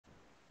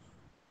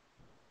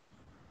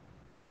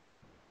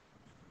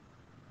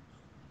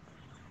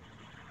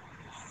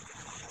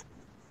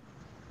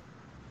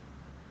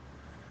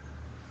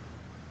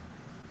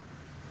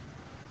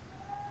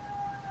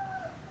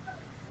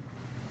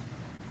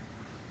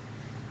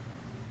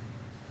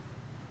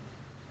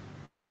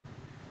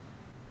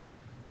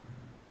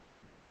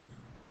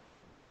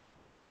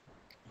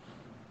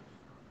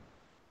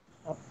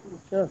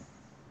अच्छा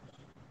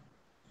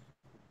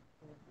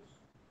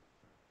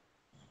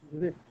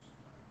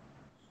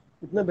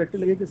कितना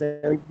बैटरी लगेगी?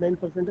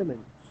 79% है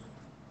नहीं?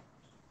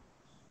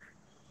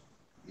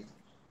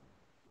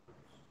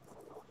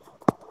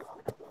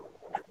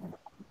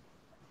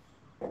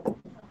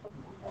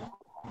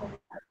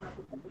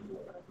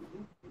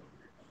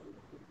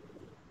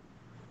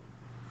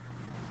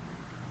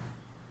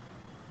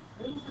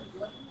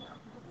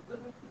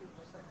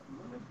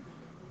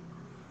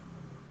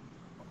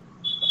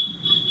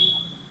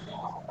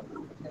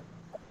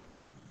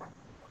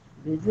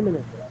 भेजिए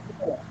मैंने।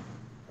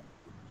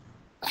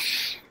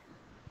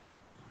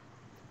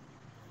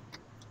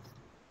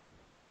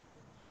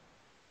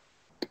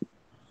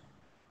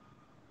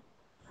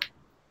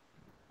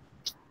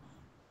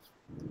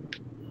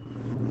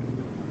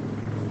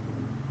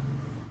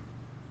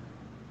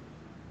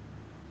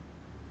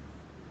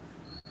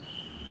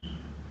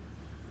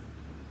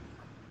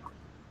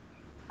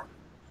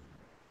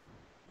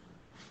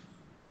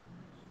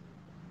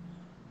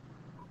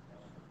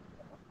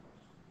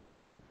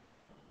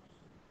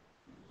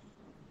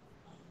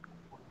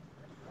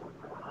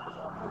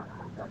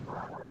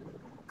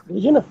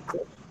 भेजिए ना,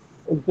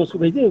 उनको उसको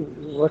भेजिए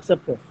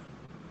व्हाट्सएप पे।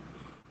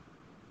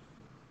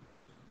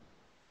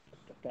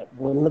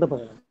 बोलना तो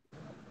पड़ेगा।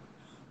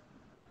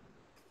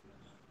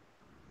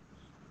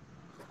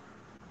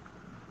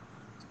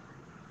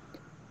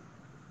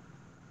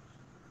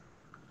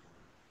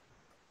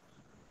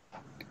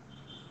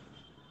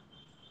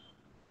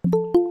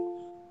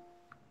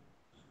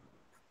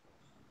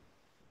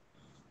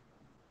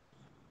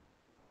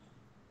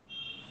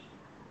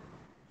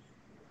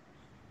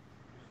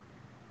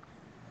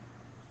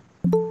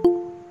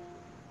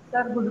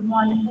 Sir, good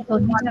morning.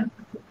 Tony sir.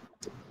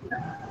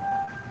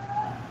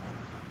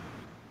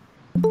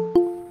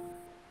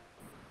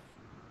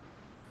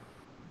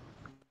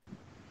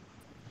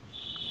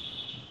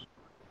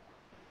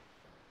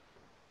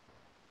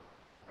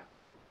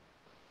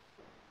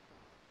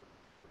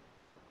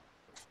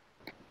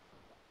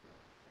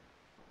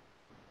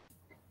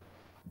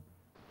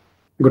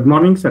 Good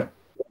morning, sir.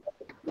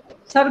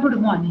 Sir, good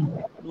morning.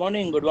 Good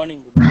morning. Good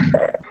morning. Good morning.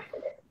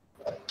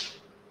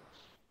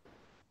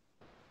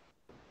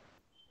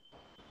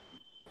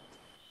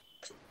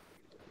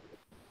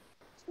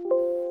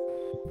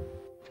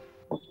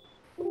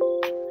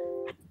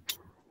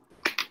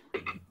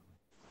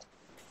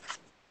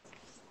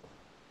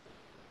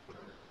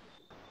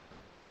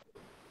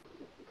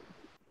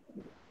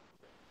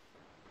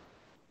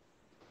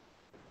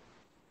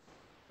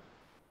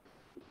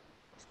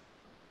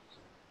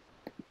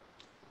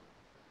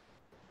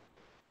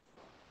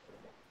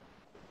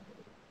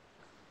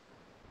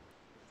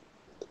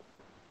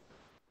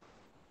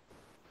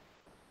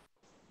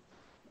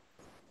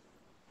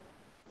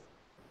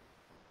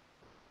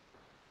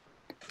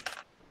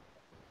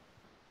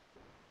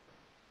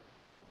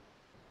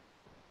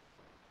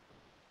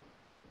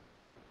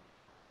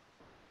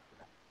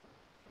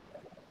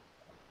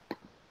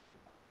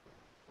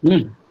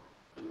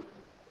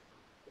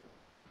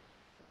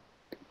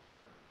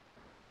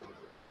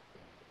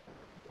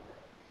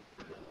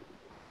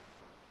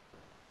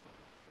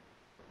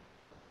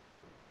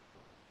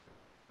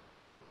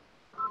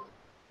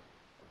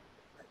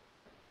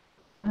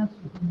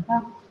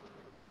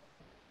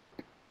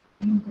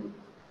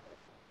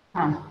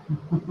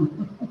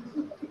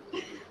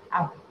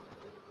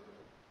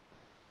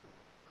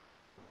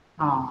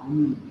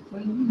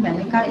 कोई नहीं,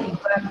 मैंने कहा एक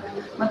बार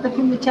मतलब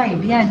कि मुझे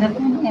आइडिया आ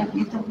जाता है ना,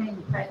 अभी तो मैं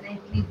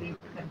इनफाइनाइटली वेट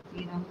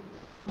करती रहूँ।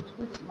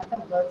 कुछ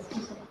मतलब गर्ल्स की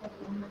सबका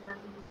फोन बता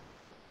दी।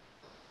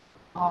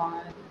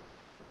 और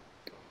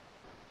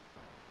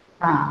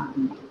हाँ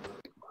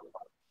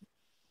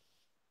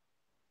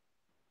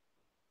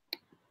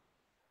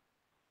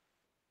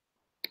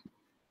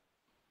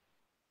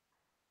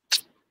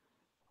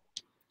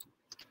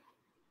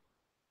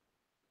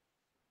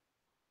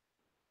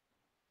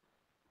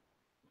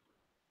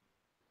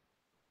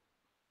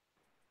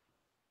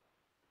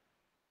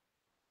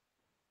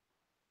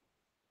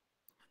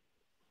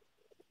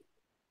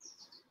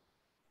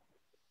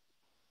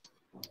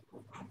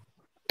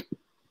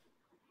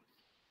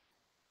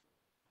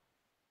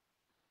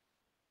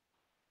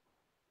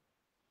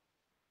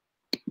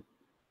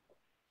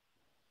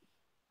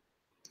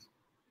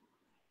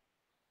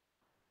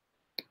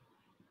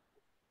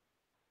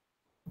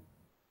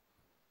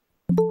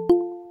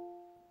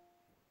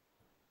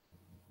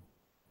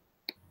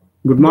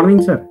Good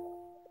morning, sir.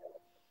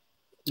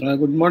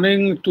 Good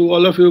morning to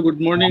all of you.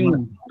 Good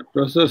morning,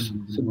 Professor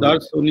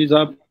Siddharth Soni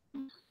Saab.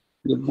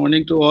 Good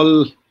morning to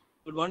all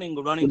Good morning.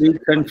 Good morning.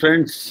 colleagues and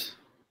friends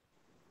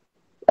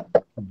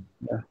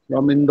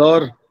from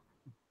Indore.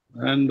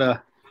 And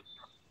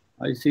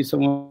I see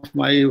some of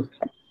my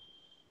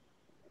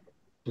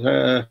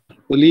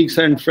colleagues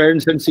and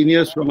friends and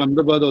seniors from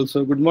Ahmedabad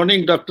also. Good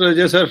morning, Dr.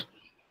 Ajay sir.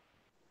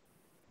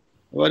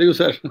 How are you,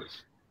 sir?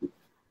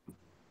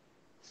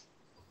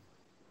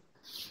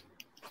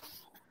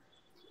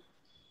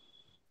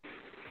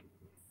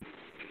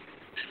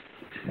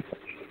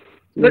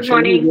 Good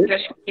morning.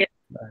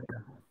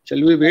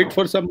 Shall we wait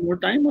for some more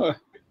time, or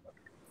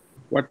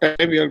what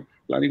time we are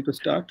planning to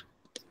start?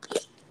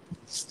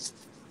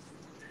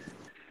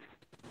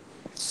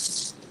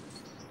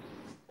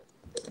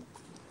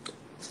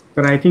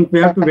 Sir, I think we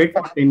have to wait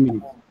for 10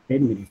 minutes.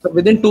 10 minutes. So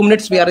within 2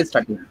 minutes, we are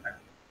starting.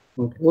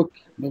 Okay.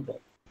 Okay, no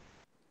problem.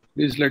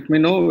 Please let me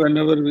know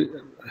whenever we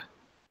are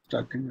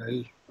starting.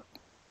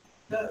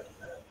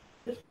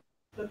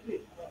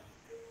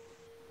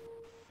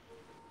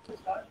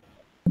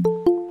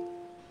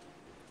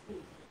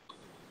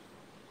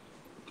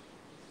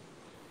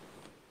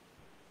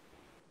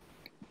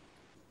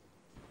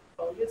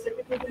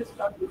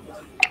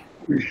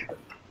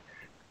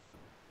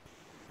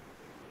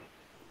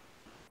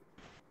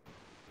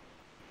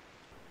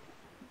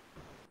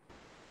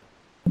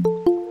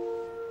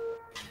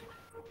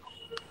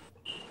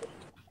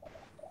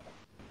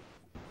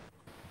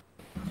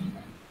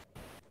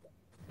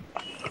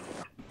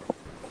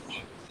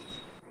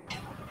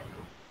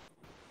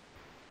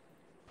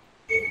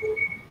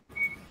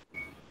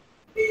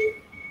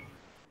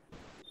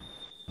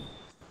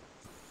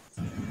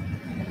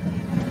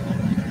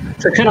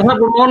 Section sir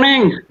good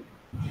morning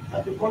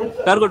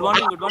sir good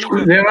morning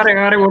sir जय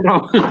बोल रहा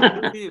हूँ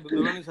good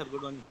morning sir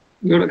good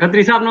morning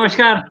Khatri साहब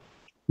नमस्कार।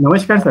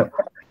 नमस्कार sir.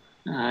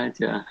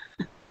 अच्छा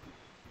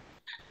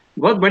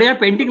बहुत बढ़िया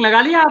पेंटिंग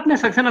लगा लिया आपने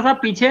सक्सेना साहब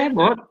पीछे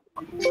बहुत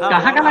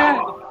कहाँ का लगा?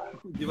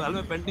 दीवार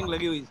में पेंटिंग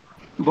लगी हुई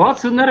बहुत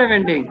सुंदर है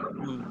painting.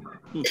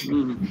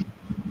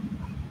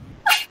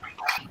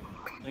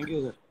 Thank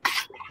you sir.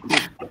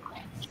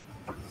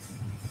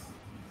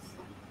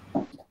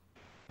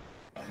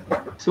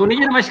 Soni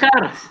ji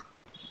नमस्कार।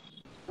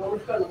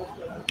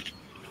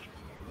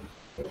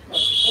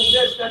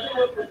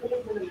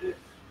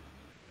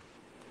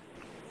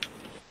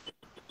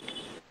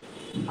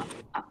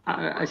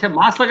 अच्छा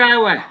मास्क लगाया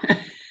हुआ है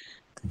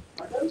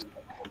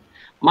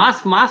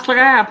मास्क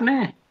लगाया आपने?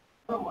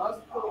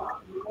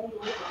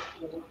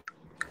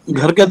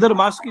 घर के अंदर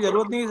मास्क की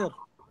जरूरत नहीं है सर।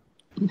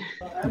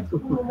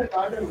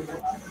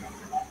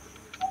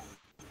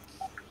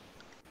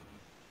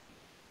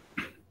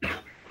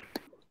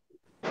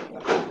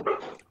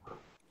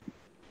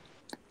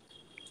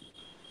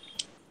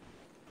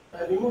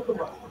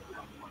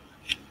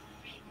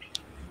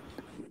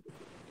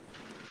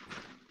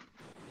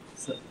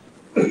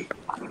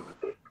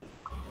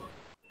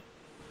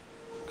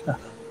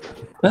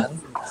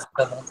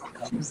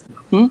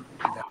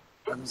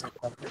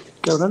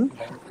 क्या बता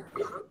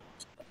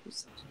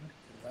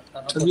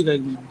अभी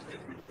रहेगी।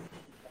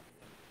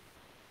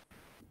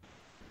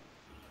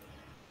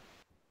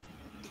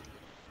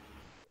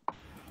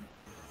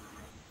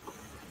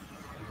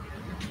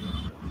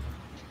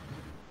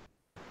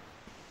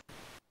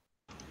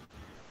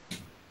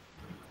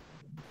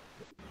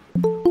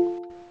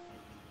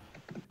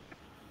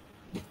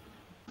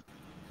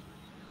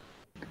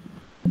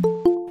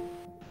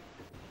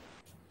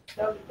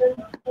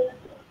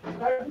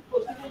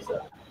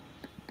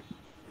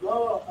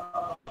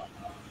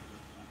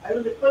 I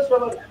will request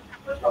our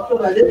Dr.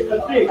 Rajesh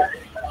Khatri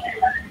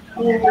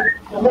to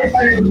comment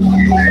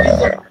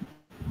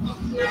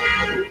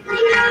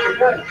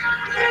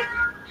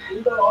in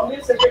the only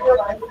secretary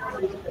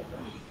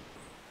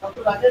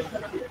Dr. Rajesh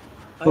Khatri.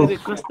 I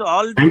request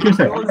all Thank to you,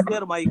 sir. close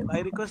their mic.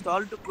 I request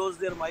all to close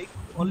their mic.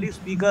 Only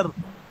speaker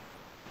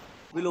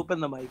will open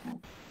the mic.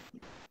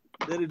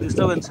 There is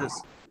disturbances.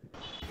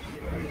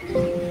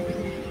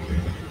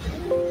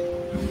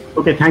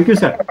 Okay, thank you,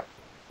 sir.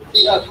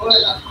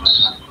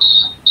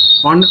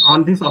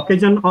 On this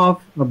occasion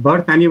of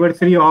birth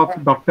anniversary of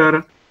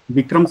Dr.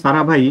 Vikram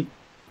Sarabhai,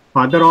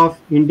 father of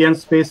Indian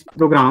Space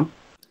Program,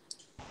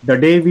 the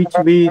day which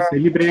we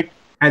celebrate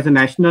as a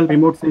National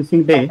Remote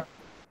Sensing Day,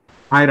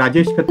 I,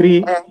 Rajesh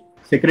Khatri,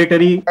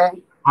 Secretary,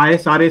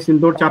 ISRS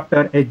Indore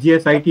Chapter,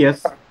 SGS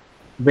ITS,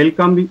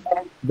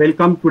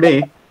 welcome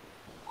today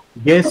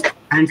guest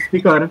and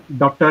speaker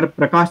Dr.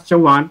 Prakash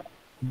Chauhan,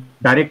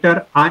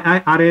 Director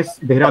IIRS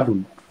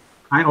Dehradun.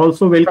 I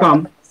also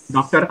welcome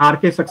Dr.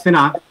 R.K.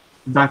 Saxena,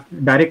 the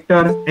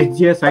Director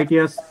SGS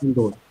ITS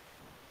Indore.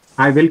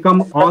 I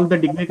welcome all the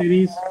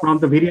dignitaries from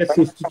the various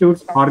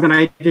institutes,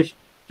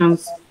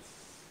 organizations,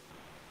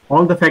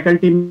 all the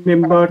faculty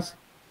members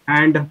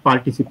and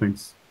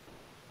participants.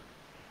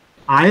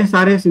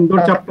 ISRS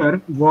Indore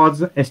chapter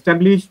was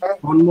established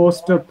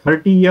almost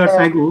 30 years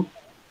ago,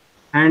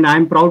 and I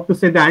am proud to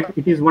say that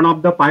it is one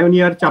of the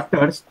pioneer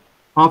chapters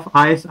of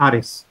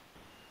ISRS.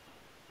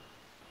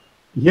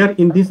 Here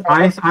in this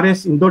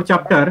ISRS Indore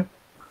chapter,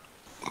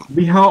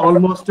 we have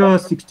almost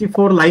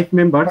 64 life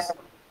members,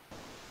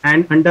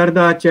 and under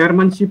the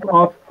chairmanship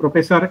of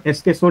Professor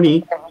S.K.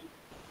 Soni,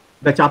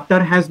 the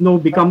chapter has now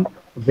become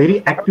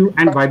very active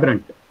and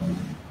vibrant.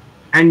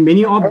 And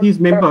many of these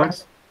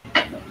members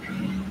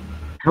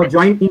have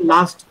joined in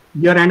last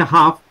year and a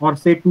half or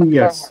say 2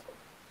 years.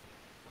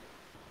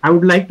 I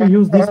would like to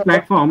use this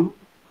platform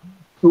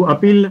to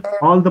appeal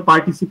all the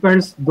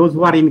participants, those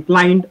who are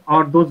inclined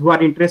or those who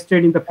are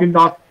interested in the field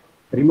of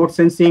remote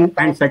sensing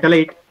and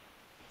satellite,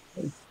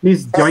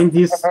 please join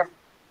this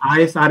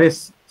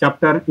ISRS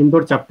chapter,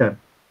 Indore chapter.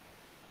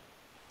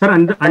 Sir,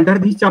 under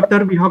this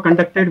chapter, we have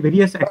conducted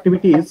various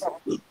activities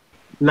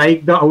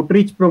like the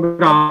outreach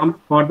program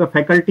for the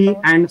faculty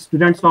and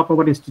students of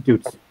our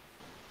institutes.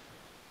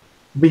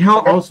 We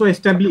have also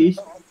established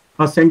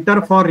a Center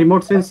for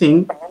Remote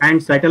Sensing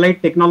and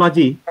Satellite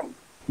Technology.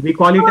 We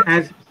call it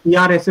as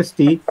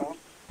CRSST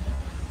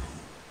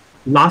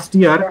last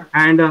year,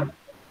 and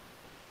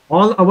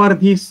all our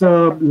these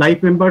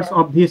life members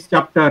of this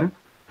chapter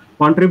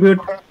contribute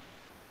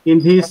in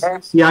this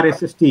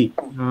CRSST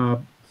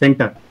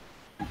center.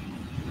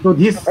 So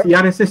this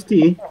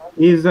CRSST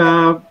is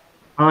a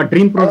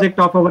dream project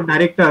of our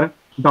director,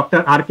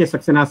 Dr. R.K.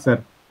 Saxena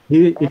sir.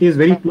 It is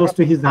very close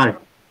to his heart.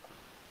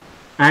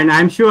 And I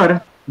am sure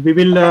we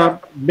will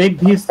make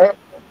this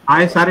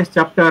ISRS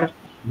chapter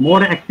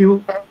more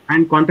active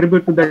and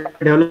contribute to the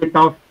development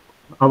of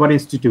our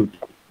institute.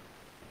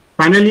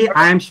 Finally,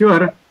 I am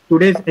sure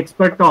today's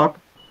expert talk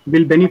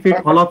will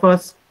benefit all of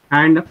us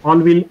and all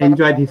will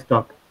enjoy this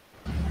talk.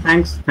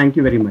 Thanks. Thank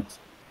you very much.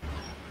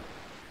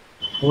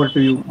 Over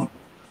to you.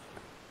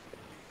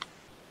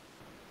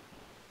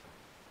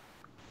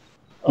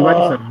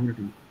 Tiwari sir, over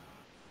to you.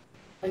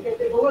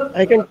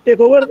 I can take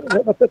over,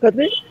 Dr.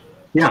 Khatri.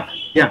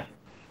 Yeah.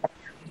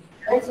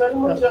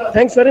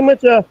 Thanks very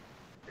much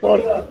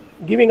for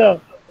giving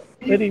a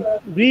very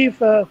brief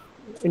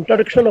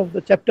introduction of the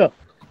chapter.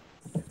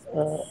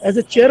 As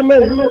a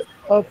chairman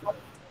of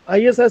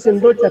ISRS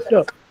Indore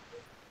chapter,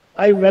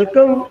 I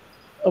welcome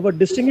our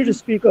distinguished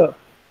speaker,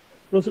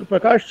 Professor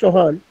Prakash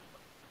Chauhan,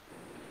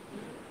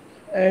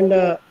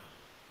 and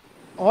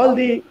all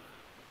the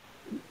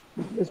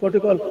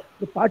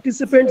the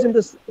participants in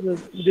this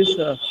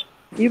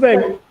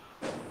event.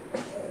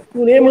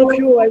 To name a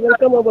few, I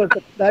welcome our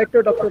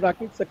director, Dr.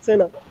 Rakesh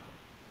Saxena,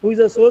 who is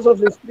a source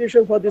of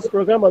inspiration for this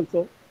program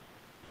also.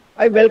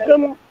 I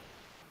welcome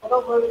one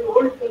of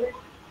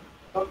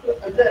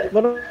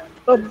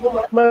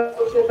my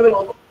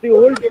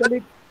old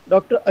colleagues,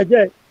 Dr.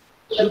 Ajay,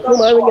 with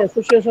whom I have an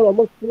association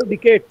almost 2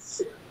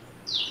 decades.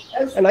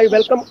 And I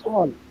welcome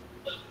all.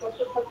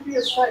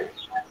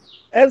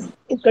 As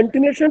in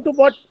continuation to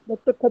what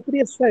Dr. Khatri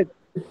has said,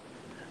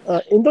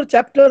 Indore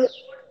chapter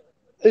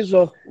is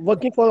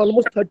working for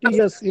almost 30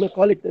 years. You may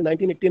call it. In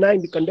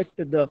 1989, we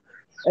conducted the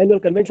annual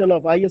convention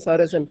of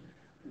ISRS, and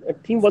the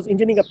theme was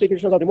engineering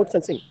applications of remote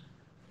sensing.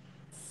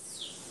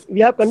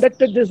 We have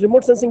conducted this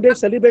remote sensing day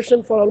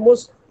celebration for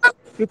almost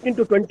 15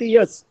 to 20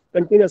 years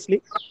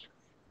continuously.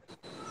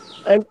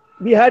 And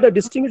we had a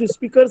distinguished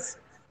speakers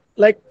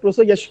like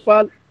Professor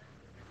Yashpal,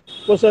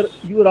 Professor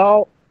U.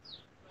 Rao,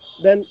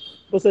 then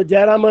Professor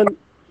Jayaraman,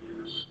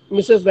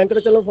 Mrs.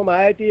 Venkatachalam from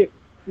IIT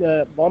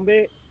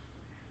Bombay,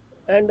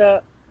 and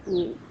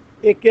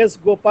A.K.S.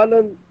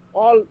 Gopalan,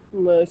 all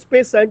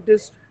space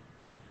scientists.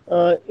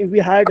 We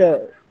had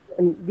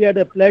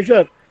a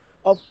pleasure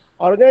of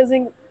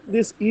organizing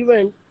this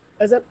event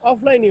as an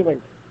offline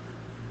event.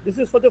 This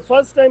is for the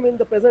first time in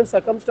the present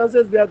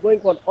circumstances we are going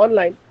for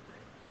online,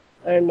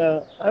 and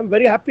I'm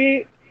very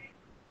happy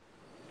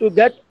to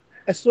get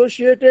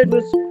associated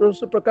with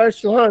Professor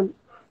Prakash Chauhan,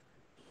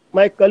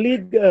 my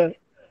colleague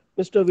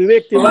Mr.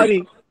 Vivek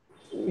Tiwari.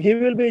 He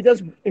will be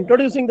just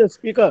introducing the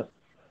speaker,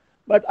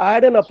 but I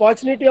had an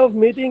opportunity of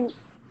meeting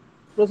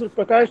Professor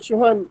Prakash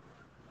Chauhan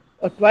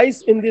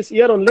twice in this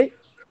year only,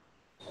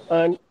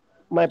 and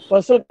my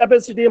personal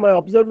capacity, my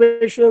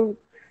observation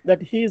that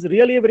he is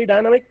really very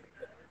dynamic,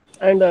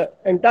 and the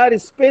entire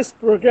space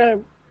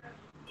program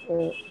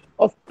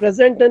of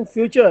present and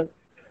future,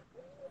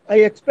 I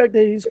expect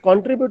that he is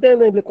contributing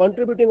and will be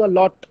contributing a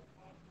lot.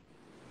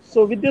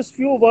 So with these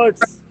few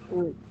words,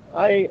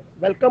 I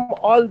welcome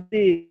all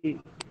the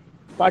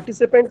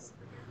participants.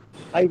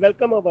 I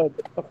welcome our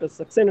Dr.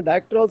 Saxena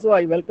director also.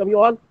 I welcome you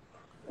all,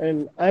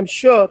 and I'm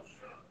sure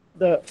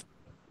the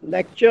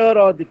lecture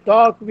or the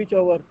talk which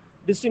our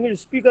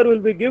distinguished speaker will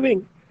be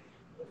giving,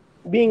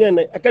 being an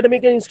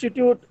academic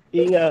institute,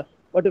 being a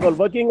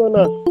working on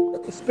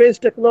a space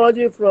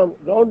technology from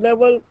ground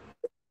level,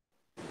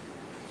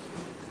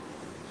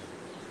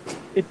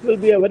 it will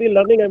be a very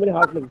learning and very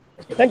heartening.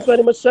 Thanks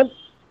very much, sir.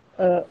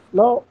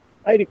 Now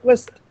I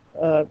request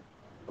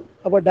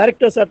our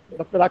director, sir,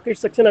 Dr. Rakesh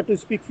Saxena, to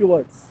speak few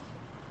words.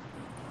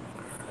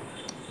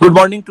 Good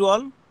morning to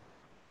all.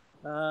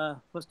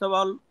 First of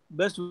all,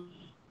 best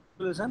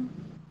wishes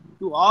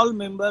to all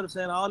members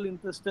and all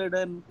interested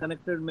and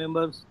connected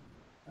members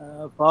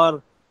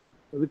for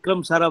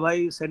Vikram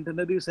Sarabhai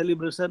Centenary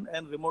Celebration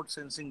and Remote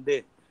Sensing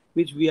Day,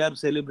 which we are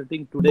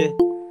celebrating today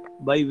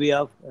by way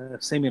of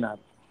seminar.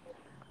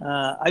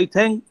 I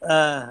thank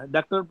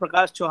Dr.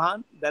 Prakash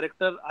Chauhan,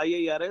 Director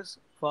IIRS,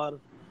 for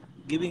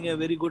giving a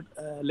very good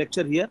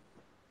lecture here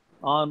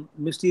on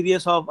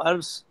Mysterious of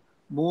Earth's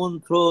Moon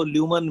through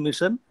Lumen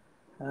mission.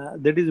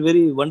 That is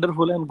very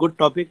wonderful and good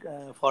topic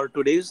for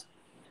today's.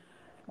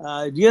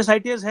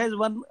 GSITS has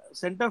one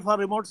Center for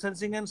Remote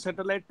Sensing and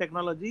Satellite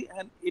Technology,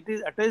 and it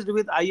is attached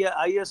with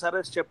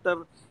ISRS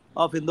chapter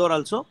of Indore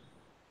also.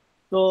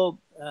 So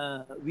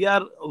we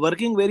are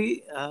working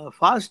very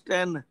fast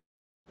and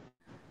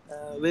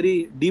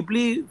very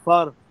deeply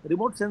for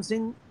remote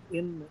sensing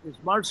in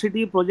smart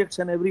city projects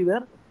and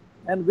everywhere.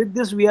 And with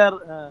this, we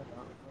are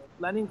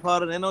planning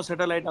for nano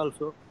satellite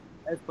also,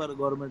 as per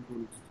government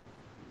rules.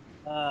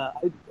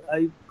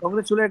 I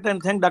congratulate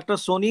and thank Dr.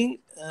 Soni,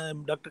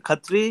 Dr.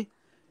 Khatri,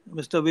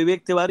 Mr.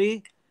 Vivek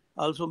Tiwari,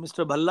 also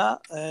Mr. Bhalla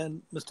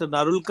and Mr.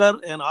 Narulkar,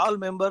 and all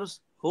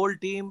members, whole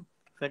team,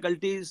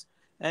 faculties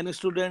and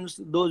students,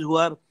 those who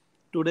are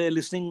today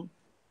listening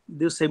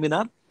this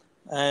seminar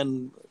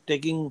and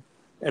taking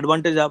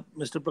advantage of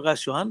Mr.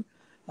 Prakash Chauhan.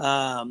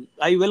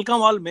 I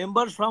welcome all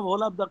members from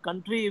all of the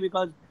country,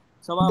 because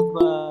some of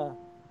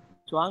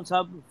Chauhan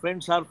Sahab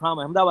friends are from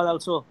Ahmedabad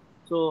also.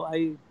 So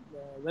I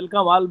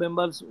welcome all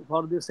members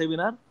for this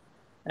seminar,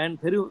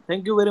 and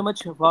thank you very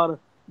much for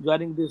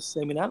joining this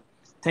seminar.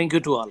 Thank you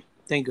to all.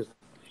 Thank you, sir.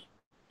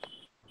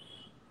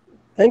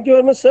 Thank you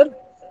very much, sir.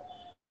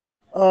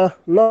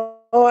 Now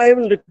I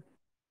will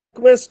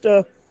request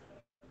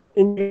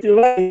Engineer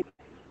Tiwari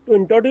to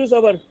introduce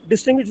our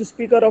distinguished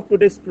speaker of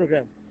today's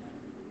program,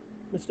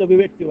 Mr.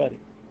 Vivek Tiwari.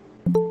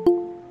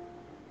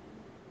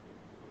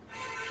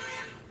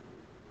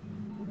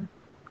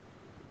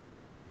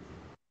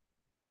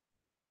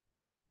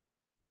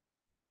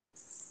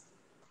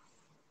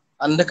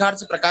 अंधकार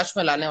से प्रकाश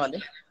में लाने वाले,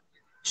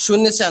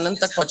 शून्य से अनंत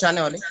तक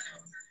पहुंचाने वाले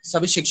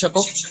सभी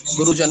शिक्षकों,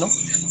 गुरुजनों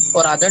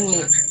और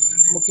आदरणीय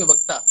मुख्य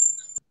वक्ता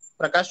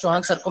प्रकाश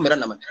चौहान सर को मेरा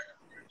नमन।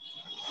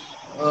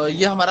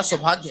 यह हमारा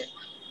सौभाग्य है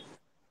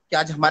कि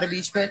आज हमारे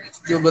बीच में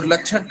जो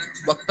विलक्षण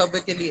वक्तव्य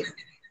के लिए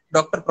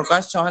डॉक्टर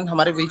प्रकाश चौहान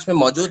हमारे बीच में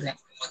मौजूद है।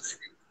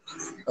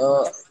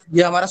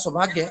 यह हमारा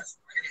सौभाग्य है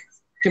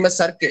कि मैं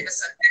सर के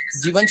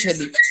जीवन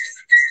शैली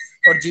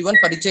और जीवन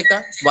परिचय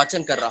का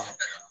वाचन कर रहा हूँ।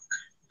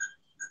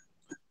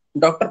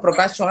 Dr.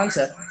 Prakash Chauhan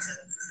sir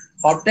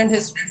obtained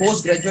his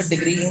postgraduate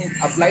degree in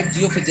applied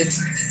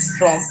geophysics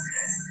from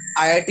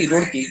IIT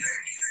Roorkee,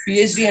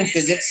 PhD in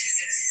physics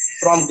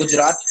from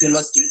Gujarat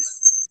University,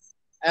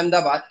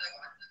 Ahmedabad,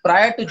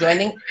 prior to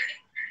joining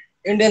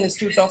Indian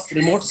Institute of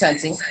Remote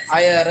Sensing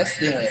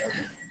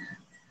 (IIRS).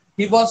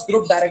 He was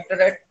group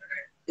director at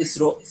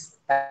ISRO,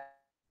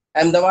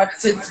 Ahmedabad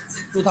since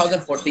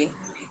 2014.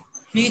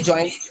 He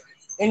joined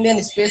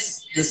Indian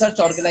Space Research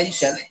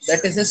Organization,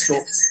 that is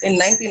ISRO, in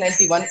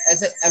 1991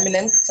 as an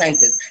eminent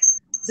scientist.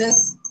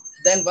 Since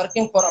then,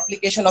 working for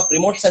application of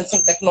remote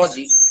sensing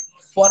technology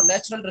for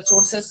natural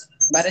resources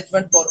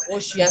management for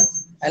ocean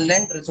and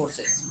land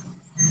resources.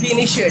 He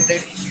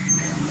initiated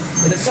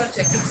research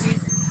activities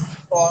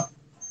for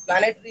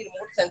planetary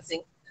remote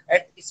sensing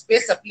at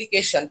Space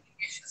Application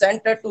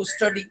Center to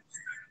study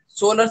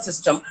solar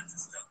system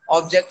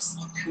objects,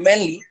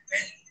 mainly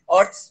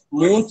Earth's,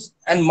 Moon's,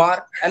 and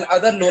Mars and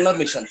other lunar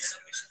missions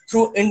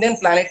through Indian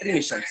planetary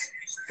missions.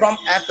 From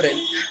April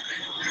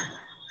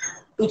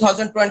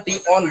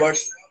 2020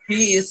 onwards,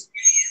 he is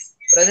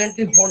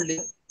presently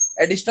holding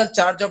additional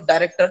charge of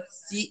Director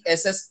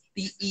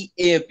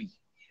CSSTEAP.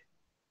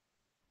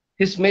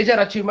 His major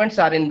achievements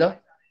are in the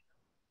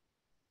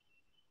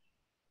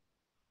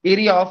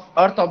area of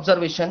Earth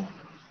observation,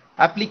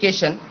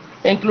 application,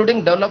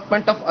 including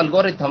development of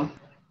algorithm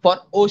for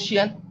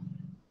ocean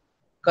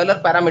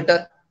color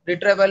parameter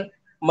retrieval,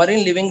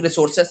 marine living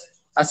resources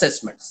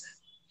assessments.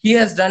 He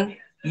has done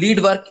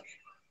lead work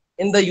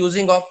in the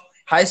using of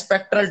high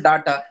spectral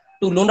data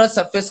to lunar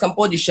surface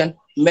composition,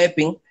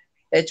 mapping,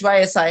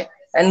 HYSI,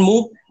 and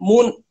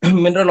moon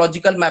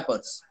mineralogical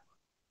mappers.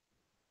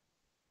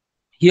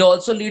 He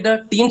also lead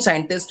a team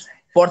scientist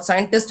for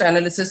scientist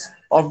analysis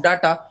of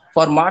data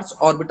for Mars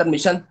orbiter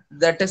mission,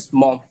 that is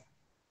MOM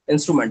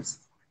instruments.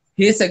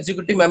 He is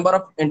executive member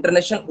of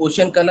International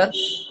Ocean Color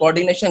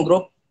Coordination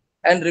Group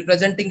and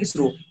representing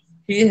ISRO.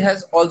 He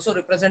has also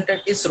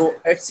represented ISRO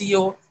at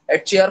CEO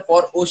at Chair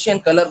for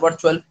Ocean Color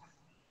Virtual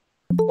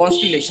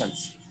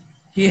Constellations.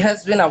 He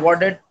has been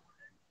awarded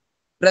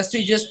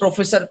prestigious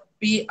Professor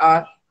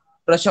P.R.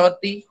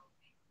 Prashawati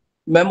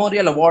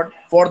Memorial Award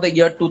for the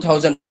year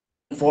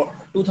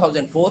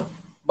 2004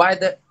 by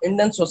the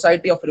Indian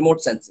Society of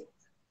Remote Sensing.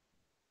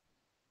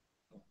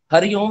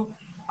 Hari Om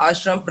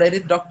Ashram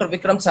Prerit Dr.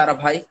 Vikram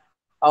Sarabhai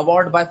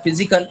Award by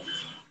Physical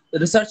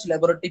Research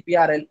Laboratory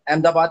PRL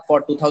Ahmedabad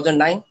for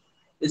 2009.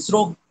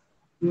 ISRO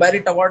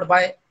Merit Award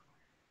by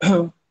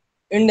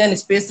Indian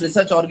Space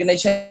Research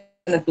Organization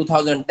in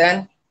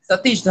 2010.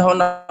 Satish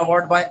Dhawan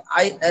Award by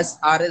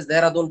ISRS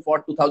Dehradun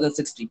for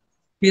 2016.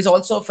 He is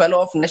also a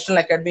fellow of National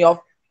Academy of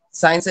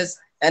Sciences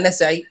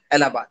NSI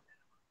Allahabad.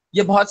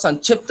 ये बहुत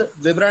संक्षिप्त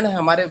विवरण है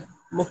हमारे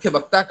मुख्य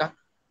वक्ता का।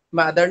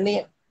 मैं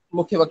आदरणीय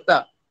मुख्य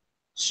वक्ता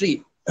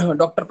श्री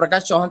डॉक्टर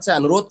प्रकाश चौहान से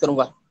अनुरोध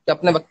करूंगा कि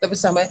अपने वक्तव्य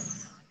से हमें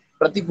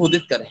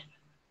प्रतिबोधित करें।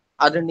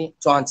 आदरणीय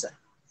चौहान सर।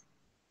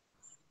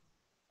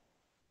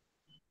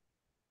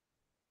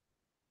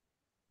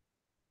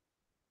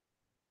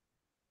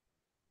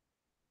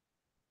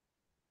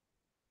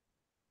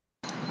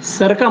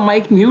 सर का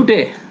माइक म्यूट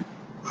है।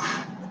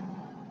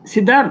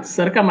 सिद्धार्थ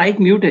सर का माइक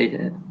म्यूट है।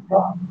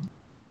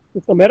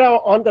 इसको मेरा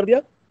ऑन कर दिया।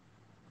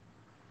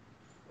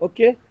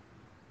 ओके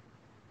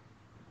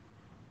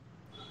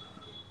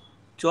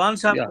चौहान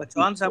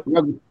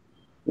साहब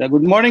Yeah,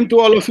 good morning to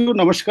all of you.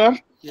 Namaskar.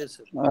 Yes,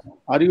 sir.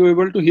 Are you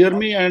able to hear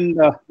me? And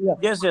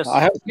Yes, yes. I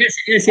have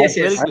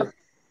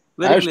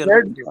Very clear.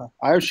 Very clear.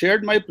 I have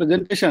shared my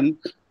presentation.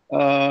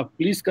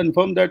 Please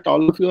confirm that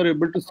all of you are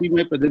able to see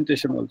my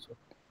presentation also.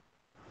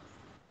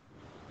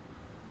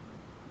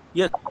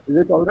 Yes. Is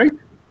it all right?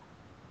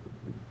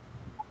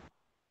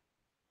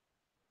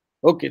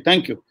 Okay,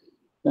 thank you.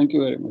 Thank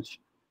you very much.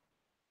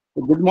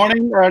 Good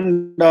morning,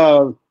 and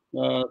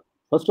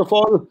first of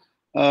all,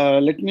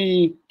 let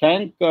me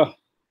thank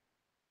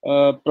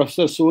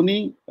Professor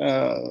Soni,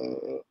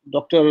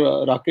 Dr.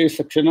 Rakesh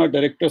Saxena,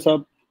 Director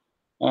Sahab,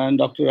 and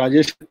Dr.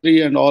 Rajesh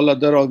Khatri, and all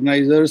other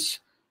organizers,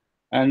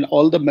 and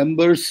all the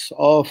members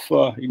of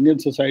Indian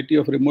Society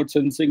of Remote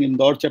Sensing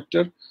Indore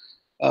chapter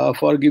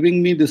for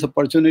giving me this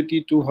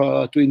opportunity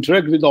to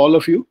interact with all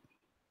of you.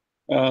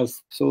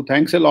 So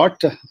thanks a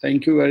lot.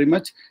 Thank you very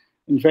much.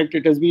 In fact,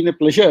 it has been a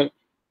pleasure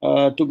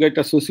to get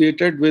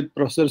associated with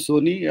Professor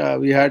Soni.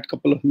 We had a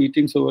couple of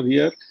meetings over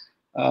here.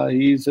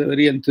 He's a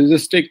very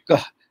enthusiastic,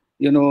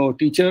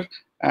 teacher.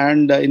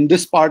 And in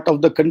this part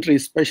of the country,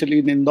 especially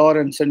in Indore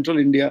and Central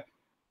India,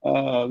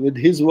 with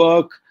his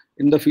work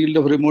in the field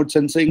of remote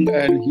sensing,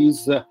 and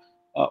he's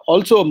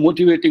also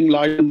motivating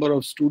large number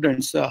of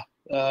students.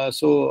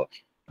 So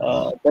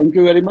thank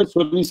you very much,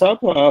 Soni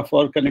Saab,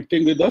 for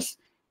connecting with us.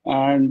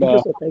 And thank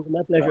you, sir. Thank you.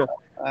 My pleasure.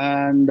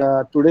 And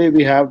today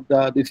we have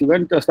this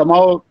event.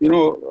 Somehow,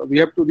 we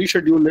have to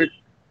reschedule it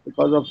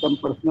because of some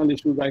personal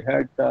issues I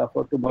had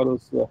for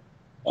tomorrow's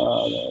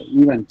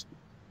event.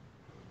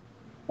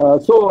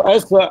 So,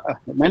 as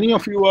many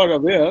of you are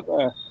aware,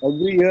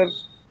 every year,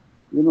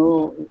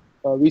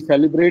 we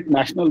celebrate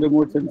National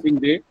Remote Sensing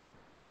Day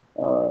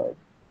to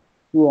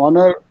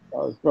honor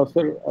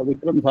Professor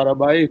Vikram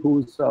Sarabhai,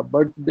 whose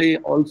birthday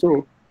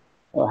also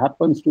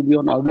happens to be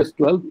on August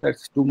 12th.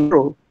 That's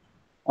tomorrow.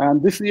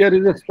 And this year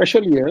is a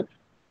special year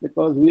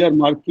because we are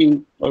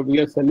marking, or we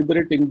are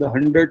celebrating the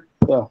 100th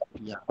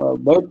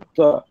birth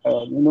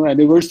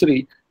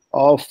anniversary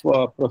of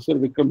Professor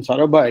Vikram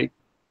Sarabhai,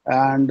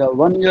 and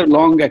 1 year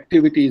long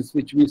activities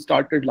which we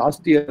started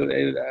last year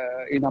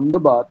in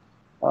Ahmedabad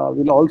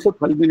will also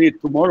culminate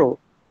tomorrow.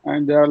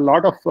 And there are a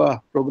lot of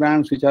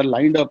programs which are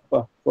lined up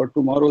for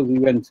tomorrow's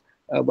events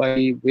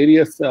by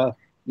various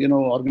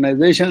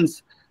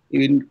organizations,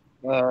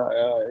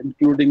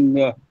 including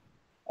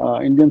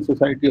Indian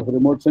Society of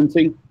Remote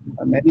Sensing.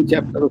 Many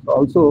chapters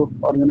also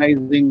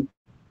organizing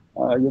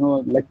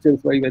lectures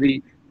by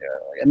very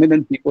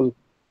eminent people.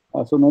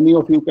 So many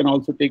of you can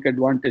also take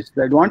advantage.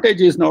 The advantage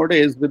is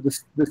nowadays with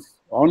this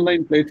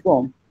online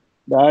platform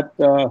that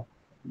the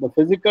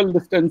physical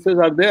distances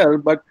are there,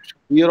 but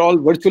we are all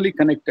virtually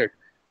connected.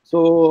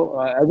 So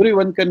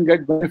everyone can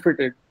get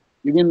benefited.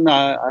 Even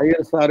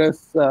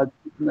ISRS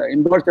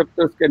Indore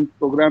chapters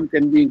program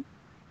can be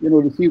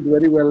received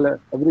very well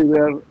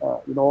everywhere,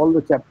 all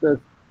the chapters,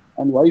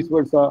 and vice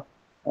versa.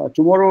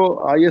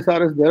 Tomorrow,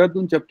 ISRS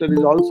Dehradun chapter is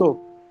also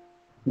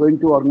going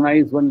to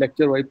organize one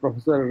lecture by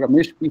Professor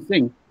Ramesh P.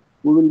 Singh,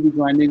 who will be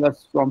joining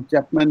us from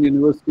Chapman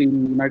University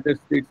in the United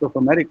States of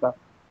America.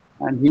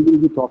 And he will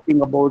be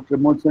talking about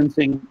remote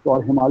sensing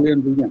for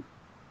Himalayan region.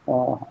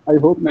 I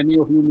hope many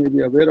of you may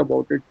be aware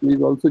about it. Please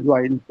also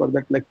join for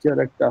that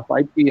lecture at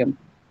 5 p.m.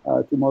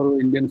 Tomorrow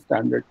Indian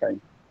Standard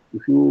Time.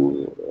 If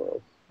you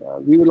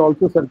we will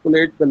also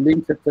circulate the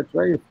links,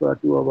 etc.,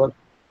 to our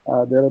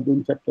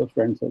Dehradun chapter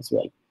friends as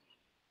well.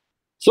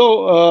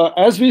 So,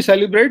 as we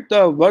celebrate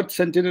the birth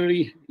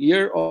centenary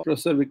year of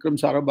Professor Vikram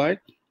Sarabhai,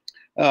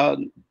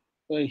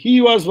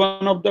 he was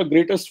one of the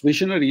greatest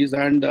visionaries,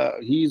 and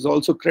he is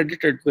also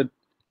credited with,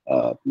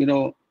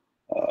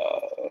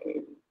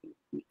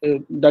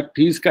 that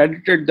he's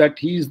credited that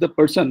he is the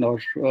person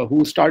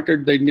who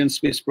started the Indian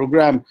space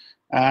program,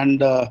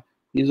 and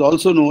he is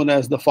also known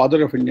as the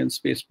father of Indian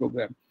space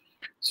program.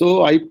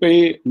 So I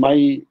pay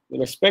my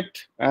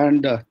respect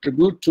and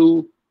tribute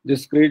to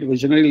this great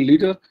visionary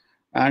leader,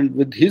 and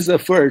with his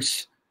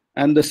efforts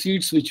and the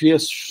seeds which he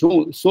has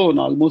sown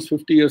almost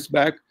 50 years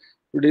back,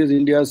 today's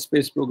India's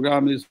space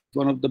program is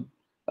one of the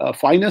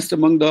finest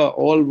among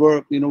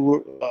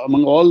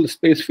among all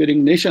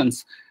spacefaring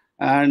nations,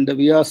 and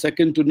we are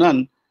second to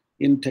none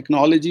in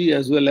technology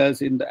as well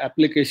as in the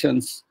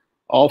applications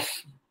of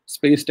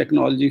space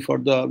technology for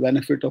the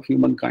benefit of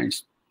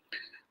humankind.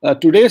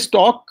 Today's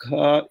talk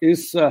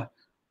is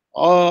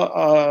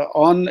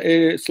on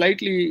a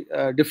slightly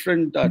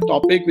different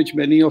topic, which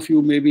many of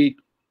you may be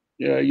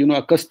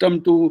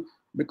accustomed to,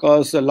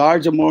 because a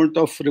large amount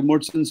of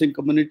remote sensing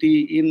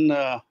community in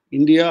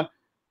India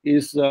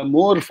is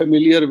more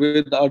familiar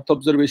with Earth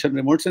observation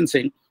remote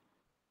sensing.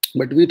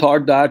 But we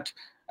thought that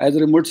as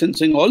remote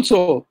sensing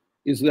also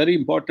is very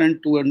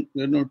important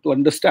to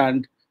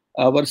understand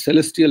our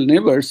celestial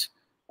neighbors,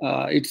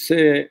 it's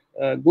a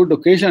good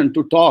occasion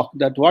to talk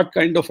that what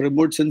kind of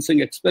remote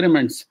sensing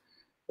experiments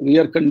we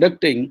are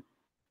conducting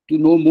to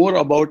know more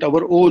about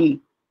our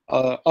own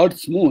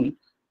Earth's moon.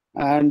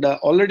 And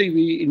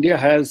already India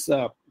has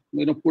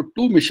put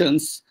 2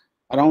 missions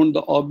around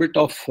the orbit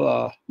of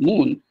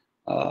moon.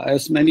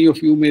 As many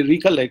of you may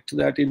recollect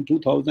that in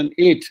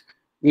 2008,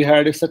 we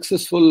had a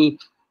successful,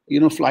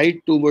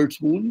 flight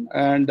towards moon,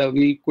 and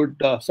we could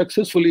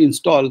successfully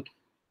install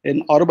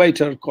an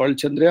orbiter called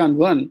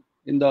Chandrayaan-1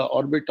 in the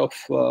orbit of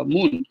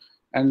moon.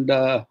 And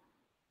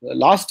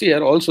last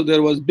year also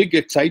there was big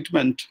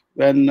excitement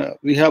when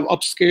we have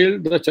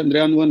upscaled the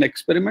Chandrayaan-1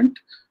 experiment,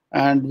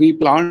 and we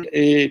planned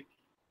a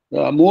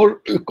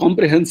more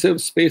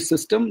comprehensive space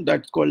system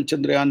that's called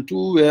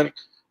Chandrayaan-2, where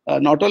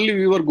not only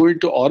we were going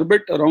to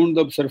orbit around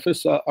the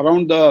surface,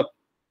 around the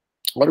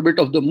orbit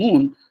of the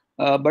moon,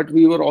 but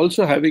we were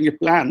also having a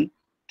plan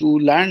to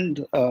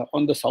land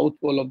on the south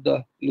pole of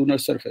the lunar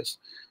surface.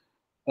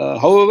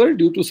 However,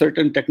 due to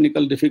certain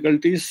technical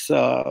difficulties,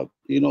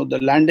 the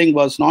landing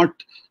was not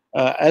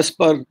as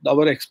per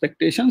our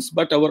expectations,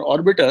 but our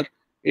orbiter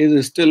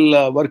is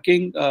still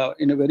working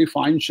in a very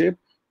fine shape,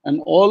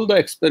 and all the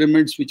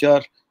experiments which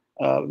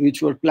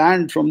were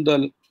planned from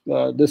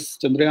this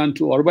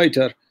Chandrayaan-2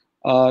 orbiter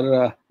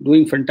are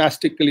doing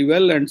fantastically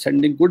well and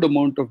sending good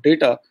amount of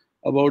data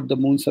about the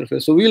moon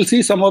surface. So we'll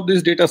see some of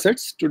these data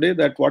sets today,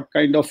 that what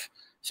kind of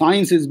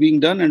science is being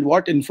done and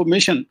what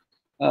information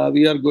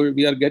we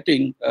are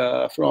getting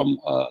from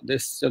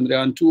this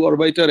Chandrayaan-2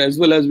 orbiter, as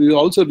well as we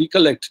also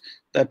recollect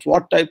that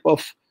what type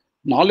of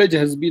knowledge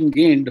has been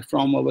gained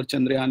from our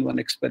Chandrayaan-1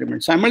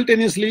 experiment.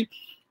 Simultaneously,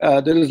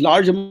 there is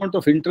large amount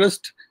of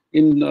interest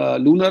in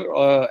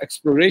lunar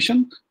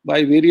exploration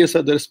by various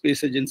other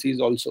space agencies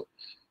also.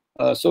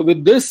 So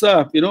with this,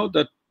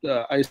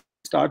 I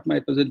start my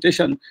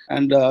presentation,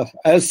 and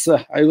as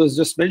I was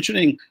just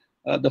mentioning,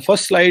 the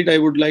first slide I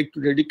would like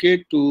to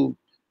dedicate to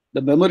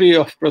the memory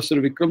of Professor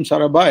Vikram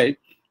Sarabhai,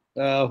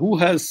 who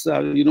has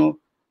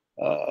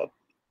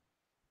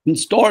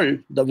installed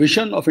the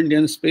vision of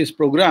Indian space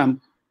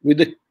program with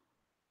the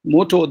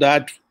motto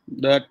that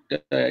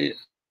a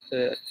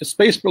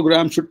space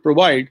program should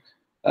provide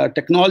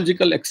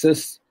technological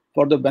access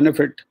for the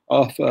benefit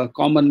of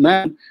common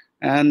man.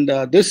 And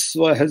this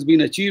has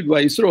been achieved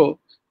by ISRO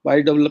by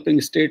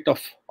developing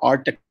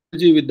state-of-art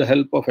technology with the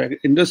help of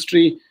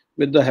industry,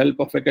 with the help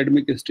of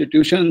academic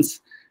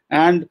institutions.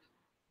 And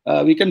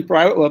we can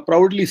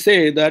proudly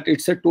say that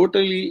it's a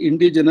totally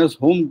indigenous,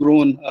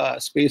 homegrown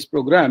space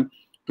program.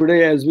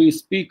 Today, as we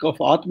speak of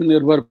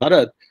Atmanirbhar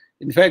Bharat,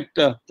 in fact,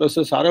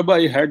 Professor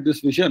Sarabhai had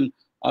this vision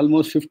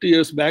almost 50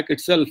 years back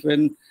itself,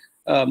 when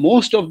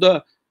most of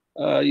the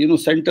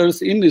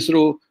centers in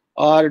ISRO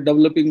are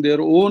developing their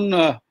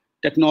own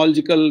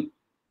technological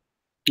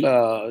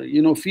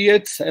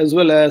fiats, as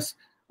well as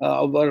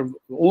our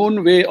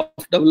own way of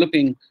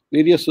developing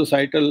various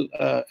societal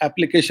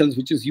applications,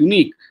 which is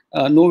unique.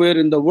 Nowhere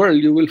in the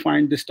world you will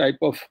find this type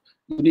of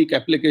unique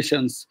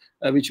applications,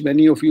 which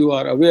many of you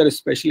are aware,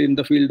 especially in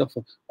the field of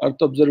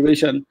Earth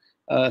observation,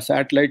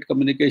 satellite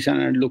communication,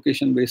 and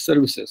location-based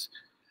services.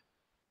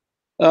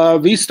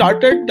 We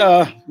started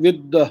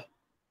with the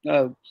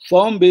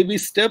firm baby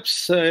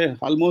steps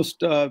almost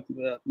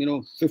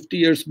 50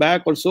 years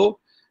back or so.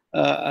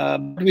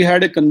 We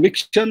had a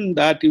conviction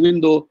that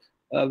even though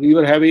we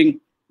were having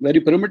very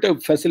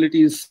primitive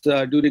facilities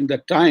during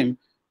that time,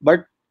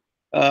 but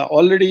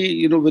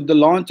already with the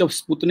launch of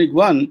Sputnik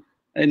 1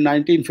 in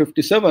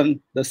 1957,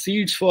 the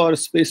seeds for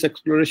space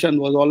exploration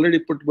was already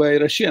put by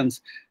Russians,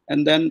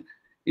 and then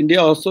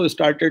India also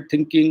started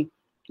thinking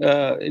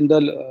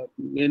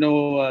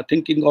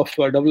thinking of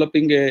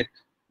developing a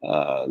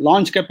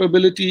launch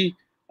capability,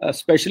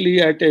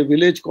 especially at a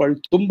village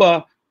called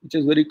Tumba, which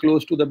is very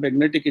close to the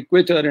magnetic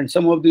equator. And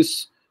some of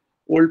these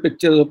old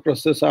pictures of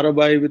Professor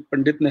Sarabhai with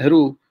Pandit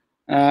Nehru,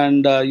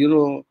 and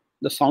the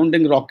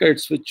sounding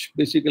rockets, which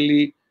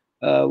basically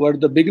were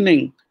the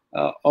beginning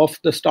of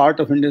the start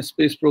of Indian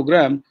space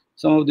program.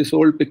 Some of these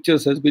old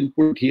pictures has been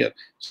put here.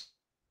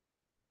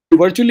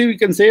 Virtually, we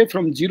can say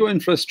from zero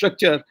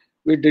infrastructure,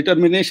 with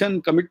determination,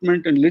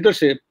 commitment, and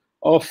leadership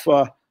of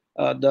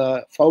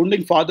the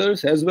founding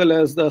fathers, as well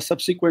as the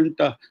subsequent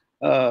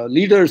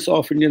leaders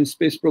of Indian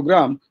space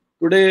program,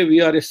 today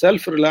we are a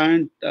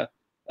self-reliant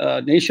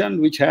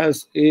nation which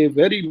has a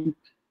very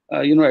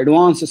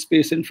advanced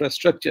space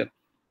infrastructure,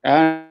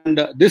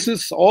 and this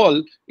is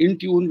all in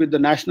tune with the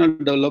national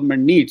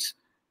development needs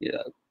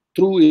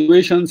through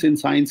innovations in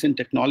science and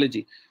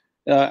technology.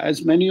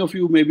 As many of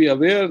you may be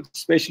aware,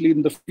 especially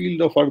in the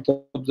field of Earth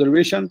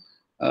observation,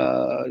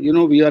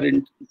 we are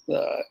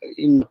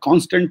in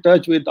constant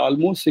touch with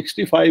almost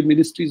 65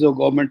 ministries of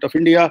government of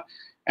India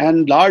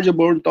and large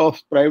amount of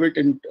private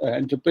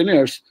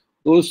entrepreneurs,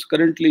 those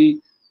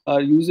currently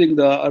are using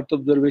the Earth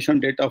observation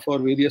data for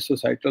various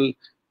societal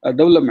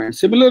development.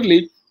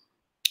 Similarly,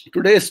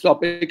 today's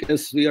topic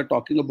is we are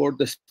talking about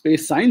the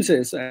space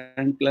sciences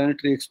and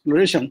planetary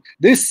exploration.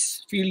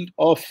 This field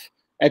of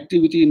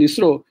activity in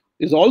ISRO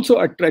is also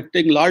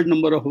attracting large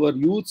number of our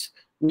youths,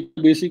 which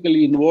are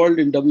basically involved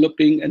in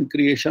developing and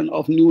creation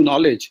of new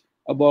knowledge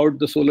about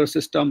the solar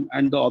system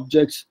and the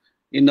objects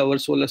in our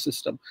solar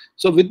system.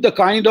 So with the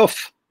kind of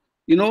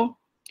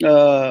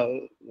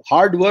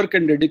hard work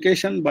and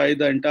dedication by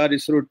the entire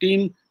ISRO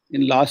team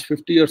in last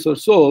 50 years or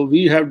so,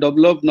 we have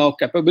developed now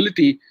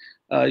capability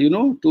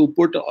to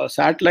put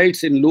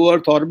satellites in low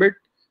Earth orbit,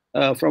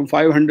 from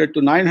 500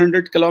 to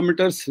 900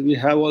 kilometers. We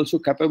have also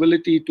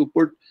capability to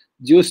put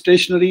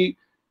geostationary,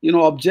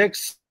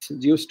 objects,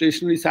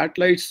 geostationary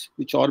satellites,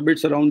 which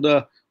orbits around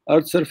the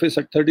Earth's surface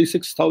at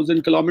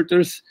 36,000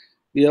 kilometers.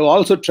 We have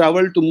also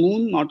traveled to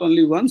Moon not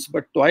only once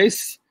but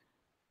twice,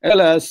 as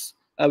well as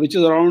which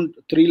is around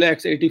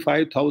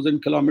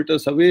 3,85,000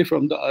 kilometers away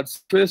from the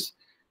Earth's surface,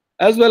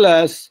 as well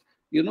as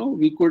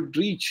we could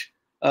reach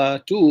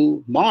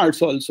to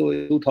Mars also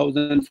in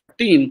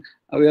 2014,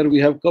 where we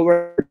have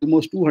covered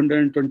almost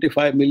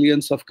 225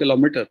 millions of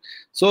kilometers.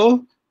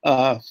 So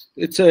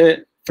it's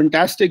a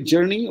fantastic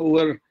journey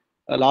over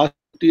last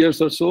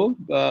years or so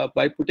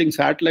by putting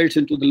satellites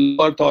into the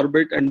low Earth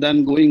orbit and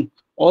then going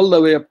all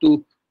the way up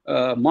to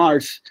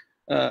Mars.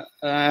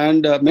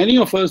 And many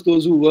of us,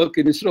 those who work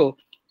in ISRO,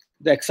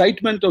 the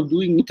excitement of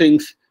doing new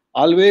things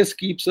always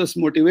keeps us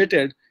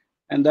motivated.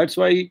 And that's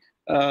why,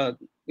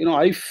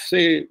 I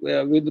say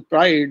with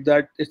pride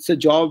that it's a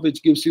job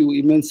which gives you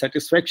immense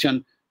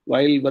satisfaction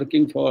while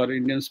working for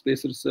Indian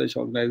Space Research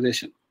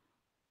Organization.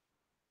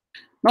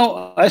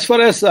 Now, as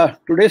far as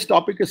today's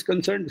topic is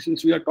concerned,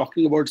 since we are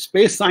talking about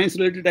space science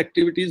related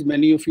activities,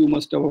 many of you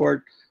must have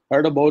heard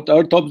about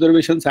Earth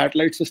observation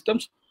satellite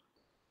systems.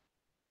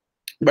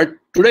 But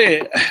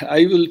today,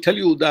 I will tell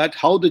you that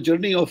how the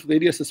journey of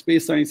various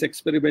space science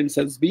experiments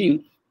has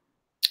been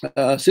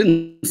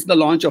since the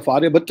launch of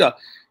Aryabhatta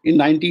in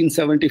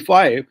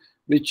 1975,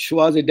 which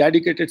was a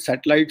dedicated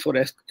satellite for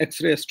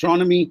X-ray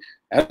astronomy,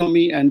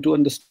 and to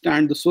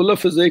understand the solar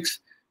physics.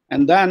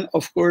 And then,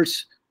 of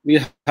course, we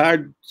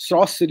had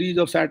SROS series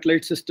of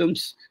satellite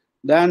systems.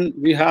 Then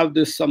we have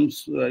this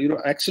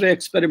X-ray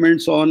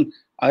experiments on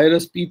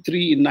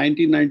IRIS-P3 in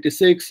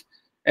 1996.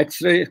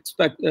 X-ray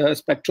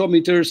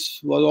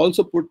spectrometers was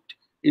also put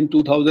in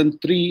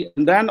 2003.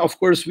 And then, of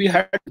course, we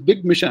had a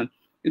big mission,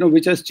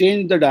 which has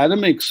changed the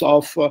dynamics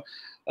of,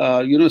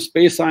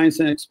 space science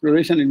and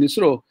exploration in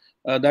ISRO.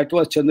 That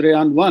was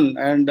Chandrayaan-1.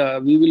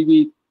 And we will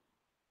be,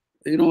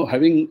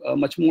 having a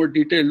much more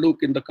detailed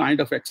look in the kind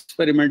of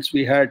experiments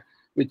we had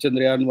with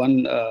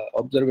Chandrayaan-1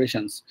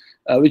 observations,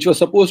 which was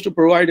supposed to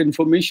provide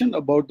information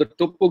about the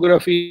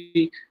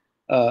topography,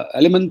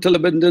 elemental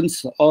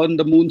abundance on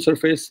the moon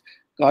surface,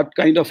 what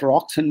kind of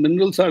rocks and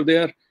minerals are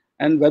there,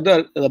 and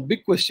whether the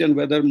big question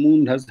whether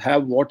moon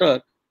have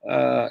water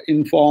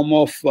in form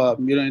of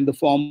in the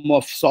form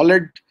of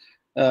solid,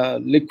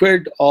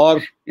 liquid,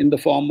 or in the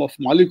form of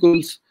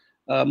molecules.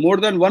 More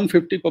than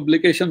 150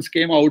 publications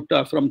came out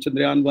from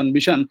Chandrayaan-1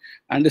 mission,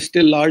 and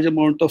still large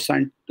amount of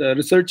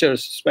researchers,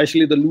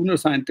 especially the lunar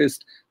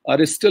scientists,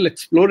 are still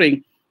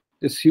exploring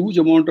this huge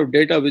amount of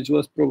data which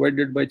was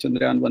provided by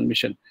Chandrayaan-1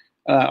 mission.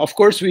 Of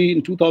course,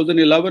 in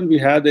 2011, we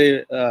had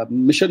a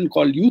mission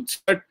called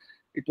YouthSat.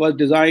 It was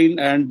designed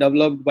and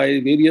developed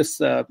by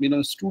various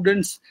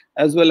students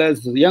as well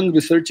as young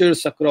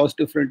researchers across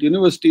different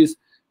universities,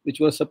 which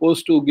was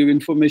supposed to give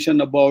information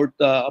about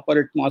the upper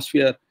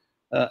atmosphere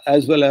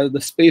as well as the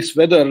space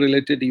weather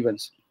related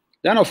events.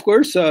 Then, of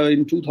course,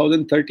 in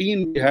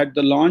 2013, we had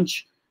the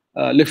launch,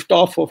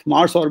 liftoff of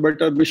Mars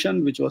Orbiter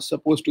mission, which was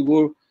supposed to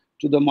go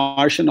to the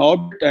Martian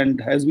orbit. And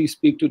as we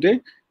speak today,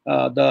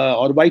 the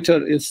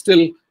orbiter is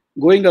still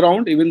going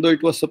around, even though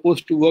it was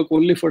supposed to work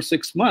only for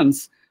 6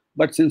 months.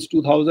 But since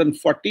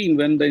 2014,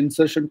 when the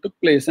insertion took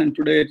place, and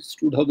today it's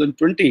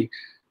 2020,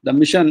 the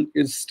mission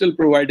is still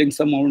providing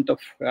some amount of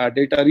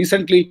data.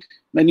 Recently,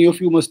 many of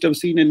you must have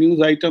seen a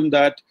news item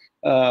that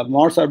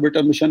Mars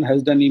Orbiter mission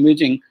has done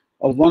imaging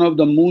of one of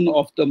the moon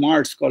of the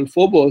Mars called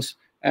Phobos,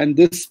 and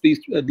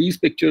these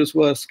pictures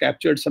were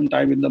captured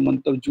sometime in the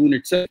month of June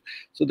itself.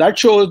 So that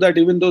shows that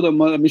even though the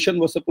mission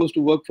was supposed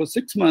to work for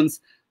 6 months,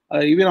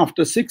 even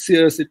after 6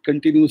 years, it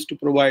continues to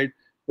provide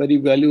very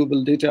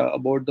valuable data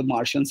about the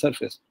Martian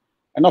surface.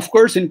 And of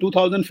course, in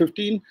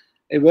 2015,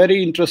 a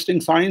very interesting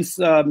science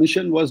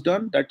mission was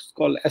done that's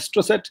called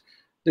ASTROSAT.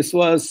 This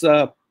was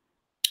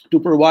to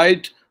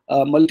provide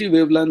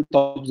multi-wavelength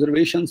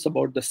observations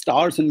about the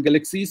stars and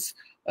galaxies,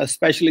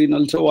 especially in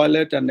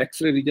ultraviolet and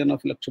X-ray region of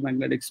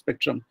electromagnetic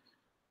spectrum.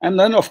 And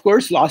then, of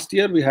course, last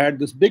year we had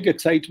this big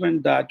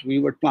excitement that we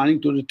were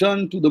planning to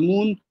return to the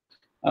moon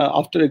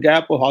after a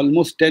gap of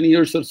almost 10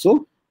 years or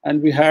so.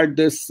 And we had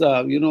this,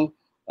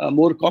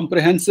 more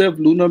comprehensive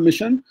lunar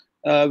mission,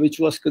 which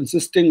was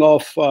consisting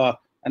of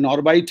an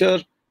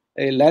orbiter,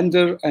 a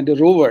lander, and a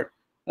rover.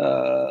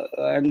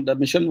 And the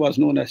mission was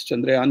known as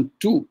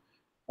Chandrayaan-2.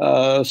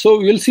 So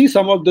we'll see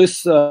some of this,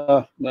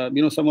 some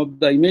of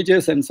the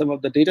images and some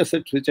of the data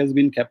sets which has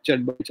been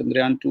captured by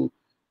Chandrayaan-2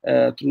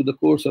 through the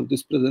course of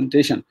this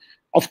presentation.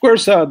 Of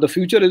course, the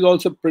future is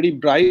also pretty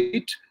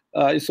bright.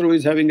 ISRO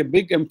is having a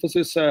big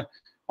emphasis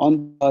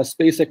on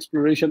space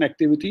exploration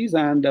activities,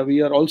 and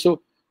we are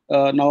also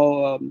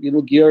now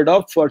geared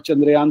up for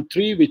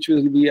Chandrayaan-3, which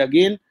will be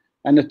again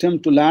an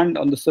attempt to land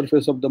on the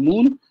surface of the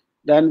moon.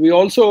 Then we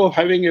also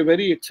having a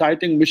very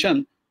exciting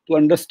mission to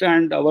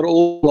understand our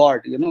own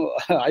God.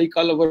 I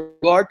call our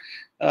God,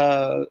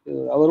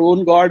 our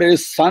own God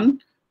is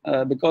Sun,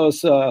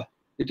 because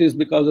it is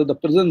because of the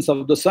presence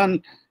of the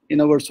Sun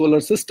in our solar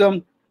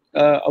system,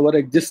 our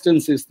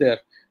existence is there.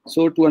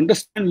 So to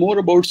understand more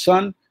about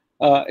sun,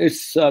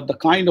 it's the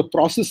kind of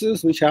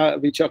processes which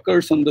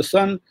occurs on the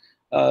sun.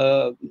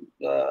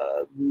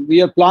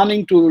 We are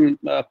planning to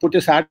put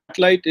a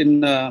satellite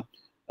in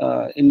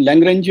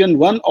Lagrangian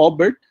 1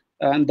 orbit,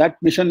 and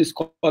that mission is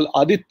called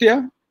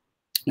Aditya.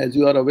 As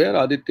you are aware,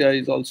 Aditya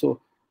is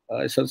also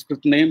a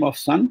Sanskrit name of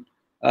sun.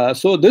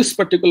 So this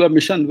particular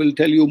mission will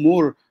tell you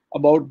more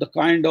about the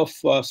kind of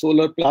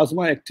solar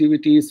plasma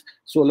activities,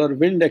 solar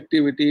wind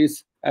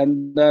activities,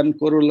 and then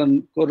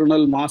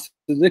coronal mass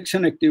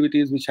ejection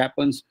activities which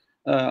happens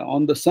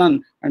on the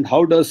sun, and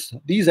how does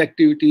these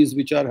activities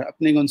which are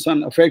happening on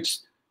sun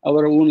affects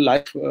our own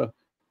life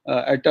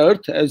at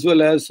Earth, as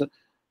well as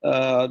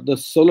the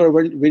solar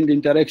wind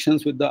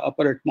interactions with the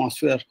upper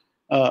atmosphere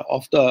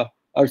of the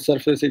Earth's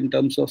surface in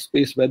terms of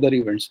space weather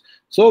events.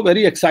 So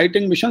very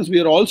exciting missions.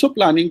 We are also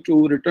planning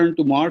to return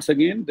to Mars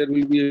again. There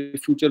will be a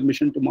future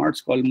mission to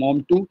Mars called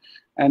MOM-2,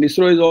 and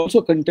ISRO is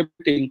also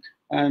contributing,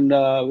 and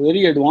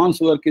very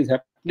advanced work is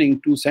happening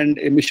to send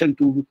a mission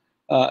to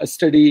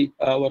study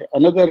our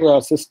another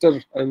sister,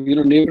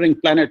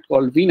 neighboring planet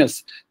called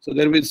Venus. So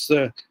there is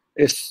a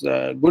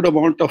good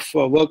amount of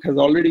work has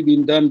already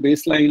been done.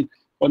 Baseline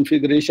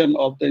configuration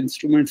of the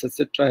instruments,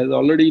 etc., has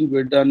already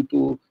been done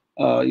to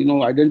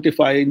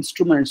identify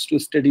instruments to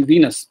study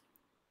Venus.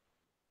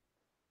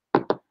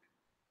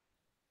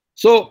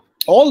 So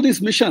all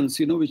these missions,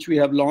 which we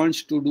have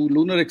launched to do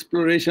lunar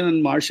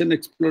exploration, Martian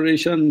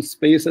exploration,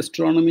 space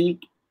astronomy,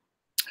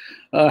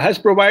 has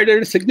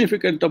provided a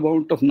significant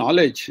amount of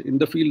knowledge in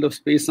the field of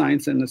space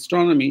science and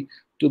astronomy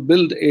to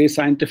build a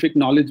scientific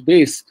knowledge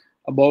base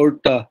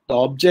about the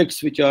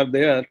objects which are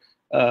there,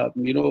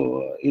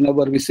 in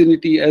our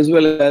vicinity, as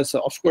well as,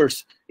 of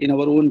course, in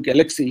our own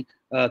galaxy,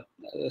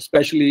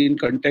 especially in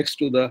context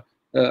to the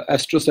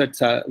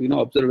AstroSats,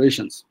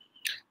 observations.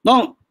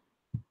 Now,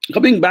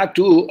 coming back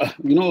to,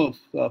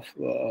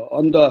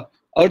 on the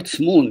Earth's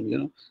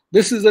moon,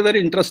 this is a very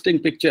interesting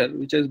picture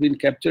which has been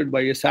captured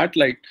by a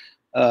satellite,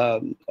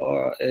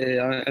 or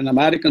an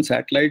American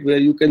satellite, where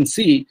you can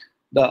see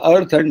the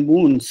Earth and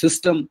Moon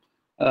system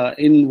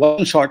in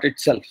one shot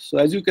itself. So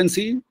as you can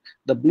see,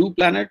 the blue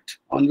planet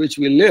on which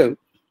we live,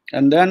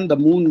 and then the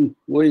moon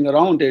going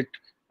around it.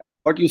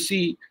 What you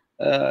see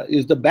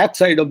is the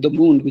backside of the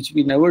moon, which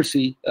we never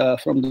see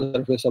from the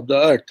surface of the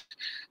Earth.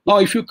 Now,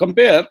 if you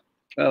compare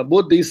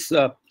both these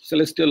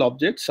celestial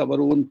objects, our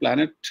own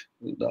planet,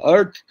 the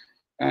Earth,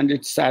 and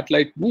its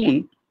satellite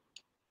moon,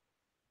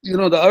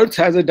 the Earth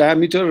has a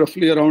diameter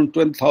roughly around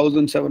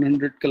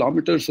 12,700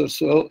 kilometers or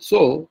so.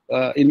 So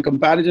in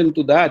comparison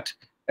to that,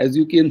 as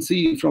you can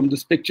see from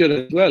this picture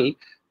as well,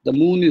 the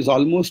moon is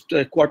almost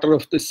a quarter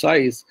of this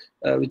size,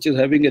 which is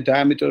having a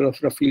diameter of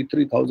roughly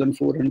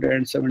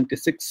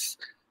 3,476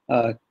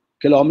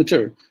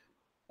 kilometers.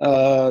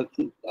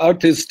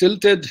 Earth is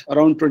tilted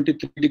around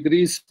 23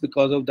 degrees.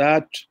 Because of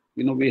that,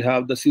 we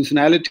have the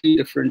seasonality,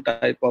 different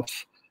type of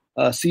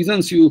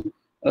seasons you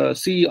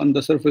see on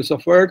the surface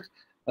of Earth.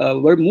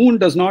 Where moon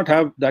does not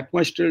have that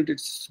much tilt,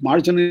 it's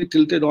marginally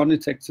tilted on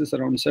its axis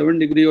around 7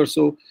 degrees or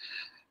so.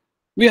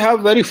 We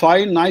have very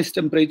fine, nice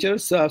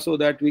temperatures so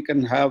that we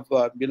can have,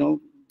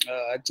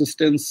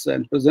 existence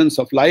and presence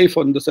of life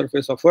on the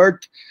surface of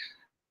Earth.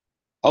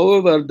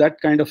 However, that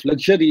kind of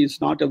luxury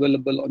is not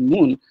available on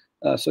moon.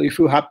 So if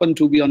you happen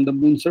to be on the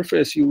moon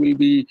surface, you will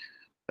be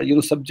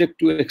subject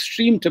to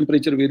extreme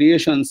temperature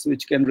variations,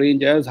 which can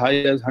range as high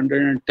as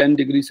 110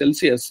 degrees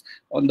Celsius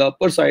on the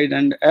upper side,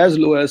 and as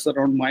low as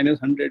around minus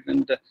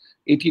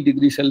 180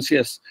 degrees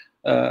Celsius,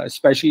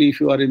 especially if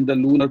you are in the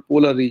lunar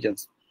polar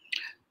regions.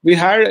 We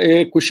had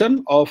a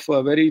cushion of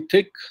a very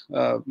thick,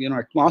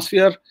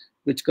 atmosphere,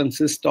 which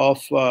consists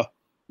of,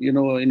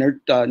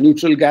 inert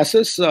neutral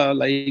gases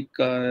like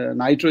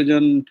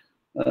nitrogen,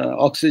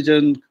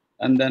 oxygen,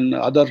 and then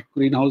other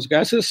greenhouse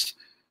gases,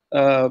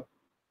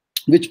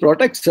 which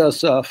protects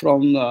us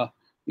from,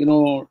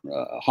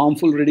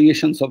 harmful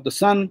radiations of the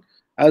sun,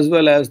 as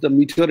well as the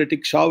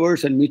meteoritic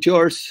showers and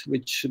meteors,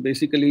 which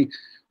basically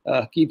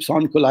keeps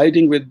on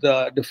colliding with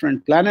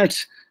different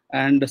planets.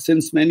 And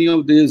since many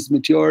of these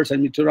meteors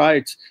and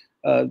meteorites,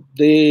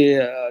 they,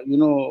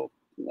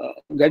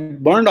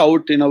 get burned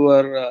out in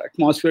our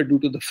atmosphere due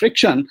to the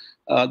friction,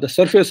 the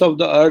surface of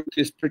the Earth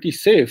is pretty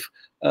safe.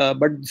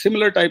 But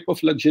similar type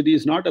of luxury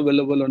is not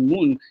available on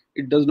moon.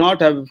 It does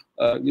not have,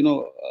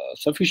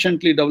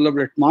 sufficiently developed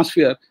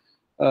atmosphere.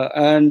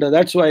 And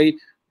that's why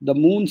the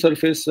moon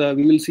surface,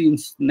 we will see in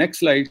next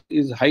slide,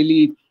 is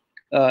highly,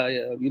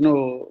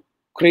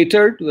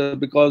 cratered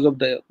because of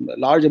the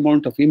large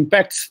amount of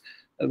impacts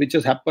which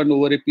has happened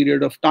over a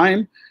period of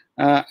time.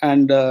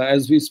 And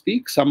as we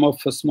speak, some of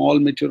the small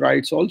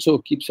meteorites also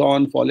keeps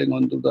on falling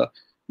onto the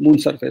moon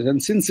surface.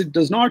 And since it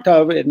does not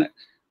have an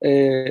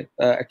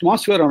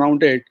atmosphere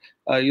around it,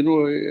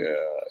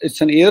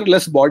 it's an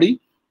airless body.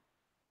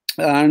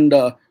 And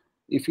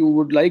if you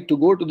would like to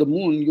go to the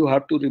moon, you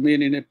have to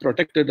remain in a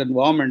protected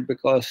environment,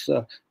 because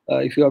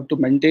if you have to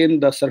maintain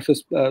the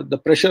surface, the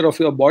pressure of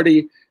your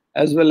body,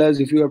 as well as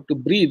if you have to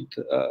breathe,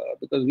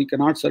 because we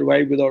cannot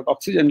survive without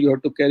oxygen, you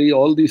have to carry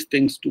all these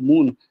things to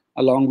moon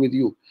along with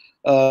you.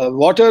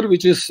 water,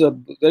 which is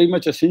very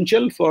much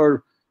essential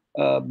for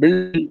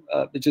building,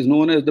 which is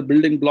known as the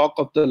building block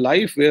of the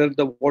life, where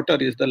the water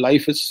is the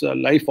life is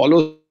life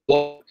follows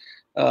water.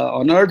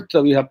 On Earth,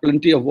 we have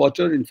plenty of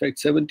water. In fact,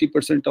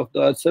 70% of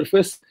the Earth's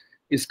surface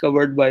is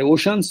covered by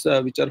oceans,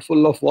 which are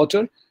full of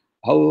water.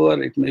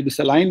 However, it may be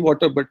saline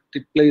water, but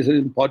it plays an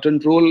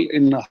important role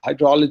in a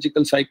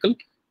hydrological cycle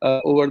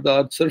over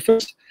the Earth's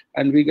surface,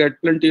 and we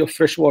get plenty of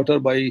fresh water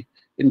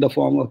in the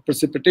form of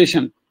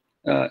precipitation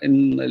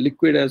in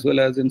liquid as well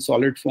as in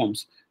solid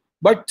forms.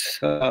 But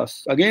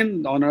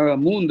again, on our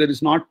moon, there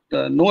is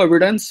no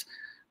evidence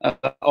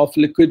of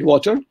liquid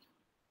water.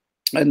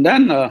 And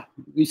then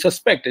we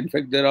suspect, in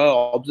fact, there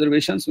are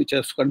observations which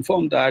have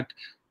confirmed that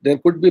there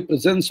could be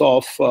presence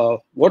of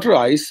water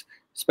ice,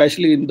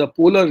 especially in the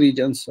polar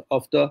regions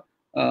of the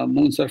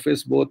moon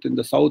surface, both in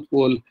the South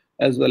Pole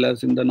as well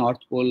as in the North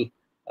Pole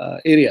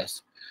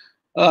areas.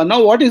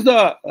 Now, what is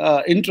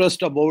the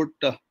interest about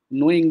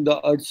knowing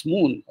the Earth's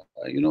moon?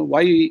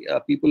 Why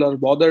people are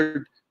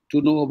bothered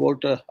to know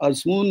about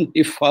Earth's moon?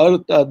 If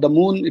Earth, the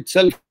moon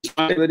itself is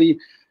not a very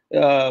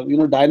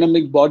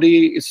dynamic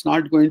body, it's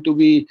not going to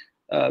be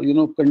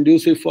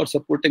conducive for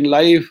supporting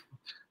life,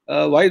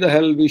 why the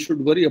hell we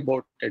should worry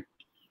about it?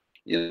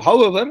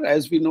 However,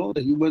 as we know,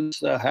 the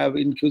humans have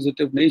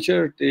inquisitive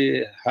nature,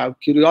 they have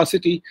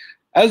curiosity,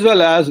 as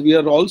well as we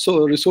are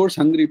also resource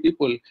hungry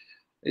people.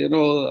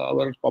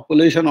 Our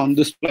population on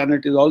this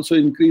planet is also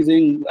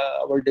increasing.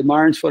 Our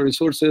demands for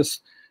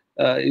resources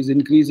is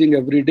increasing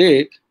every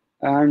day,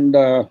 and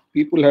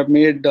people have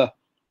made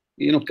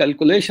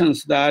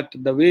calculations that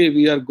the way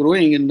we are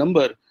growing in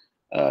number,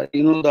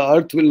 the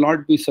Earth will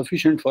not be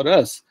sufficient for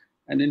us,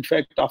 and in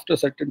fact, after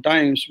certain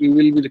times, we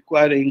will be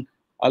requiring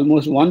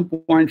almost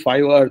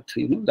 1.5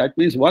 Earth. That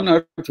means one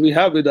Earth we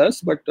have with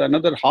us, but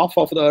another half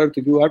of the Earth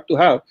if you have to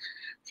have,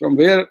 from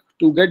where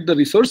to get the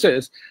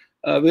resources,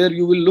 where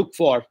you will look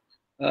for.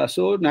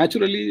 So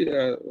naturally,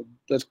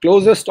 the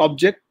closest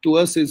object to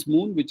us is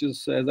moon, which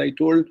is, as I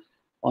told,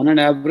 on an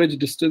average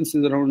distance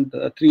is around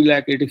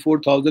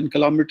 384,000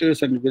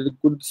 kilometers, and with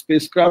good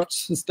spacecraft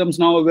systems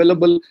now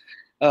available,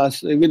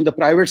 even the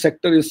private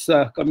sector is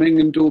coming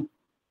into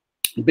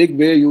big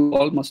way. You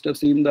all must have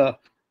seen the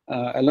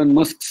Elon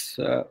Musk's,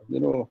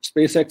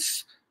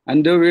 SpaceX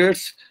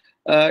endeavors.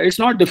 It's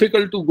not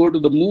difficult to go to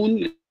the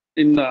moon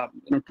in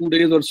 2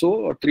 days or so,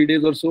 or 3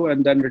 days or so,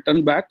 and then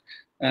return back.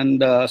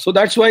 And so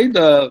that's why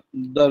the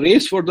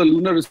race for the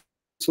lunar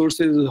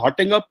resources is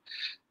hotting up.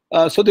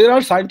 So there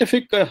are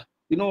scientific,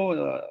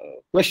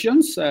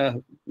 questions,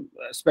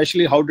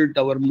 especially how did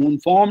our moon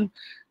form,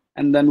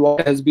 and then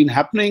what has been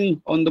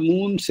happening on the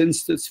moon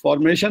since its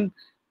formation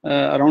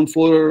around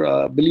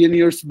 4 billion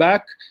years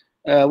back.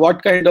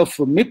 What kind of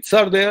myths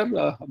are there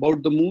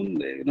about the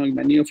moon?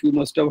 Many of you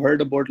must have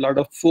heard about a lot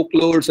of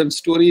folklores and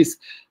stories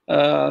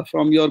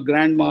from your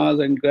grandmas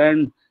and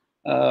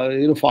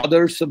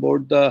fathers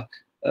about the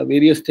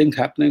various things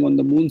happening on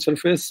the moon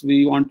surface.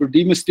 We want to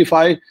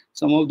demystify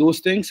some of those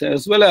things,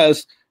 as well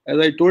as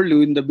I told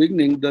you in the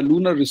beginning, the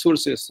lunar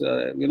resources.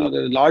 There's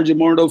a large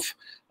amount of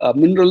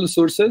mineral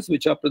resources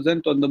which are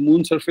present on the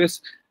moon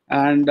surface,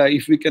 and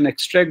if we can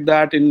extract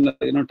that in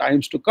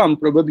times to come,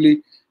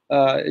 probably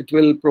it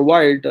will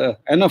provide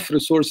enough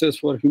resources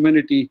for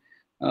humanity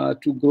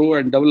to grow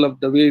and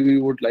develop the way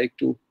we would like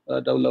to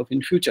develop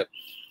in future.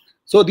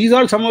 So these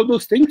are some of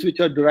those things which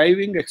are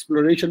driving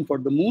exploration for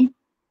the moon,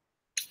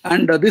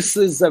 and this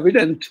is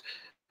evident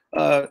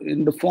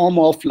in the form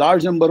of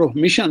large number of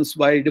missions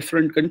by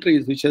different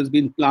countries, which has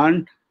been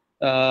planned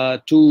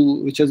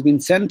which has been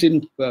sent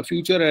in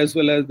future, as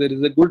well as there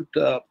is a good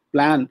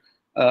plan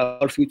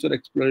for future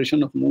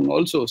exploration of moon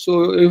also.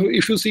 So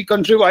if you see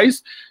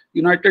country-wise,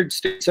 United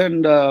States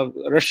and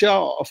Russia,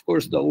 of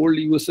course, the old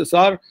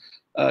USSR,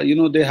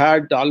 they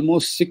had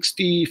almost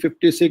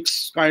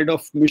 56 kind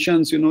of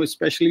missions,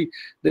 especially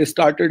they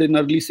started in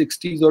early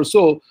 60s or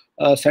so,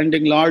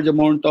 sending large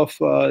amount of,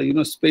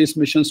 space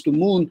missions to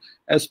moon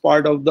as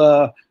part of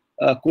the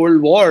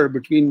Cold War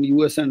between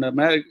US and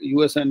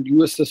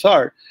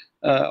USSR.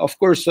 Of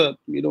course,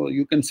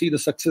 you can see the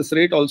success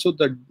rate also.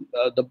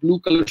 The blue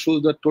color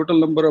shows the total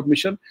number of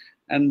mission,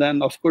 and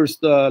then of course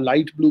the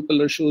light blue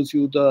color shows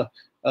you the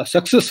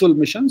successful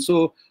mission.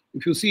 So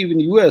if you see in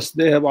US,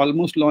 they have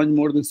almost launched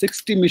more than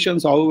 60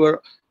 missions.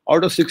 However,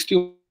 out of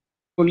 60,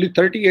 only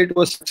 38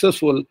 was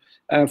successful.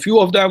 A few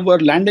of them were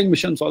landing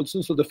missions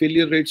also, so the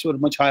failure rates were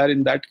much higher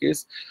in that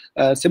case.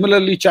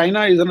 Similarly,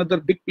 China is another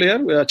big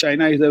player.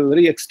 China is a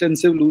very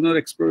extensive lunar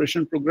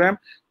exploration program.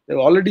 They've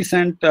already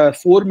sent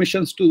 4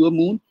 missions to the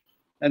moon,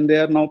 and they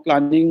are now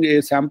planning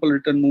a sample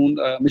return moon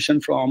mission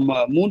from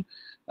moon.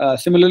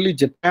 Similarly,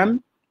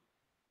 Japan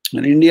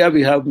and India,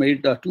 we have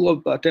made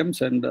 2 attempts,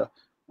 and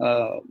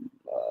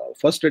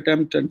first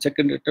attempt and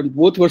second attempt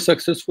both were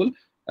successful.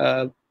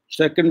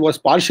 Second was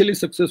partially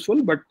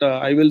successful, but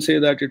I will say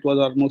that it was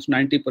almost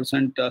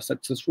 90%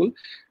 successful.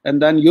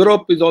 And then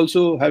Europe is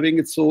also having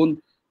its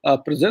own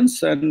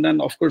presence, and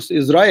then of course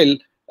Israel.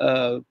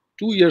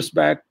 2 years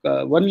back,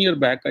 1 year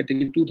back, I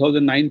think in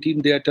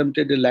 2019, they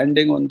attempted a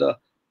landing on the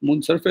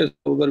moon surface,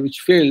 over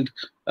which failed.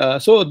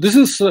 So this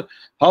is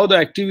how the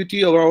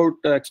activity about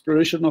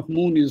exploration of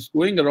moon is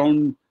going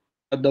around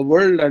the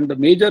world, and the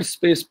major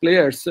space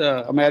players,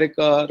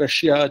 America,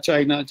 Russia,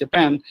 China,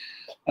 Japan,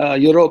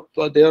 Europe,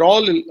 they are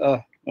all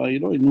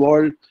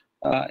involved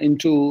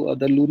into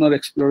the lunar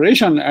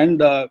exploration.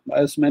 And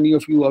as many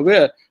of you are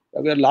aware,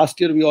 where last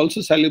year we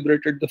also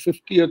celebrated the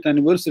 50th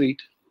anniversary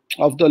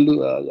of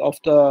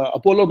the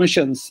Apollo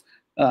missions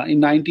in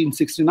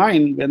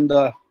 1969, when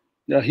the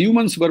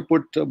humans were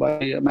put by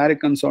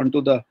Americans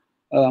onto the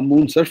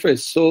moon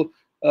surface. So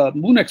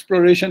moon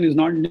exploration is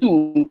not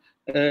new.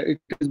 It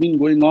has been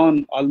going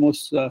on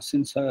almost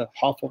since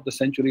half of the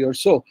century or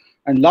so,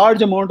 and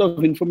large amount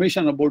of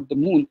information about the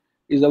moon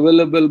is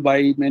available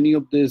by many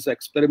of these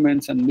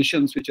experiments and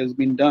missions which has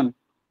been done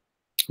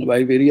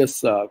by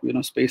various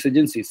space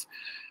agencies.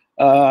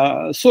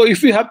 So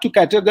if we have to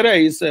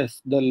categorize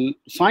the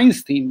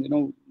science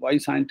theme, why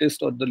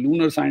scientist or the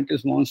lunar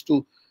scientist wants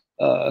to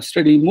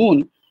study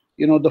moon,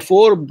 the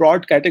four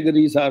broad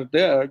categories are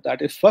there.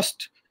 That is,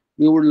 first,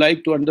 we would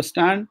like to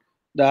understand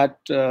that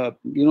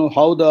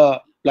how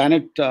the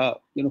planet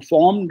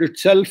formed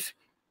itself,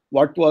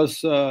 what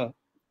was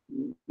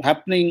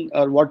happening,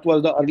 or what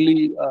was the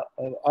early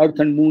Earth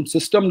and Moon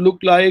system look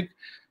like,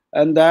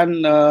 and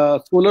then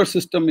solar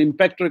system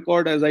impact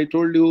record. As I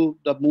told you,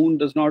 the moon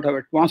does not have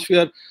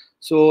atmosphere,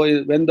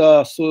 so when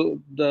the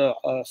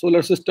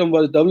solar system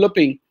was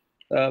developing,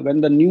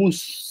 when the new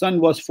sun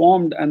was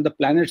formed and the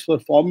planets were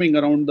forming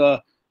around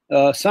the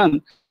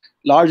sun,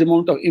 large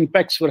amount of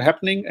impacts were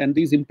happening, and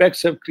these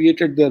impacts have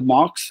created their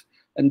marks,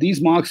 and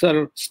these marks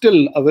are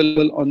still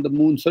available on the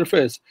moon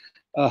surface.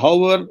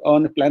 However,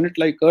 on a planet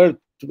like Earth,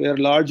 where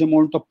large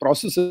amount of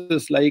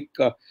processes like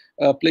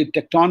plate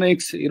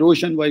tectonics,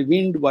 erosion by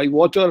wind, by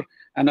water,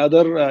 and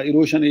other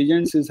erosion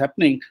agents is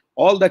happening,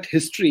 all that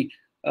history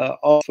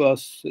of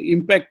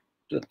impact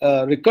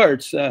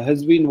records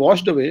has been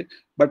washed away,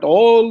 but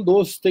all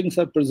those things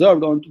are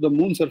preserved onto the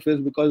moon surface,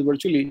 because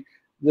virtually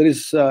there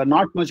is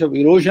not much of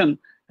erosion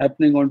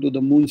happening onto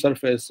the moon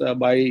surface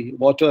by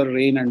water,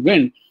 rain, and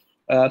wind.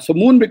 So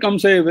moon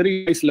becomes a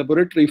very nice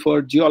laboratory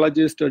for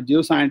geologists or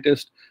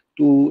geoscientists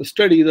to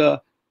study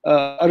the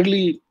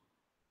early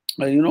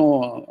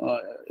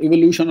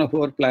evolution of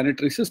our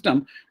planetary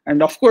system.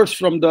 And of course,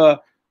 from the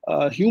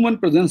human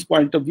presence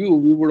point of view,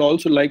 we would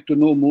also like to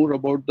know more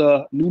about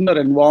the lunar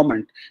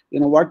environment.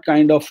 What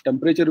kind of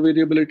temperature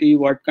variability,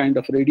 what kind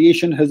of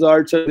radiation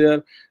hazards are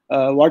there,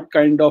 what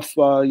kind of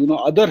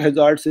other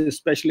hazards,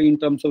 especially in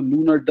terms of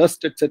lunar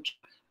dust, etc.,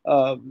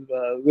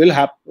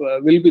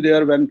 will be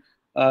there when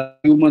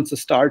humans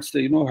starts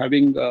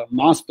having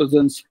mass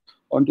presence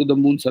onto the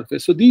moon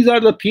surface. So these are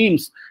the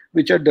themes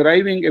which are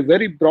deriving a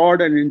very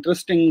broad and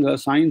interesting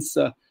science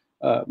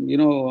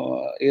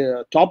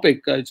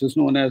topic, which is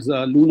known as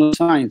lunar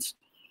science.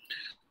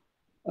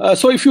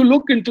 So if you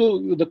look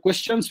into the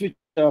questions which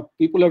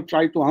people have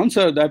tried to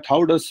answer, that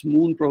how does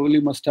moon probably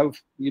must have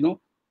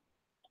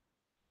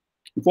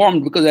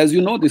formed, because as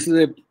you know, this is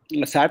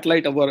a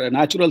satellite of a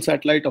natural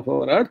satellite of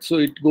our Earth, so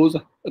it goes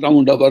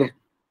around our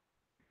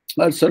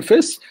Earth's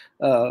surface,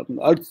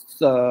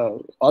 Earth's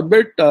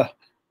orbit,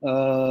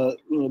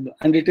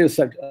 and it is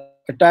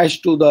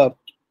attached to the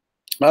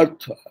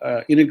Earth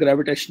in a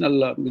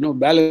gravitational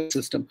balance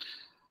system.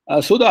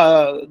 So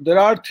there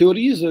are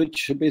theories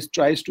which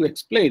tries to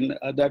explain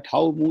that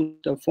how moon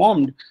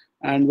formed,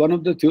 and one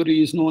of the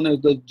theories is known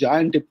as the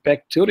giant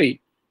impact theory.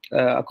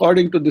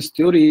 According to this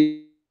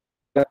theory,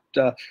 that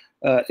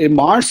a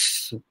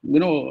Mars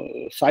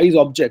size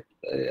object,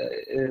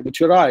 a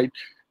meteorite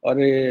or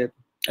a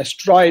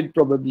asteroid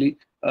probably,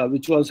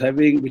 which was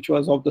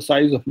of the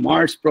size of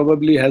Mars,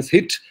 probably has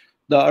hit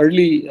the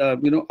early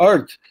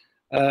Earth,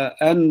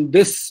 and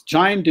this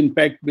giant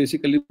impact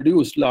basically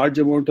produced large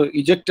amount of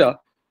ejecta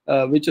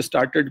which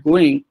started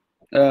going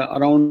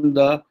around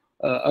the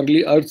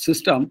early Earth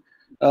system.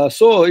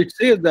 So it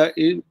says that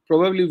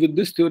probably with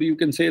this theory you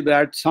can say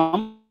that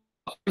some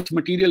Earth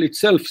material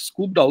itself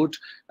scooped out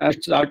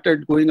and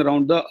started going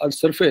around the Earth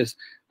surface,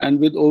 and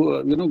with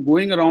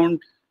going around,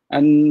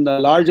 and a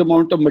large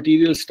amount of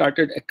material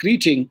started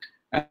accreting,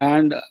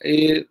 and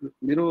a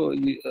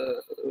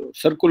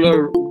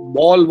circular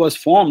ball was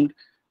formed,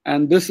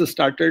 and this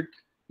started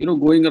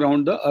going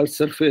around the Earth's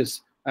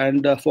surface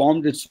and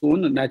formed its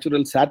own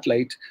natural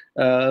satellite.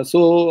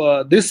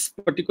 So this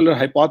particular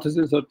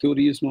hypothesis or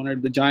theory is known as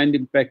the giant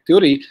impact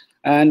theory,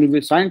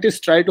 and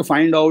scientists try to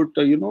find out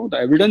the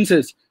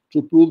evidences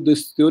to prove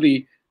this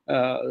theory.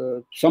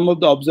 Some of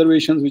the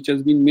observations which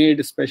has been made,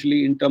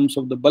 especially in terms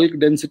of the bulk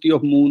density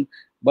of moon,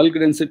 bulk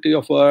density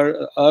of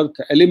our Earth,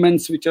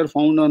 elements which are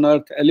found on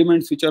Earth,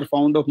 elements which are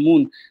found of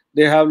moon,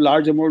 they have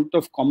large amount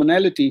of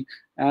commonality,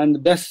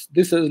 and this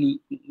has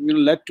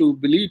led to a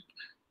belief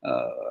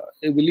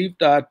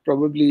that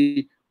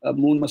probably a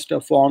moon must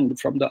have formed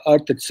from the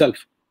Earth itself.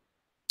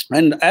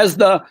 And as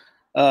the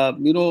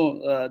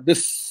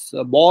this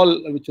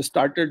ball which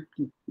started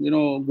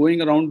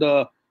going around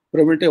the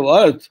primitive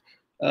Earth,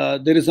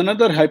 there is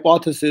another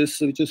hypothesis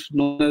which is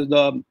known as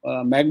the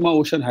magma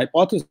ocean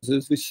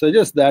hypothesis, which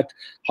suggests that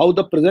how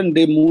the present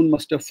day moon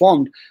must have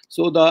formed.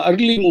 So the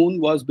early moon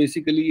was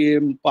basically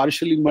a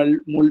partially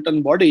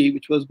molten body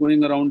which was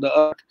going around the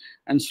earth,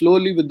 and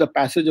slowly with the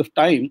passage of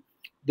time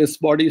this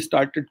body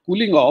started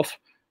cooling off.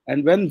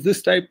 And when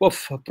this type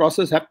of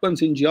process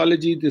happens in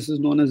geology, this is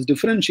known as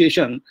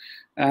differentiation.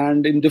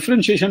 And in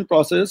differentiation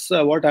process,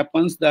 what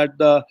happens that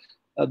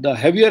the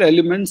heavier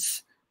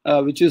elements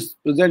which is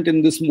present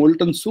in this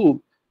molten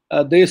soup,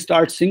 they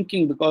start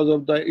sinking because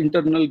of the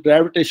internal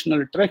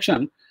gravitational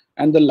attraction,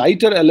 and the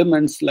lighter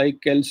elements like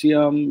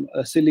calcium,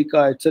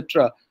 silica,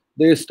 etc.,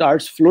 they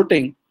start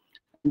floating.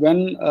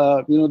 When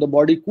the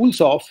body cools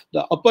off,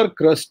 the upper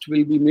crust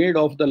will be made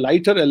of the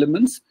lighter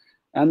elements,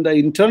 and the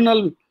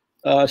internal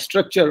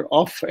structure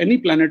of any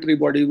planetary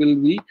body will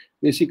be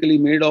basically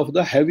made of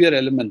the heavier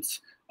elements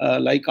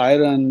like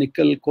iron,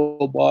 nickel,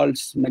 cobalt,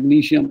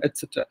 magnesium,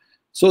 etc.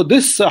 So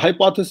this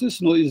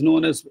hypothesis is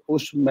known as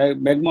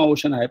magma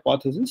ocean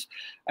hypothesis,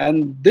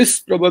 and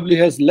this probably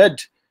has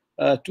led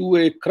to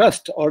a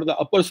crust or the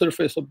upper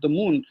surface of the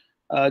moon.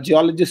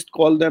 Geologists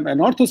call them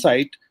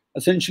anorthosite.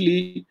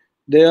 Essentially,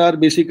 they are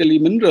basically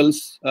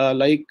minerals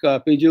like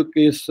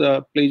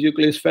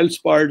plagioclase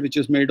feldspar, which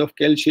is made of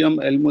calcium,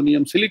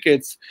 aluminum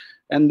silicates.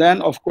 And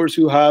then, of course,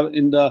 you have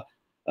in the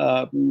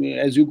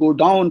as you go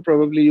down,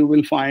 probably you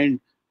will find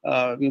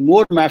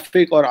more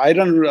mafic or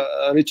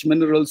iron-rich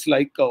minerals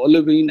like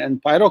olivine and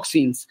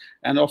pyroxenes,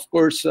 and of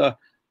course,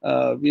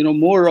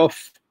 more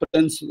of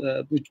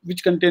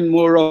which contain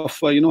more of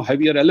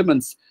heavier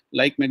elements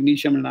like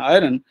magnesium and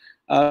iron.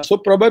 So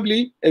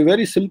probably a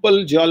very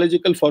simple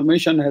geological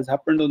formation has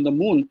happened on the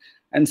moon,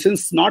 and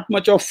since not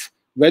much of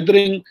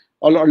weathering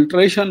or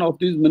alteration of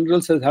these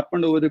minerals has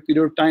happened over a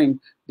period of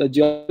time, the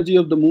geology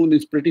of the moon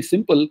is pretty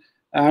simple,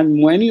 and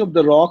many of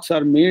the rocks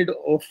are made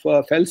of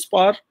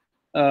feldspar,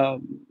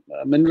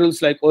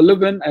 minerals like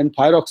olivine and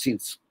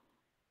pyroxenes.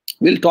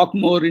 We'll talk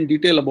more in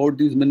detail about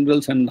these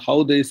minerals and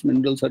how these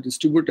minerals are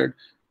distributed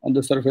on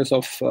the surface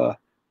of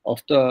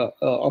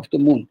the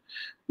moon.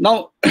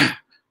 Now,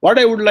 what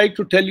I would like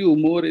to tell you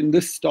more in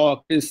this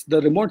talk is the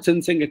remote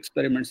sensing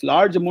experiments.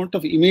 Large amount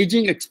of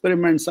imaging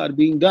experiments are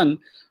being done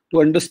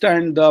to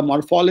understand the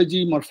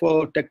morphology,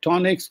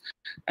 morphotectonics,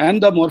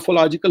 and the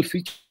morphological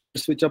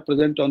features which are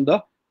present on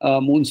the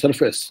moon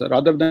surface,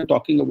 rather than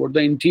talking about the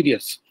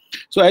interiors.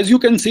 So as you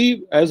can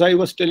see, as I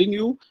was telling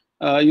you,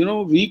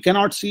 we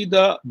cannot see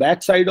the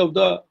backside of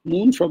the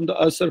moon from the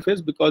Earth's surface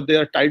because they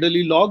are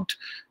tidally locked.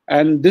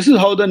 And this is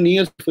how the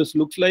near surface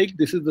looks like.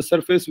 This is the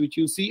surface which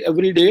you see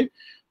every day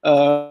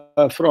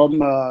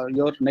from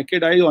your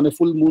naked eye on a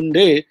full moon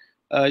day.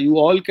 You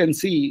all can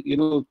see,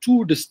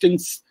 two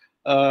distinct,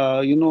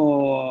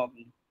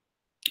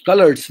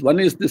 colors. One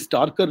is this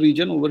darker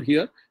region over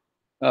here,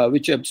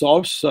 which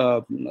absorbs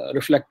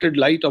reflected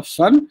light of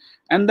sun,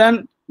 and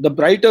then the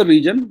brighter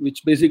region,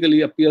 which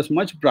basically appears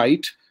much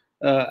bright,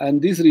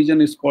 and this region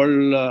is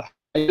called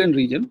Highland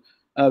region,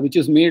 which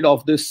is made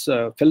of this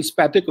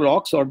feldspathic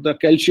rocks or the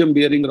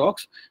calcium-bearing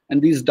rocks,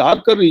 and these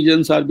darker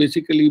regions are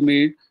basically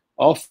made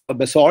of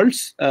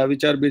basalts,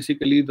 which are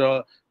basically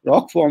the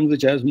rock forms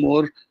which has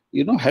more,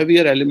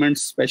 heavier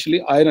elements,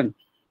 especially iron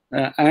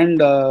and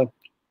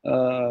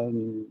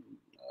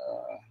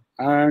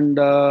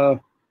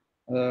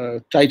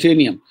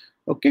titanium.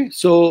 Okay,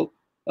 so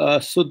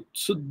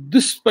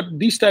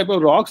these type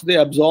of rocks, they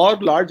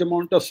absorb large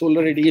amount of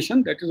solar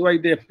radiation. That is why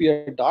they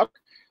appear dark.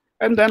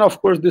 And then,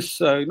 of course, this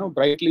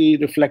brightly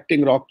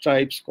reflecting rock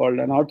types called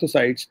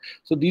anorthosites.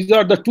 So these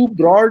are the two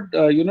broad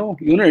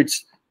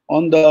units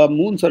on the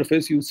moon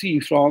surface you see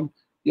from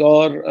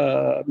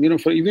your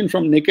even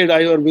from naked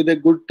eye or with a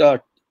good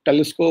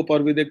telescope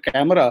or with a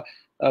camera,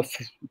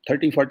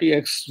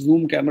 30-40x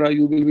zoom camera,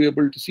 you will be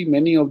able to see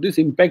many of these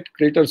impact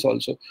craters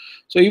also.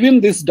 So even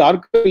these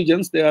dark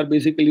regions, they are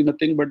basically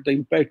nothing but the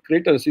impact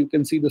craters. You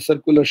can see the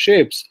circular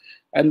shapes,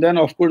 and then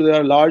of course there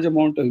are large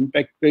amount of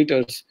impact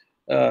craters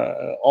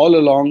all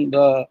along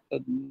the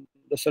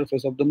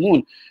surface of the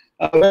moon.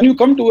 When you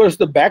come towards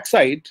the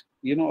backside,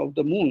 of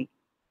the moon,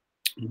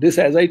 this,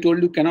 as I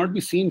told you, cannot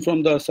be seen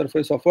from the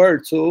surface of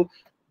Earth. So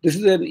this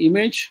is an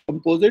image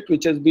composite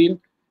which has been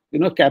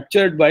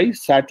captured by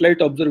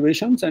satellite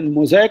observations, and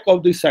mosaic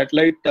of these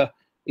satellite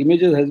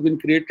images has been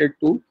created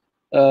to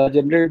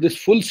generate this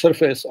full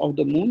surface of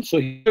the moon. So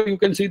here you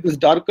can see these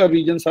darker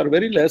regions are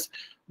very less.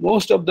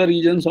 Most of the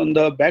regions on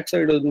the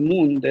backside of the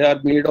moon, they are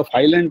made of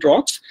highland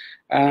rocks.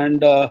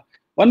 And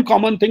one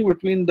common thing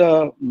between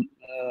the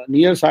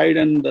near side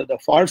and the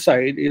far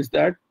side is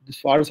that this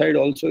far side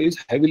also is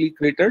heavily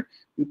cratered.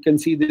 You can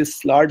see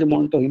this large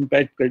amount of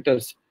impact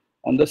craters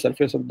on the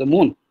surface of the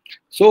moon.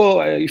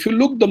 So if you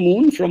look the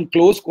moon from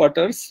close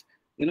quarters,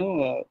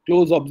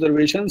 close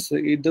observations,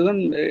 it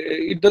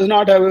does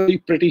not have a very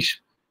pretty,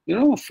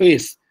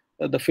 face.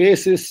 The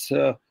face is,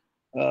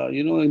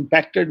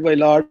 impacted by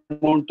large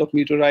amount of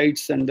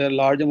meteorites, and there are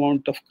large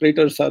amount of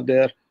craters are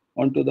there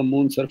onto the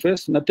moon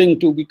surface. Nothing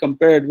to be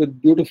compared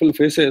with beautiful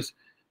faces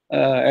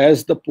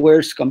as the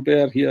poets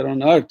compare here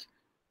on Earth,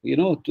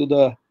 to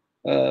the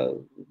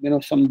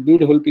some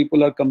beautiful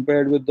people are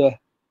compared with the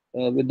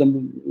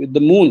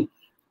moon.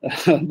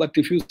 But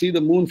if you see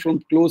the moon from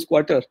close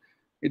quarter,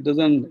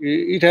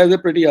 it has a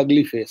pretty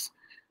ugly face.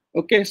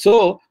 Okay,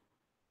 so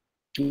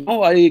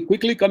now I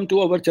quickly come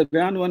to our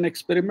Chandrayaan-1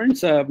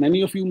 experiments.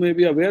 Many of you may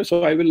be aware,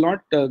 so I will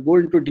not go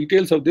into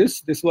details of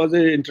this. This was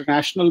an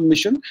international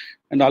mission,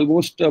 and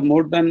almost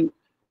more than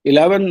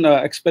 11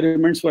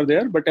 experiments were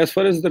there. But as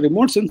far as the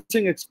remote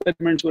sensing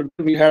experiments were,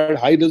 we had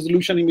high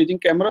resolution imaging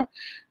camera,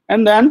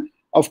 and then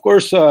of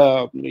course,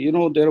 there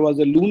was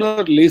a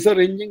lunar laser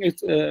ranging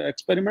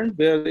experiment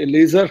where a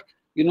laser,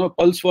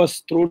 pulse was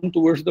thrown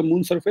towards the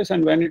moon surface,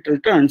 and when it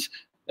returns,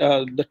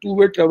 the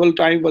two-way travel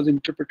time was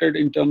interpreted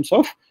in terms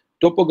of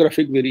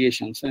topographic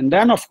variations. And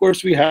then, of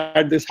course, we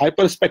had this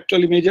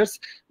hyperspectral images,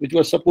 which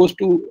were supposed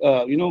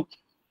to,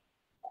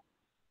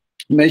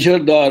 measure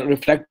the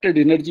reflected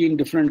energy in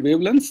different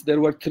wavelengths. There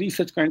were 3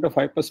 such kind of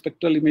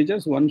hyperspectral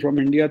images, one from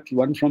India,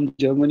 one from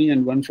Germany,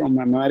 and one from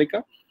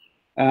America.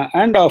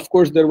 And of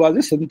course, there was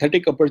a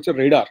synthetic aperture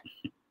radar,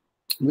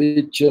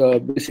 which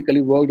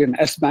basically worked in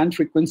S-band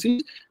frequency,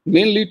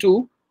 mainly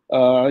to,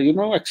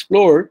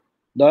 explore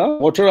the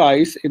water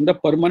ice in the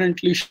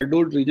permanently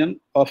shadowed region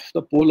of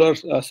the polar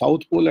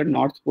South Pole and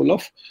North Pole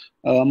of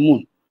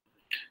Moon.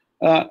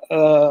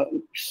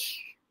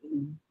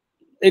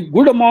 A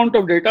good amount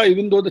of data,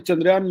 even though the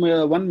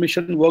Chandrayaan-1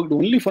 mission worked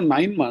only for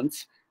 9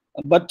 months,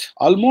 but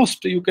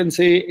almost you can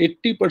say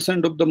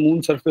 80% of the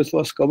moon surface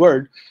was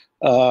covered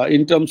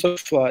in terms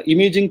of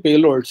imaging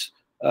payloads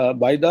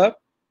by the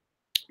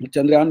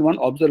Chandrayaan-1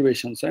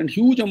 observations, and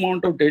huge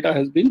amount of data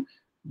has been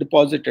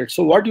deposited.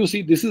 So what you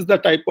see, this is the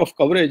type of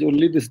coverage,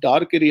 only these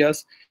dark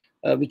areas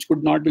which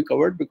could not be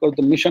covered because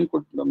the mission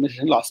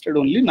lasted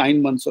only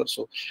 9 months or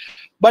so.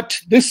 But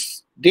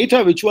this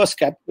data which was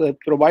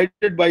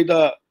provided by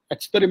the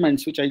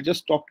experiments which I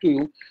just talked to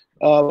you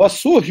was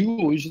so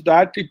huge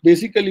that it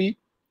basically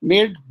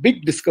made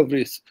big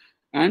discoveries.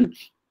 And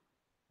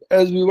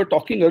as we were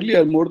talking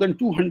earlier, more than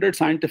 200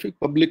 scientific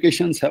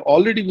publications have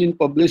already been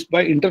published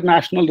by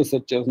international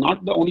researchers, not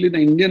only the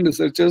Indian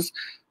researchers,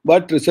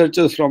 but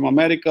researchers from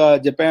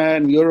America,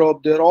 Japan,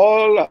 Europe. They're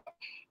all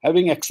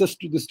having access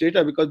to this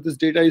data because this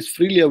data is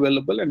freely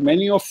available, and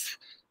many of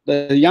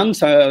the young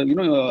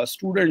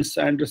students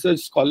and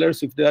research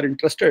scholars, if they are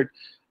interested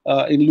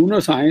in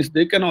lunar science,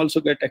 they can also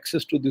get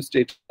access to this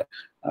data,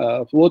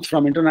 both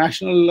from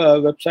international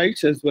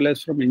websites as well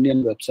as from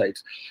Indian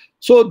websites.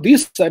 So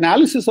this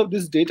analysis of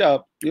this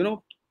data,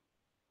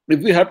 if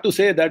we have to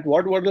say that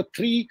what were the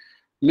 3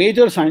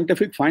 major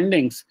scientific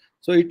findings,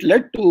 so it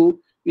led to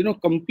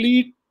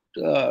complete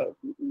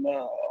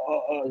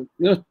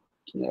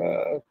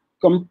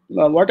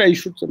what I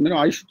should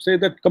say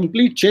that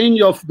complete change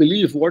of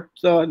belief what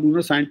the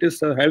lunar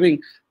scientists are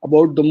having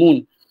about the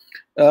moon.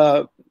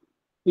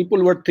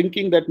 People were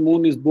thinking that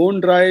moon is bone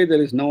dry,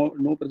 there is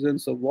no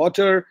presence of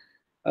water,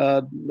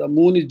 the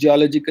moon is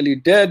geologically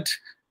dead,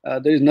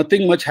 there is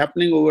nothing much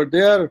happening over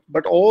there.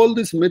 But all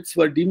these myths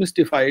were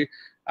demystified,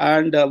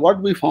 and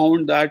what we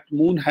found that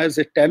moon has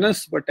a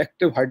tenuous but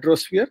active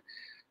hydrosphere.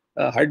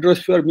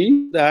 Hydrosphere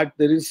means that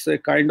there is a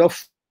kind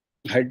of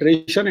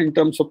hydration in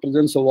terms of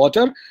presence of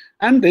water,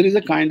 and there is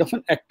a kind of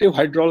an active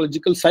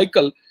hydrological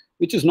cycle,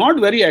 which is not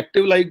very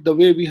active like the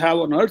way we have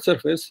on Earth's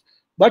surface,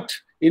 but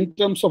in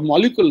terms of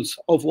molecules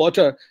of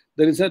water,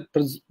 there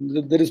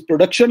is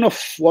production of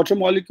water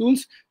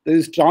molecules, there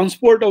is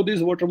transport of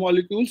these water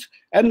molecules,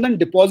 and then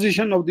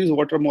deposition of these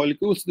water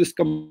molecules. This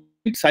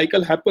complete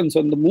cycle happens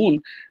on the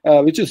moon,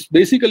 which is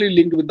basically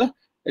linked with the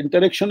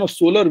interaction of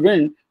solar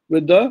wind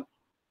with the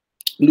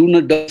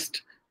lunar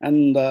dust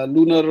and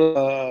lunar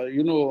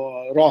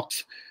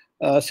rocks.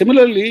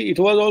 Similarly, it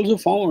was also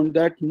found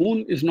that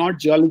moon is not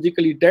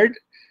geologically dead.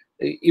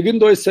 Even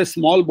though it's a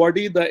small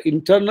body, the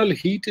internal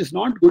heat is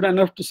not good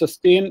enough to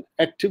sustain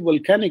active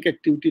volcanic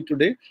activity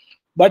today.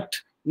 But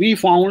we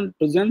found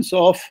presence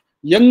of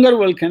younger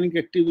volcanic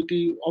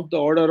activity of the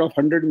order of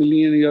 100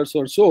 million years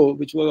or so,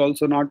 which was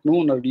also not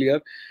known earlier.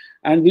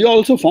 And we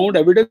also found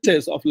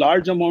evidences of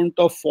large amount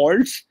of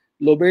faults,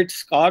 lobate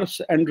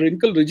scarps, and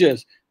wrinkle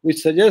ridges,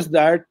 which suggests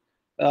that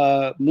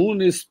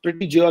moon is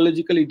pretty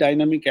geologically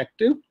dynamically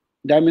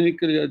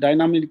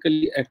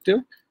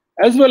active,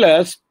 as well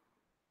as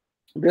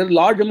there are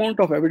large amount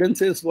of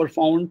evidences were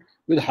found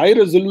with high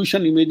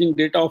resolution imaging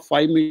data of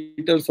 5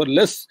 meters or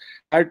less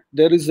that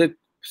there is a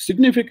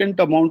significant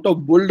amount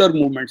of boulder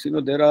movements.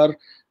 There are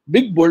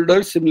big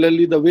boulders.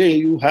 Similarly, the way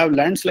you have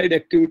landslide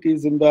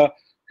activities in the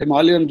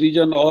Himalayan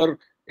region or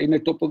in a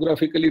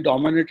topographically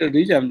dominated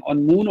region,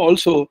 on moon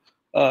also,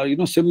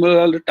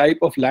 similar type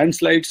of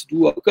landslides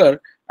do occur,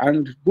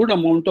 and good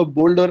amount of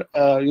boulder,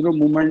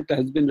 movement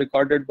has been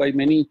recorded by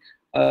many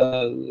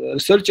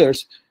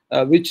researchers.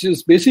 Which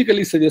is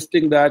basically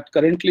suggesting that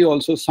currently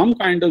also some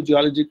kind of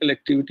geological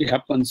activity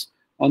happens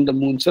on the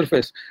moon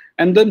surface.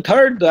 And then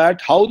third,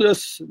 that how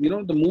does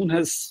the moon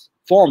has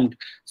formed.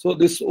 So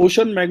this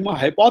ocean magma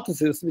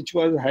hypothesis, which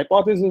was a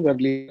hypothesis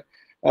earlier,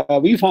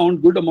 we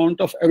found good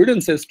amount of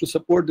evidences to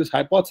support this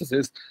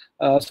hypothesis,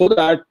 so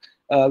that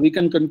we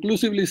can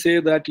conclusively say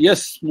that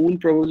yes, Moon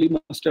probably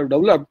must have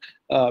developed,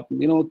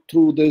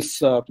 through this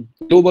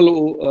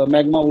global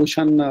magma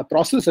ocean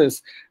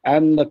processes.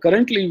 And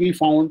currently, we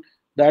found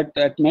that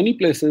at many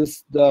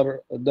places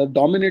the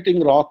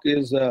dominating rock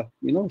is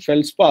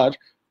feldspar,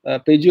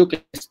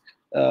 plagioclase,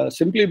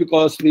 simply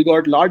because we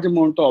got large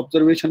amount of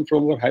observation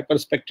from our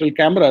hyperspectral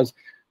cameras,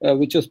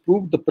 which has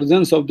proved the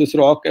presence of this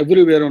rock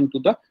everywhere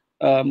onto the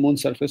Moon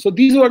surface. So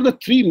these were the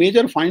three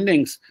major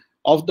findings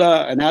of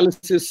the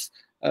analysis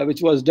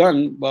which was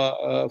done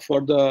for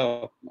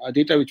the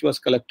data which was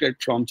collected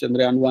from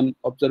Chandrayaan-1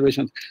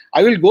 observations.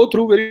 I will go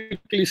through very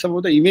quickly some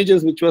of the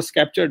images which was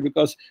captured,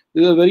 because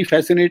these are very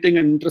fascinating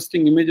and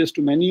interesting images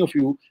to many of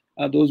you,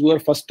 those who are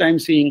first time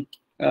seeing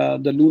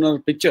the lunar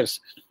pictures.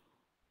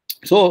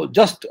 So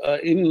just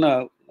in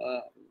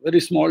very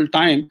small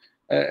time,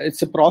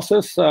 it's a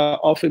process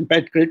of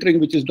impact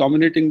cratering which is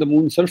dominating the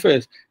Moon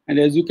surface. And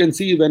as you can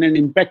see, when an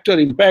impactor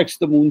impacts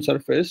the Moon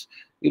surface,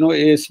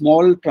 a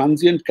small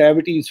transient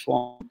cavity is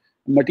formed,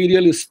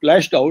 material is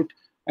splashed out,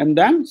 and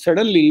then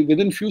suddenly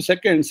within few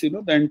seconds,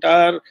 the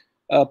entire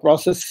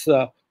process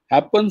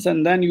happens,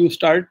 and then you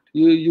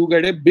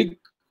get a big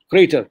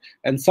crater.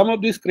 And some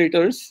of these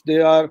craters,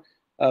 they are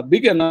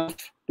big enough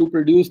to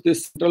produce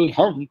this central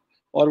hump,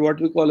 or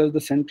what we call as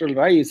the central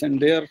rise, and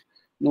they are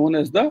known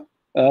as the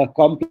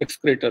complex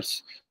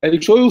craters. I will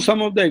show you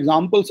some of the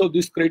examples of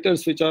these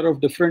craters which are of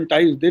different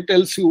types. They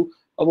tells you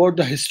about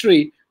the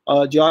history,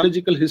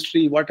 geological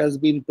history, what has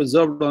been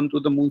preserved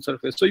onto the Moon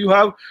surface. So you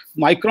have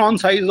micron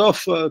size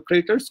of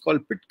craters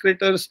called pit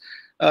craters,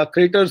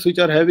 craters which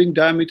are having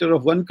diameter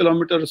of 1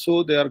 kilometer or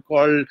so, they are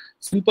called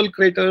simple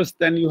craters.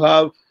 Then you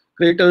have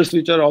craters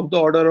which are of the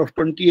order of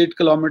 28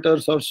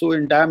 kilometers or so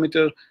in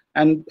diameter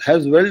and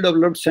has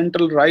well-developed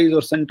central rise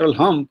or central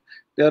hump.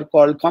 They are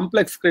called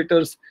complex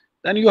craters.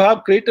 Then you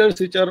have craters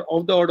which are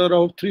of the order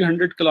of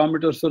 300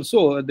 kilometers or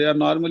so. They are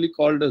normally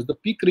called as the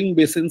peak ring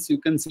basins. You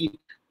can see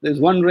there's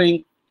one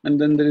ring,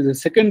 and then there is a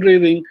secondary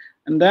ring.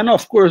 And then,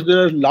 of course,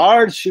 there are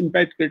large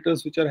impact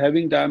craters which are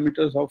having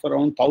diameters of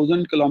around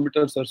 1,000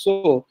 kilometers or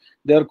so.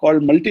 They are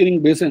called multi-ring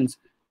basins.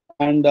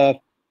 And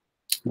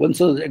one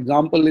such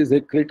example is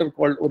a crater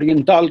called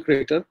Oriental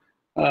crater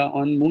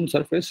on Moon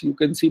surface. You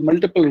can see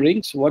multiple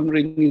rings. One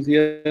ring is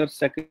here,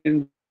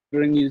 second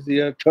ring is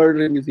here, third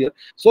ring is here.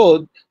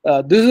 So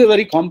this is a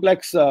very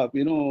complex,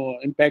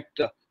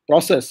 impact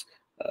process,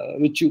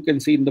 which you can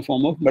see in the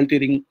form of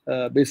multi-ring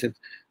basins.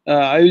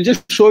 I will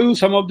just show you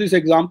some of these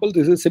examples.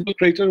 This is a simple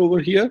crater over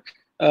here,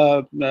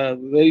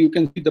 where you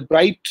can see the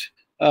bright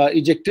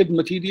ejected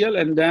material,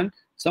 and then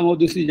some of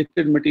this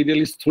ejected material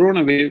is thrown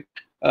away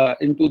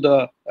into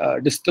the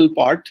distal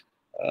part.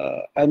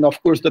 And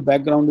of course, the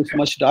background is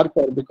much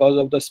darker because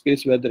of the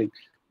space weathering.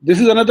 This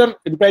is another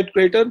impact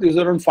crater. This is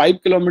around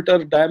 5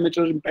 kilometer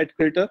diameter impact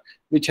crater,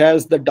 which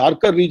has the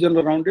darker region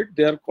around it.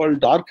 They are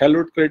called dark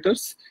haloid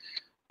craters.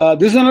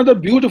 This is another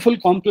beautiful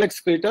complex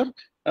crater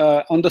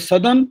on the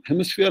southern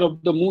hemisphere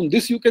of the Moon.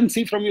 This you can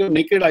see from your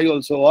naked eye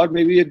also, or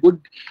maybe a good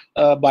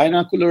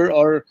binocular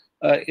or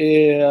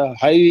a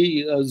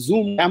high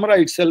zoom camera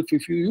itself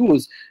if you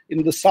use.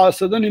 In the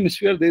southern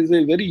hemisphere, there is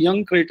a very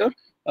young crater,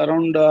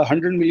 around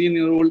 100 million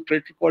year old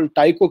crater called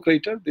Tycho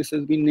crater. This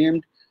has been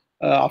named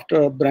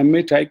after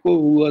Brahe Tycho,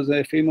 who was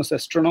a famous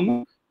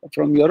astronomer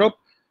from Europe.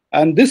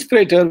 And this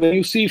crater, when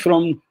you see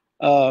from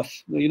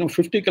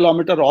 50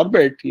 kilometer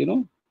orbit,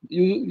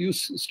 you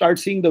start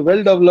seeing the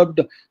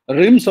well-developed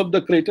rims of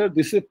the crater.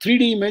 This is a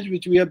 3D image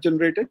which we have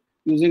generated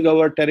using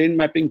our terrain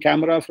mapping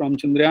camera from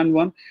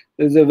Chandrayaan-1.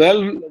 There is a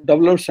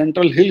well-developed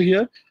central hill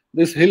here.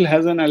 This hill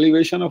has an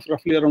elevation of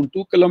roughly around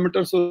 2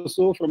 kilometers or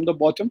so from the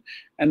bottom.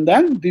 And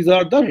then these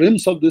are the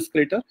rims of this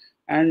crater.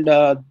 And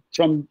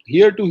from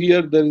here to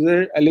here, there is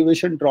an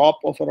elevation drop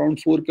of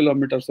around 4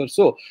 kilometers or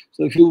so.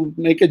 So if you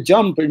make a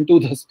jump into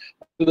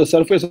the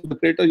surface of the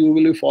crater, you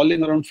will be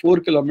falling around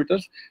 4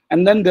 kilometers.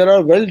 And then there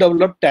are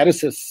well-developed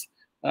terraces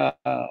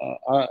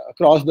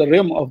across the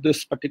rim of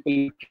this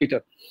particular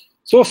crater.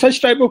 So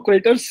such type of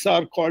craters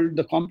are called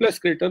the complex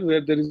crater,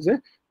 where there is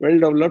a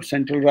well-developed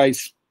central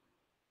rise.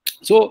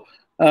 So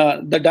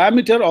the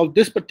diameter of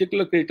this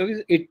particular crater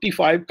is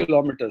 85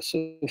 kilometers.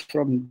 So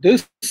from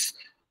this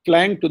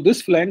flank to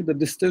this flank, the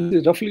distance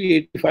is roughly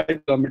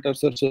 85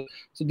 kilometers or so.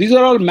 So these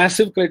are all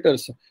massive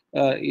craters.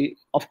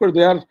 Of course,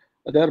 they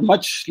are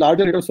much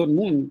larger craters on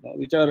Moon,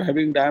 which are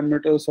having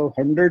diameters of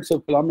hundreds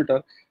of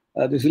kilometers.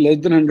 This is less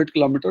than 100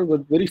 kilometers,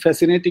 but very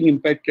fascinating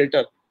impact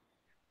crater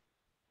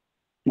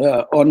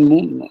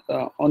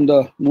on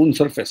the Moon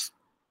surface.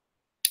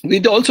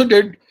 We also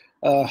did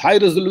high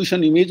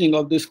resolution imaging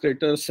of this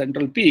crater's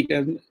central peak,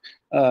 and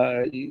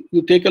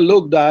you take a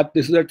look that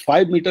this is at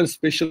 5 meters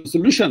spatial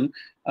resolution.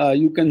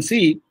 You can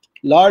see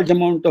large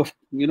amount of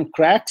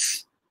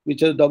cracks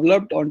which are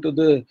developed onto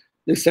the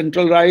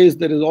central rise.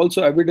 There is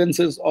also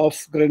evidences of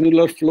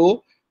granular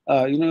flow,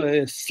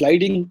 a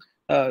sliding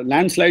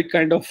landslide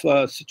kind of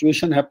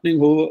situation happening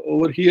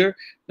over here.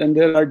 Then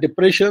there are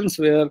depressions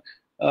where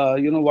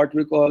what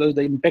we call as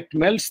the impact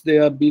melts. They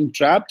are being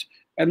trapped.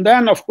 And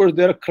then, of course,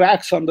 there are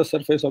cracks on the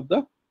surface of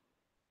the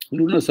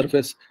lunar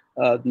surface.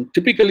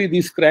 Typically,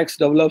 these cracks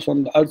develop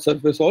on the Earth's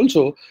surface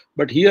also,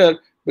 but here,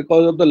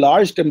 because of the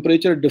large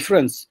temperature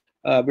difference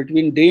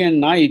between day and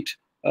night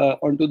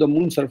onto the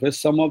moon surface,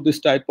 some of this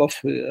type of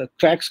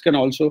cracks can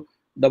also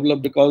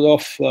develop because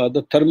of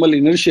the thermal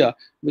inertia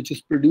which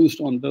is produced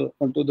onto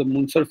the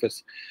moon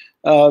surface.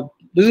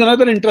 This is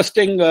another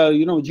interesting,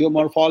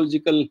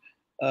 geomorphological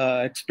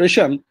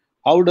expression.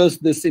 How does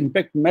this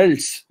impact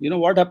melts?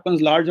 What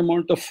happens? Large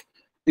amount of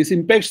these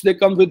impacts, they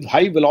come with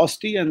high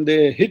velocity and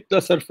they hit the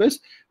surface,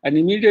 and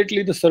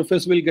immediately the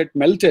surface will get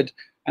melted,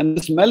 and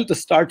this melt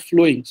start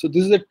flowing. So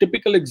this is a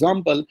typical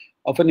example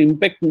of an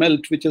impact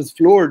melt which has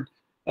flowed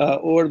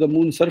over the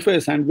moon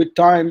surface, and with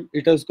time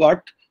it has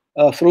got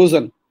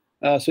frozen.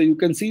 So you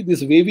can see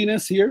this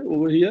waviness here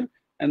over here,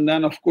 and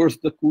then of course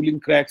the cooling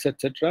cracks,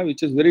 etc.,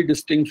 which is very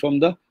distinct from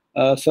the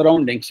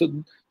surroundings.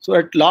 So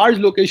at large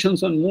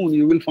locations on moon,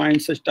 you will find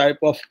such type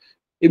of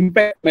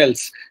impact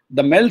melts,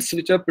 the melts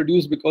which are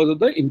produced because of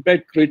the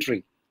impact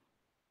cratering.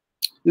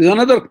 There is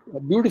another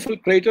beautiful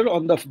crater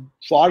on the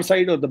far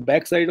side or the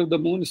back side of the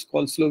moon. It's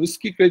called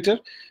Slovinsky crater.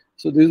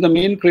 So this is the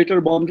main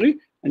crater boundary,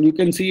 and you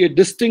can see a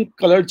distinct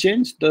color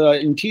change. The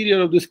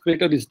interior of this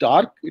crater is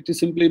dark. It is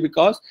simply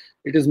because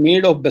it is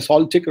made of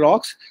basaltic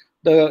rocks.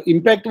 The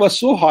impact was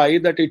so high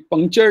that it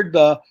punctured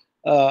the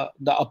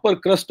upper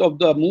crust of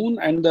the moon,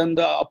 and then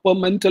the upper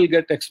mantle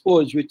get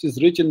exposed, which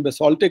is rich in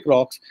basaltic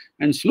rocks,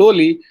 and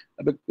slowly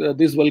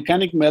this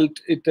volcanic melt,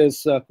 it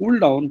has cooled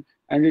down,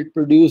 and it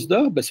produced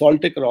the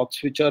basaltic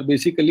rocks, which are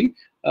basically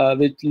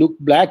which look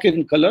black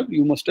in color.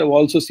 You must have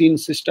also seen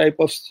this type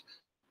of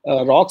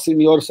rocks in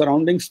your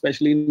surroundings,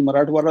 especially in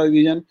Marathwada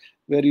region,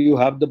 where you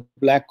have the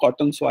black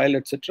cotton soil,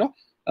 etc.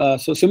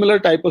 So similar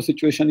type of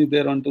situation is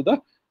there on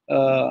the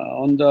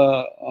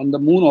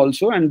moon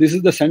also, and this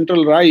is the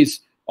central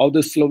rise of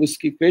the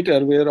Slovinsky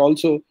crater, where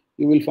also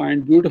you will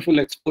find beautiful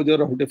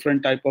exposure of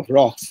different type of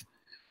rocks.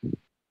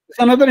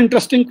 Another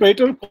interesting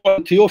crater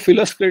called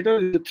Theophilus crater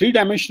is a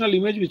three-dimensional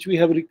image which we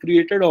have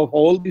recreated of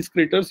all these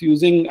craters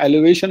using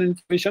elevation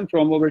information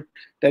from our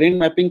terrain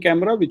mapping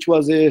camera, which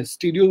was a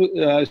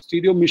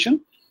stereo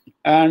mission,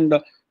 and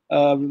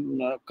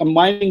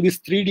combining this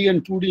 3D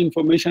and 2D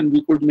information,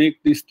 we could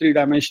make these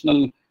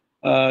three-dimensional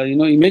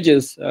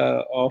images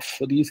of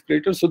these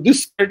craters. So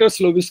this crater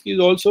Slovinsky is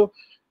also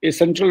a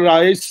central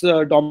rise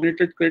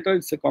dominated crater.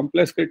 It's a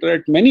complex crater.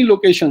 At many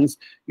locations,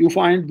 you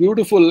find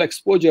beautiful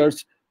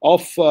exposures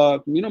of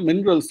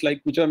minerals, like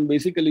which are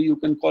basically you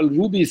can call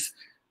rubies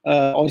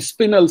or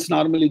spinels.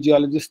 Normally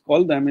geologists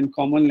call them, in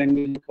common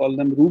language we call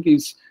them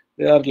rubies.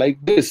 They are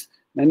like this.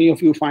 Many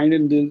of you find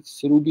in these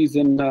rubies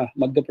in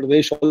Madhya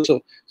Pradesh also.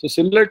 So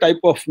similar type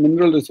of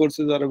mineral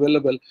resources are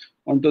available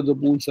onto the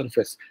moon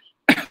surface.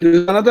 There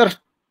is another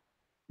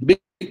big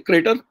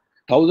crater,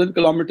 1,000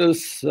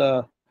 kilometers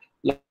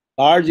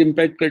large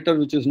impact crater,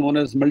 which is known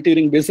as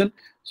multi-ring basin.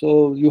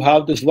 So you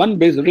have this one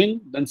base ring,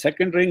 then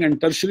second ring,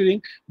 and tertiary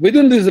ring.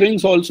 Within these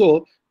rings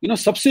also,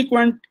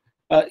 subsequent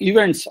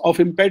events of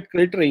impact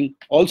cratering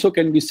also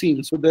can be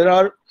seen. So there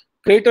are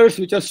craters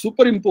which are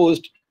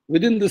superimposed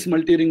within this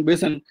multi-ring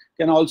basin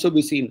can also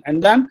be seen.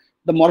 And then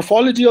the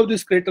morphology of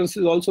these craters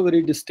is also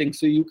very distinct.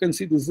 So you can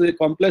see this is a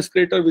complex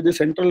crater with a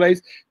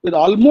centralized, with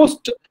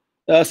almost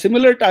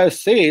similar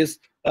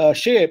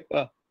shape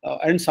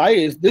and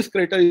size. This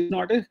crater is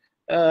not a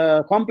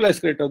complex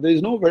crater. There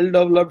is no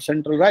well-developed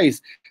central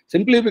rise,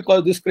 simply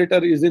because this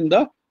crater is in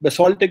the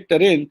basaltic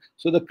terrain.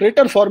 So the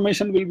crater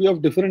formation will be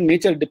of different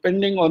nature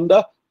depending on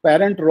the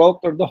parent rock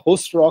or the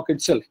host rock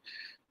itself.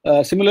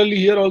 Similarly,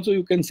 here also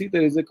you can see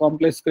there is a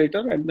complex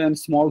crater and then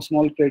small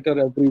crater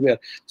everywhere.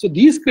 So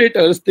these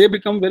craters, they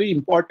become very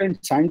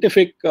important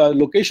scientific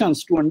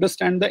locations to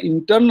understand the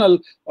internal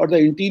or the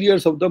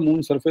interiors of the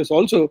moon surface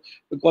also,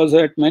 because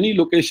at many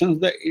locations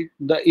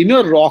the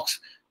inner rocks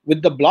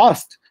with the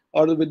blast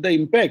or with the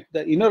impact,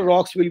 the inner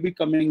rocks will be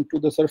coming to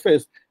the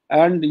surface,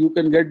 and you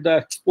can get the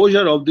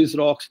exposure of these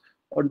rocks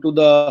onto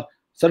the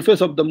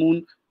surface of the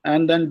moon,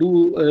 and then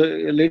do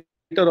later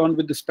on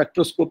with the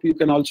spectroscope, you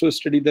can also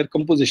study their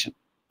composition.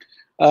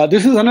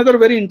 This is another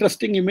very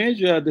interesting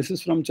image. This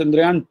is from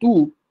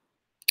Chandrayaan-2,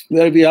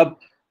 where we have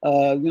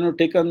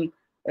taken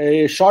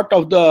a shot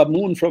of the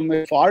moon from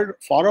a far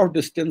off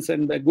distance,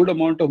 and a good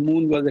amount of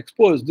moon was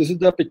exposed. This is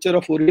the picture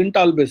of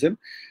Oriental Basin,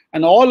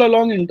 and all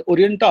along in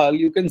Oriental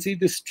you can see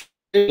this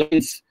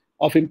lines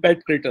of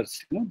impact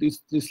craters,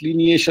 these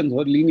lineations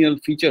or linear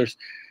features.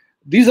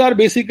 These are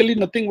basically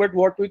nothing but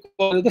what we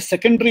call the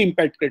secondary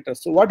impact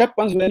craters. So what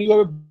happens when you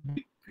have a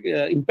big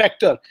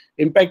impactor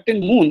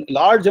impacting moon,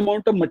 large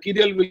amount of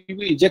material will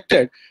be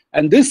ejected,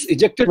 and this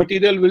ejected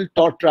material will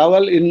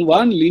travel in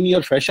one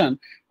linear fashion,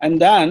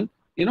 and then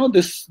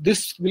this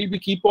will be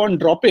keep on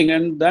dropping,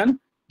 and then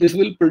this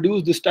will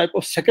produce this type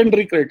of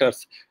secondary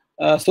craters.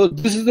 So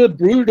this is a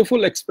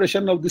beautiful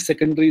expression of the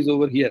secondaries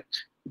over here.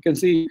 You can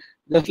see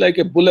just like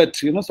a bullet,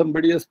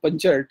 somebody has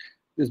punctured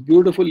this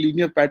beautiful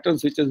linear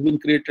patterns which has been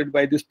created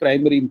by this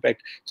primary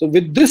impact. So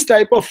with this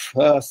type of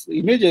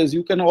images,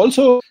 you can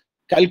also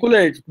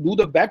do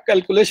the back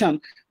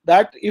calculation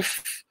that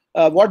if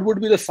what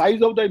would be the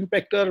size of the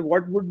impactor,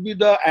 what would be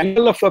the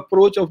angle of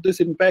approach of this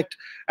impact,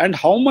 and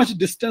how much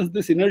distance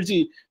this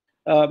energy,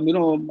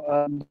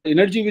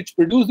 energy which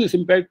produced this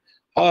impact,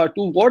 to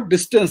what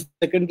distance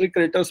secondary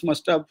craters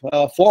must have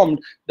formed.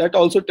 That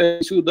also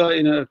tells you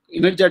the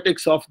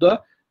energetics of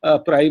the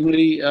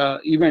primary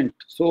event.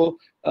 So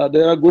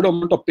there are a good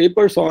amount of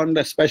papers on,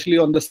 especially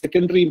on the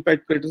secondary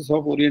impact craters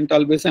of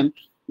Oriental Basin,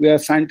 where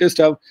scientists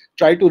have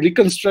tried to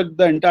reconstruct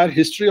the entire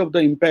history of the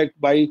impact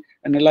by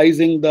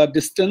analyzing the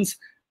distance,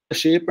 the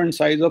shape and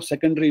size of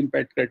secondary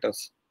impact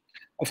craters.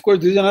 Of course,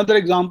 this is another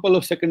example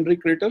of secondary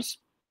craters.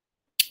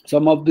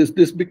 Some of this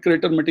big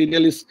crater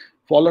material is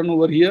fallen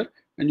over here,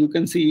 and you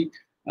can see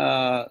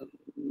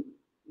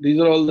these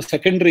are all the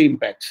secondary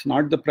impacts,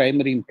 not the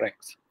primary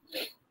impacts.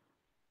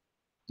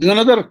 There's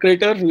another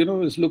crater,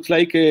 it looks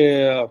like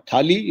a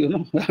thali,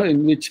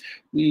 in which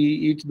we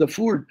eat the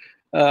food.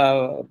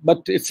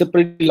 But it's a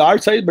pretty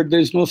large size, but there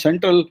is no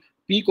central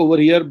peak over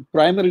here.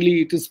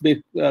 Primarily, it is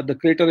the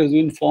crater has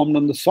been formed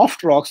on the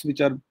soft rocks, which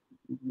are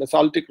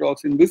basaltic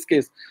rocks in this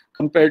case,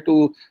 compared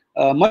to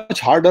much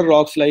harder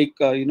rocks like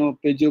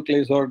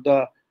plagioclase or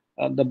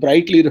the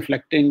brightly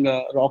reflecting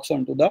rocks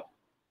onto the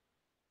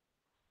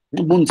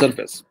moon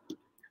surface.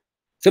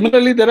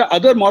 Similarly, there are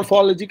other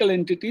morphological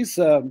entities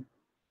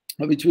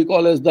which we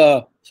call as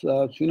the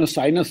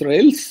sinus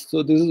rails.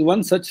 So this is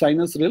one such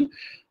sinus rail.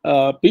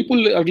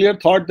 People earlier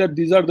thought that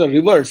these are the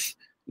rivers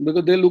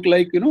because they look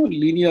like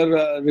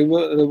linear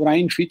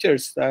riverine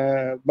features.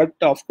 But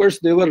of course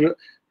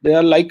they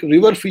are like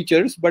river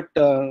features, but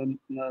the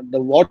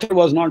water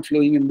was not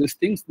flowing in these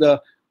things.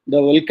 The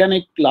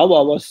volcanic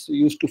lava was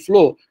used to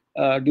flow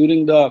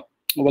during the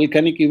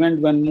volcanic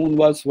event when moon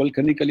was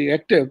volcanically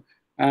active,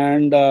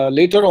 and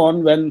later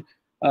on when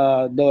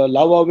the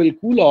lava will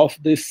cool off,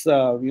 this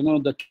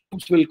the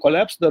tubes will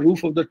collapse, the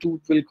roof of the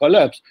tube will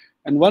collapse,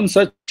 and one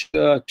such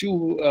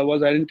tube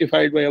was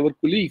identified by our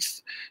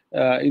colleagues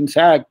in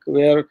SAC,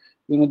 where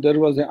there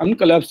was an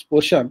uncollapsed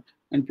portion,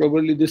 and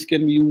probably this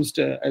can be used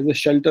as a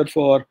shelter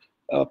for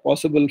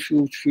possible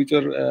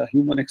future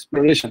human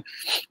exploration.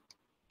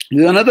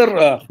 There's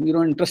another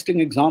interesting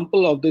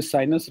example of this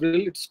sinus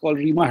rill. It's called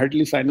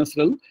Rima-Hadley sinus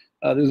rill.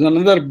 There's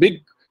another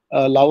big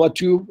lava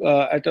tube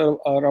at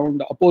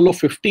around Apollo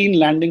 15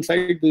 landing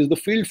site. This is the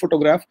field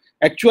photograph,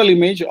 actual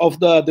image of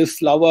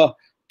this lava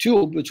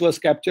tube, which was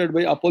captured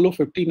by Apollo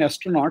 15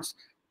 astronauts.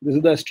 This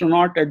is the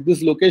astronaut at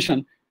this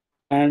location,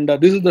 and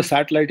this is the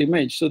satellite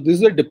image. So this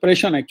is a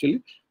depression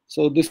actually.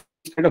 So this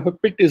kind of a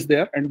pit is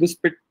there, and this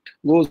pit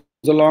goes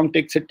along,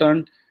 takes a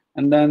turn,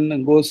 and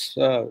then goes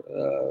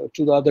to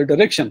the other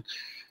direction.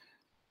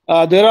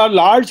 There are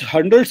large,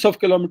 hundreds of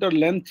kilometer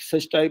length,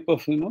 such type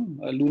of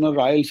lunar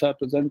riles are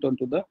present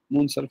onto the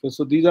moon surface.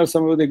 So these are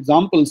some of the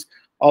examples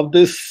of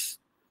this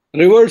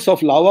rivers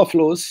of lava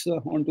flows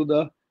onto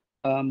the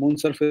moon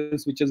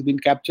surface, which has been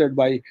captured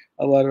by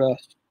our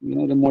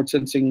remote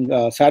sensing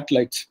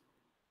satellites.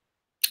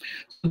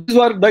 These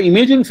are the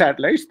imaging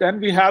satellites. Then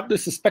we have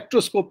this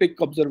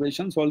spectroscopic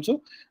observations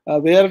also,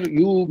 where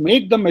you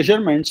make the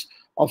measurements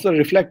of the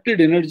reflected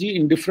energy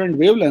in different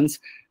wavelengths,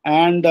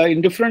 and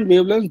in different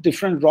wavelengths,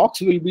 different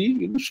rocks will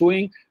be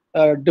showing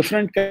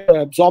different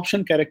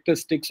absorption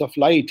characteristics of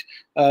light.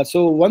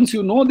 So once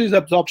you know these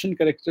absorption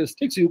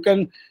characteristics, you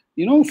can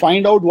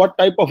find out what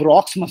type of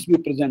rocks must be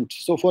present.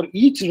 So for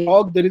each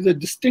rock, there is a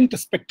distinct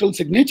spectral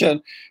signature,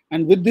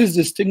 and with this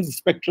distinct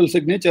spectral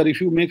signature, if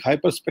you make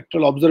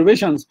hyperspectral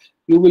observations,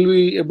 you will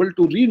be able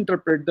to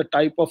reinterpret the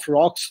type of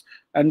rocks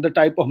and the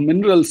type of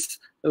minerals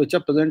which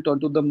are present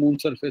onto the moon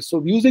surface.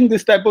 So using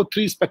this type of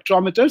 3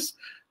 spectrometers,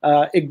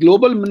 a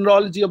global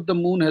mineralogy of the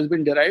moon has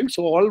been derived.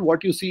 So all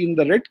what you see in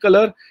the red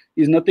color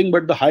is nothing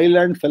but the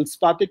highland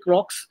feldspathik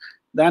rocks.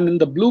 Then in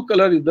the blue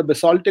color is the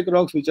basaltic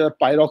rocks, which are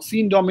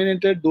pyroxene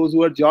dominated. Those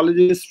who are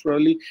geologists,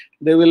 probably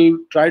they will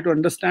try to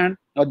understand,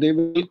 or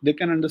they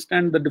can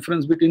understand the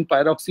difference between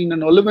pyroxene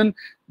and olivine.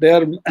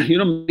 Their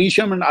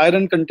magnesium and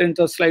iron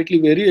contents are slightly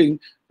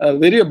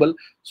variable.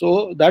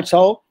 So that's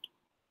how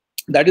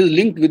that is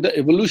linked with the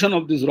evolution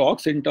of these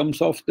rocks in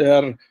terms of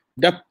their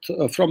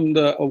depth, from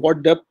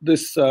what depth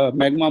this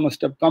magma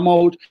must have come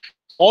out.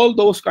 All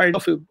those kind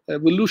of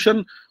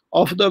evolution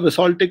of the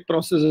basaltic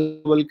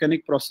processes,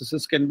 volcanic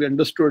processes, can be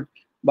understood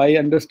by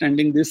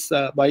understanding this,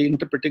 by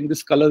interpreting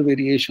this color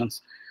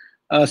variations.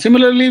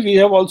 Similarly, we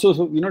have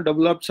also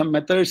developed some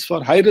methods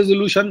for high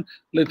resolution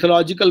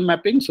lithological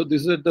mapping. So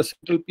this is at the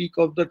central peak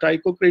of the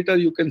Tycho crater.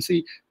 You can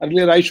see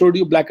earlier I showed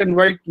you black and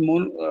white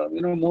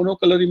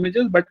monocolor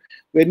images, but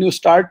when you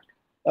start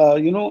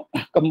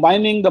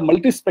combining the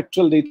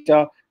multispectral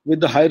data with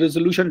the high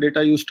resolution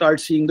data, you start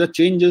seeing the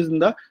changes in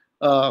the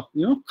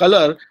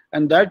color,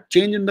 and that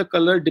change in the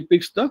color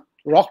depicts the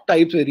rock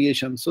type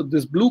variation. So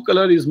this blue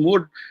color is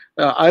more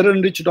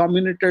iron rich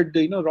dominated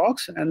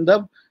rocks, and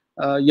the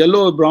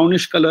yellow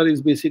brownish color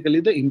is basically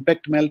the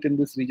impact melt in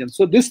this region.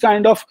 So this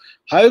kind of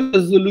high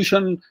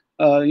resolution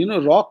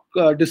rock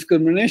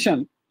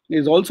discrimination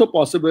is also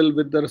possible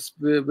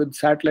with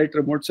satellite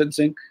remote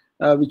sensing,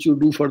 which you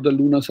do for the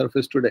lunar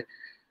surface today.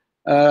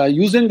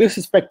 Using this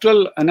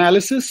spectral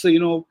analysis,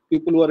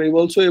 people were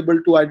also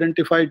able to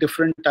identify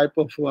different type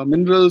of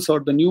minerals, or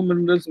the new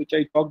minerals which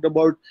I talked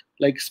about,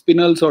 like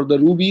spinels or the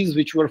rubies,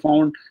 which were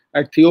found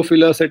at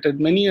Theophilus, at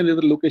many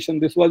other locations.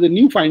 This was a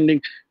new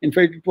finding. In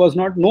fact, it was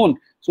not known.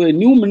 So a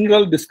new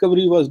mineral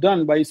discovery was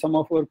done by some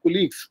of our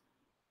colleagues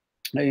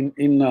in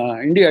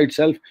India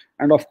itself,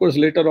 and of course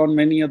later on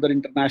many other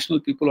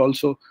international people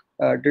also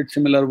did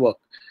similar work.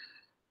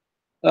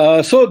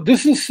 So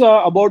this is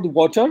about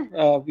water.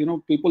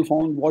 People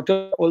found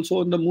water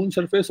also on the moon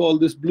surface. All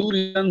these blue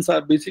regions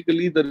are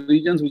basically the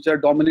regions which are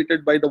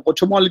dominated by the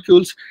water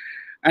molecules.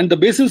 And the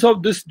basis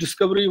of this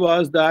discovery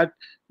was that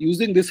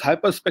using this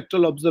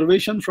hyperspectral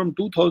observation from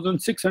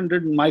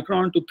 2600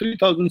 micron to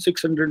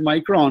 3600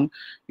 micron,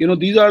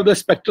 these are the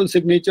spectral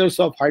signatures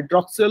of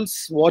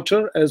hydroxyls,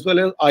 water, as well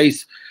as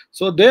ice.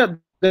 So there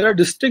are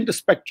distinct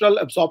spectral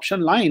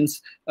absorption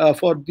lines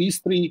for these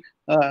three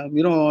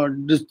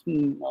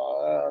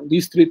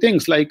these three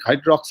things, like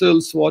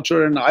hydroxyls,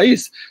 water, and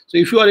ice. So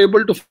if you are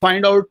able to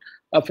find out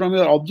from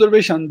your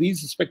observation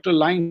these spectral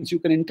lines, you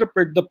can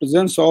interpret the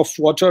presence of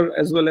water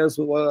as well as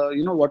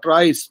water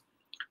ice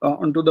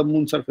onto the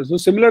moon surface. So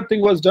similar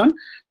thing was done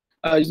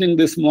using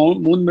this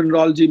moon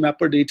mineralogy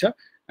mapper data,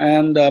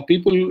 and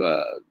people,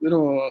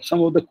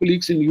 some of the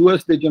colleagues in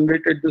US, they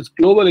generated this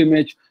global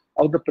image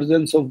of the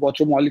presence of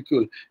water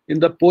molecule in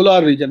the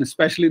polar region,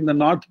 especially in the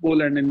North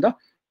Pole and in the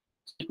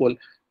South Pole.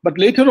 But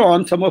later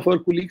on, some of our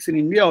colleagues in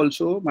India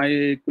also,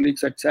 my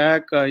colleagues at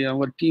SAC,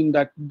 our team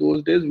that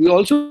those days, we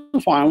also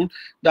found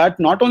that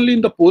not only in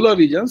the polar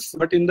regions,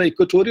 but in the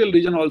equatorial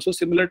region also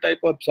similar type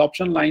of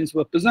absorption lines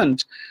were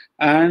present.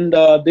 And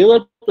they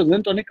were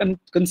present on a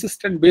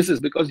consistent basis,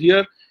 because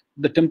here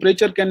the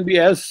temperature can be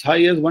as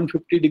high as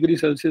 150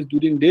 degrees Celsius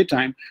during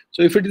daytime.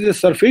 So if it is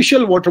a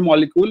surfacial water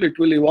molecule, it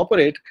will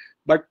evaporate.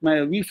 But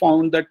we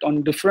found that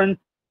on different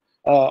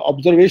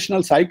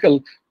observational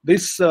cycle,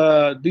 this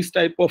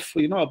type of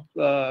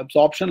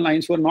absorption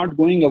lines were not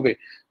going away.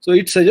 So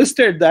it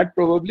suggested that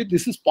probably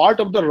this is part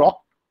of the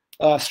rock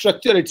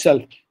structure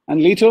itself.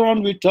 And later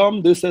on, we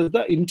term this as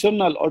the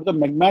internal or the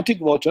magmatic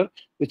water,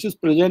 which is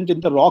present in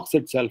the rocks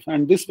itself.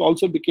 And this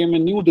also became a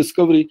new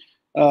discovery,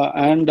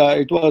 and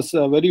it was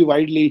very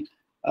widely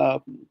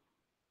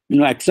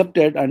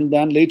accepted. And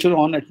then later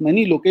on, at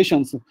many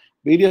locations,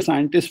 various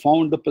scientists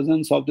found the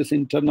presence of this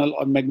internal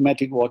or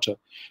magmatic water.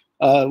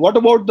 What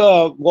about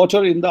the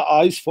water in the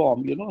ice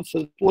form?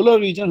 So polar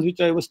regions,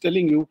 which I was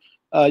telling you,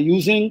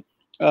 using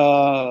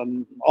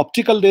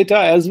optical data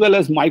as well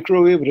as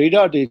microwave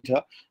radar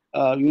data,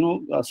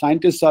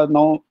 scientists are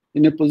now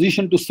in a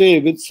position to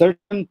say with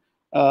certain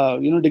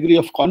degree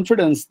of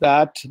confidence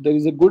that there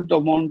is a good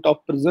amount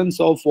of presence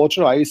of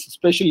water ice,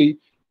 especially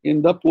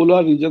in the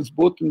polar regions,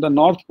 both in the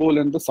North Pole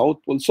and the South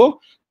Pole.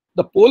 So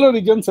the polar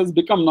regions has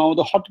become now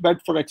the hotbed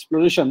for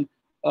exploration,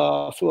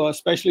 for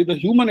especially the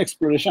human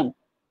exploration.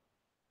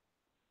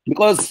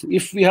 Because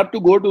if we have to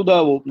go to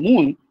the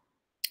moon,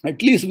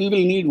 at least we will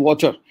need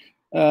water.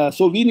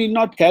 So we need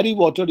not carry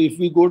water if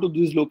we go to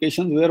these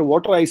locations where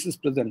water ice is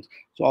present.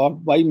 So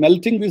by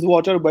melting this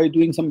water, by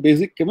doing some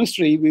basic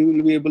chemistry, we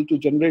will be able to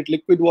generate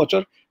liquid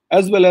water,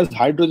 as well as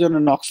hydrogen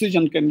and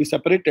oxygen can be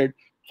separated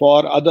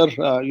for other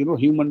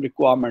human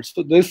requirements.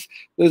 So there's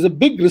a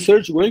big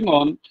research going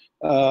on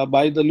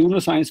by the lunar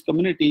science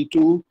community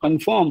to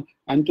confirm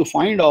and to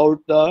find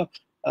out the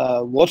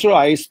water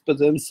ice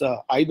presence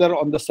either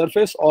on the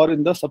surface or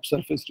in the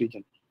subsurface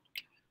region.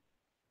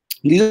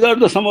 These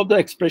are some of the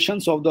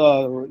expressions of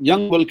the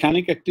young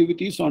volcanic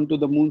activities onto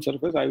the moon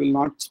surface. I will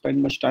not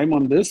spend much time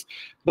on this,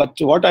 but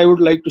what I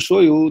would like to show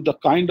you, the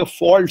kind of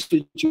faults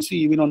which you see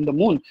even on the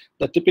moon,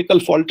 the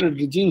typical faulted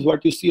regimes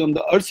what you see on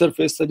the Earth's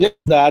surface suggests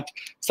that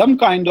some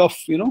kind of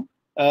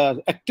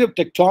active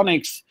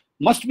tectonics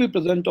must be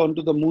present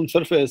onto the moon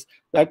surface.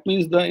 That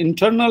means the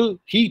internal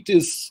heat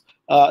is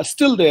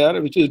still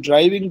there, which is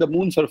driving the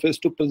moon surface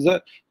to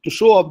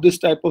show up this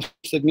type of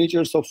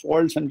signatures of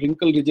faults and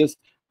wrinkle ridges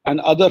and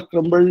other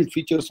crumbled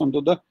features onto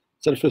the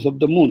surface of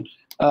the moon.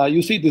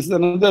 You see, this is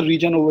another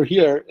region over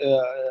here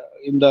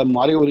in the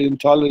Mare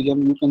Orientale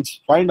region. You can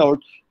find out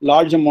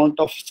large amount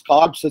of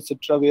scarps,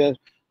 etc., where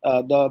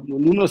the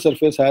lunar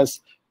surface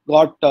has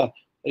got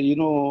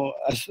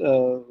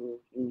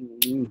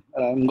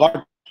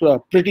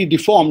pretty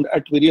deformed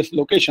at various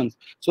locations.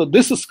 So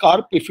this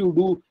scarp, if you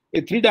do a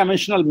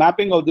three-dimensional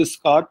mapping of this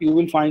scarp, you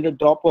will find a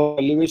drop of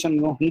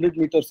elevation 100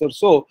 meters or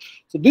so.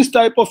 So this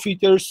type of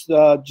features,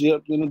 the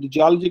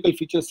geological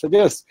features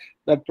suggest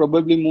that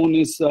probably moon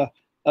is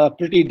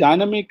pretty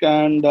dynamic,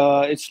 and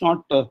it's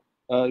not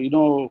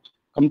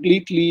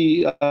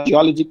completely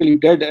geologically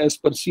dead as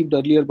perceived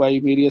earlier by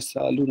various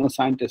lunar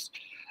scientists.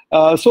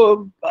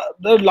 So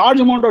the large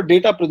amount of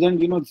data present,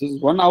 this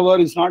is 1 hour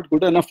is not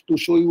good enough to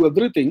show you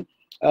everything,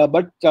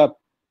 but there are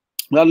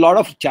a lot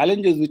of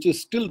challenges which is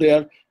still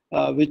there,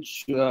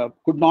 which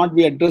could not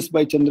be addressed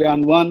by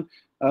Chandrayaan-1.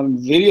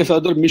 Various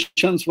other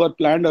missions were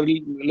planned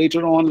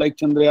later on, like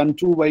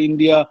Chandrayaan-2 by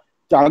India,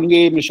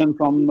 Chang'e mission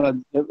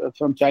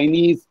from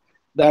Chinese,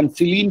 then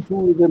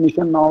Selene-2 is a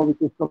mission now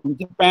which is from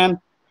Japan.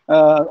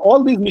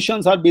 All these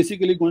missions are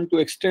basically going to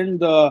extend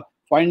the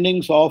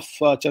findings of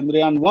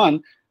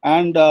Chandrayaan-1.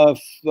 And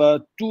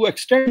to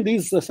extend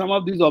these, some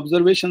of these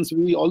observations,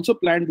 we also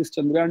planned this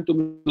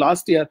Chandrayaan-2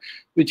 last year,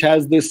 which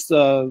has this,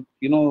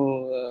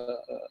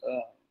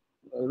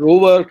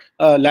 rover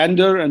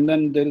lander, and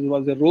then there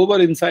was a rover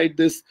inside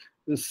this.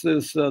 This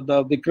is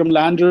the Vikram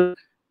lander,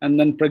 and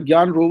then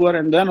Pragyan rover,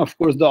 and then of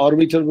course the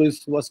orbiter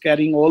was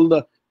carrying all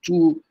the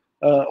two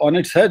on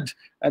its head,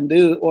 and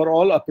they were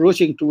all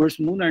approaching towards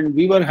moon. And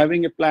we were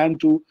having a plan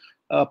to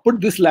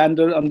put this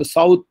lander on the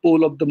south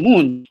pole of the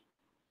moon.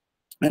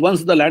 And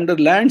once the lander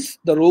lands,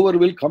 the rover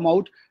will come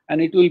out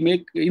and it will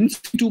make in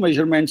situ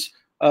measurements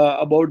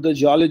about the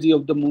geology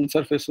of the moon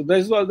surface. So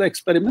this was the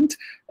experiment.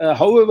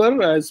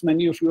 However, as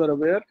many of you are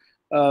aware,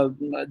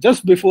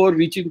 just before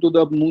reaching to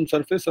the moon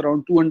surface,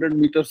 around 200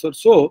 meters or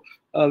so,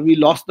 we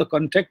lost the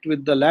contact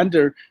with the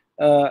lander,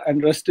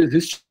 and rest is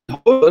history.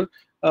 However,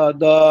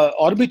 the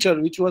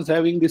orbiter, which was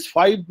having this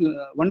 5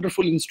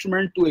 wonderful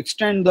instrument to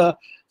extend the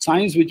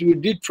science which we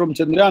did from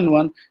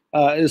Chandrayaan-1,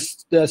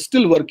 is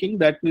still working.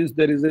 That means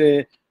there is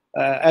a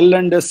L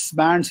and S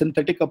band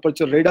synthetic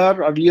aperture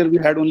radar. Earlier we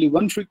had only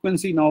 1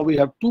 frequency, now we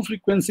have 2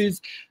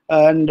 frequencies,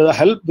 and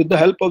with the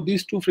help of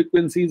these 2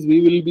 frequencies,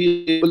 we will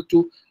be able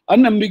to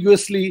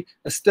unambiguously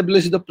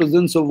establish the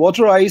presence of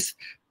water ice.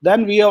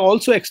 Then we have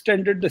also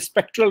extended the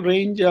spectral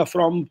range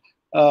from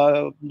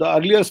the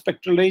earlier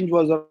spectral range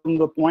was around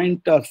the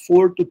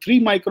 0.4 to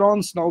 3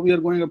 microns. Now we are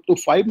going up to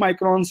 5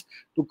 microns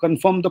to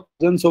confirm the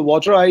presence of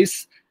water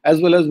ice as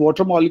well as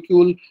water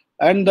molecule,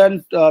 and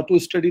then to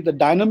study the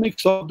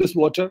dynamics of this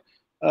water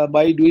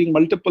by doing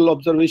multiple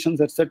observations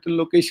at certain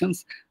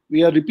locations.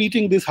 We are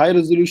repeating this high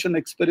resolution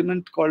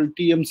experiment called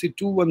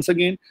TMC2 once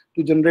again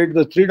to generate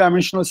the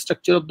 3-dimensional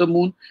structure of the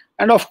moon,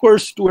 and of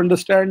course to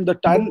understand the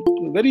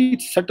very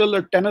subtle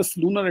or tenuous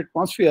lunar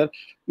atmosphere.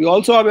 We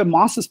also have a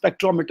mass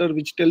spectrometer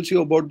which tells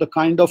you about the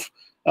kind of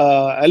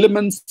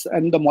elements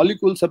and the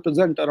molecules are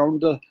present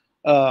around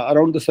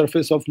the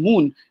surface of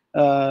moon,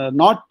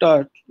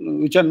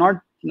 which are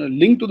not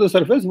linked to the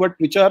surface, but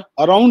which are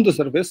around the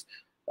surface,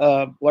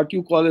 what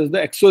you call as the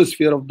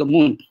exosphere of the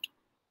moon.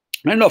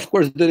 And of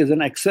course, there is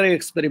an X-ray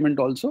experiment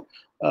also.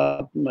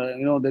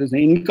 There is an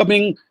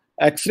incoming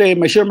X-ray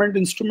measurement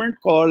instrument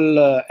called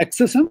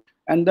XSM,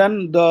 and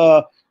then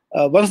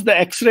once the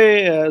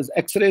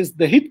X-rays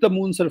they hit the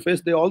moon surface,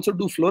 they also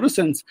do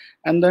fluorescence,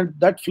 and then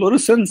that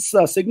fluorescence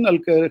signal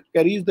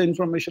carries the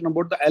information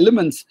about the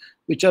elements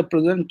which are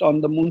present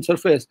on the moon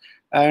surface,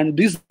 and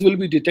this will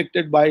be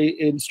detected by an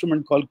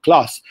instrument called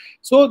CLASS.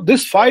 So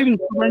these 5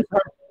 instruments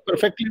are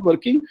perfectly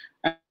working,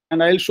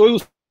 and I'll show you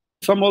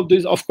some of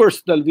these. Of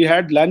course, we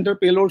had lander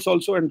payloads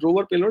also and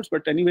rover payloads,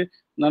 but anyway,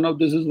 none of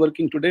this is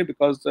working today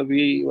because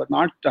we were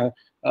not.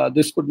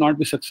 This could not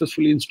be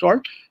successfully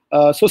installed.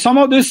 So some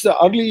of these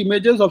early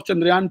images of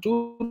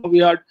Chandrayaan-2, we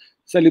had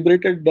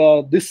celebrated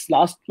this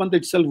last month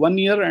itself 1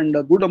 year, and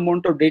a good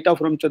amount of data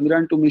from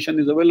Chandrayaan-2 mission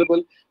is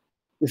available.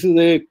 This is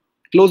a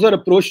closer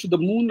approach to the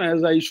moon,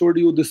 as I showed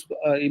you this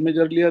image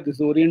earlier.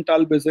 This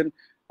Oriental basin,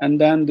 and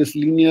then this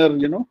linear,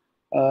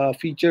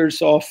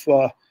 features of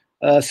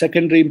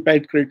secondary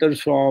impact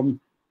craters from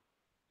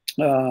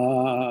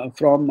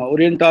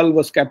Oriental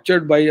was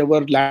captured by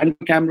our land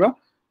camera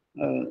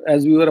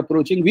as we were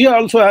approaching. We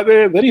also have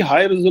a very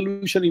high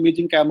resolution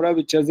imaging camera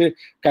which has a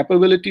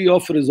capability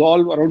of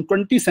resolve around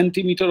 20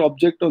 centimeter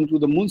object onto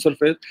the moon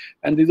surface,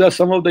 and these are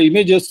some of the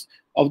images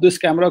of this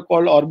camera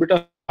called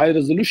Orbiter high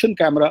resolution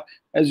camera.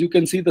 As you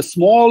can see, the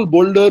small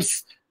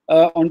boulders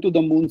onto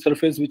the moon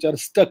surface which are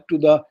stuck to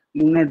the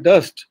lunar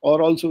dust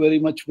are also very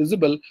much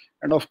visible,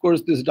 and of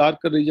course this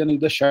darker region is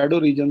the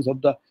shadow regions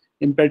of the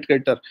impact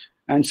crater.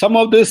 And some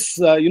of this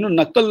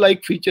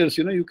knuckle-like features,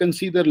 you can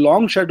see their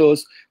long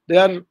shadows. They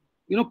are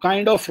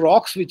kind of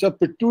rocks which are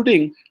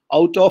protruding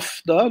out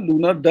of the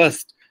lunar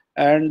dust,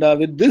 and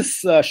with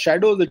this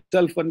shadows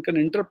itself one can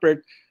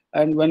interpret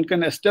and one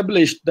can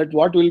establish that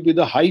what will be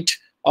the height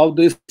of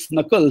these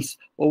knuckles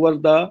over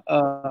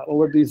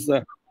these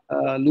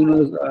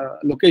lunar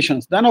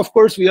locations. Then of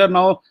course we are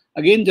now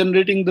again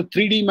generating the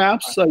 3D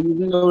maps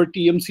using our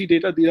TMC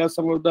data. These are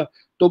some of the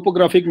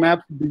topographic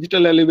maps.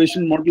 Digital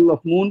elevation model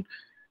of moon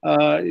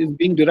is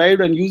being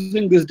derived, and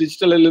using this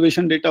digital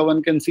elevation data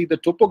one can see the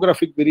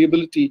topographic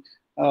variability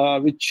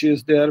which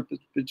is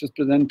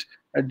present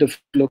at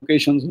different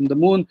locations on the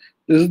moon.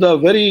 This is the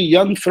very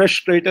young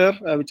fresh crater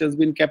which has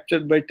been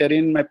captured by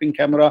terrain mapping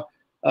camera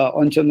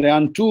on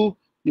Chandrayaan-2.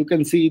 You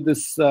can see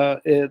this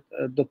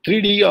the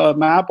 3D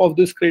map of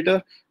this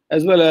crater,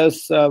 as well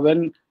as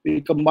when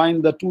we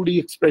combine the 2D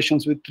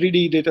expressions with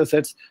 3D data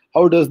sets,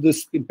 how does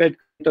this impact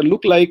crater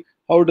look like?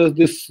 How does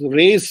this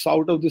rays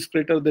out of this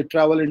crater, they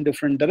travel in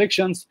different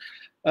directions?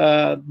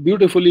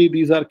 Beautifully,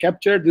 these are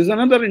captured. This is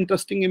another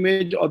interesting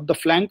image of the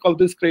flank of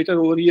this crater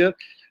over here.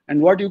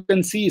 And what you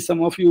can see,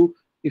 some of you,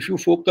 if you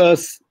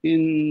focus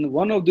in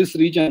one of this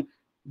region,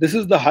 this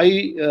is the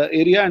high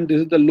area and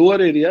this is the lower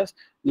areas.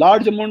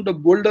 Large amount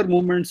of boulder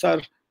movements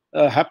are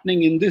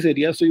happening in this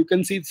area. So you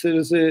can see there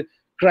is a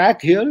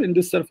crack here in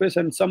this surface,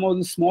 and some of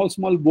the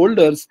small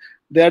boulders,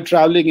 they are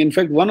traveling. In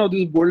fact, one of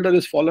these boulders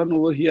is fallen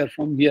over here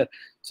from here.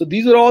 So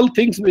these are all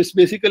things which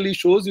basically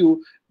shows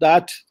you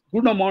that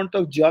good amount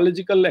of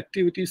geological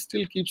activity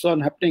still keeps on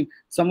happening.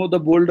 Some of the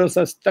boulders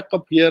are stuck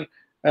up here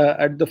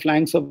at the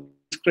flanks of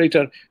this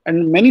crater,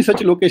 and many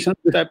such locations,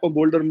 this type of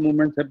boulder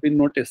movements have been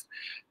noticed.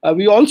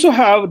 We also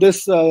have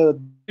this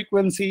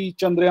frequency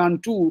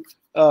Chandrayaan-2,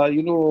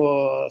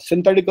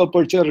 synthetic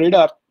aperture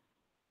radar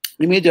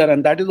imager,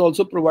 and that is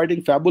also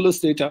providing fabulous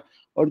data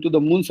onto the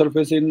moon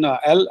surface in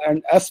L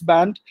and S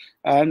band,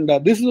 and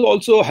this is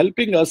also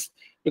helping us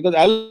because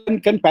L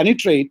can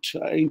penetrate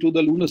into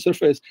the lunar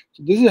surface.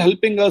 So this is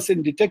helping us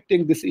in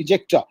detecting this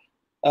ejecta.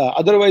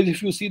 Otherwise,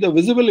 if you see the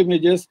visible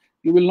images,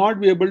 you will not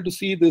be able to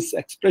see this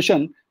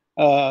expression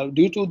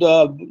due to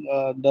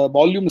the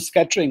volume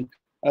scattering,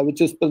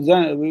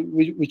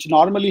 which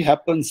normally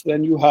happens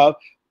when you have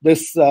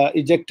this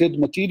ejected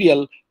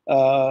material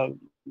well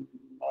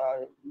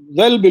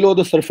below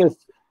the surface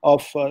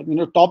of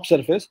top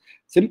surface,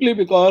 simply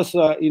because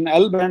in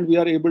L band we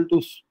are able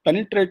to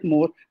penetrate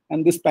more,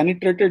 and this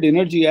penetrated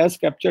energy as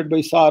captured by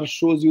SAR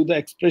shows you the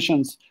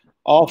expressions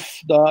of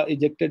the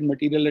ejected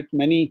material at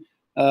many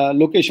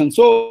locations.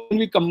 So when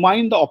we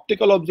combine the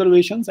optical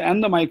observations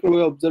and the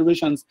microwave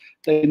observations,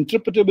 the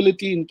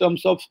interpretability in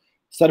terms of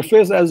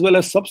surface as well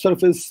as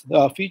subsurface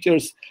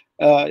features,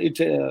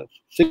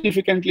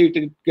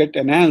 significantly get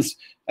enhanced,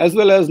 as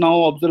well as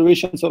now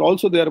observations are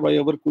also there by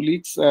our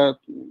colleagues,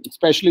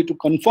 especially to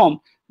confirm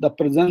the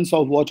presence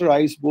of water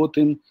ice both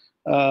in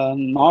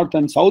North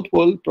and South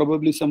Pole.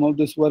 Probably some of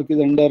this work is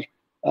under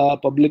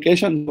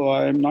publication, so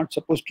I am not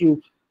supposed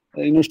to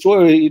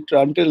show it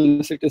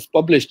until it is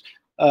published.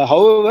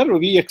 However,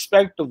 we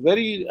expect a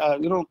very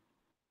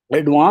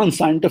advanced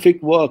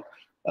scientific work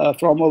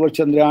from our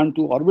Chandrayaan-2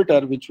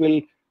 orbiter, which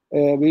will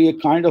be a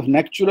kind of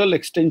natural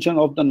extension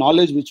of the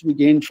knowledge which we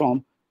gained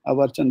from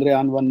our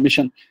Chandrayaan-1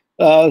 mission.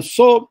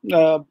 So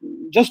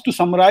just to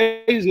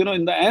summarize,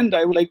 in the end,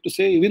 I would like to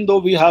say, even though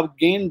we have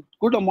gained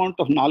good amount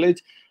of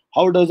knowledge,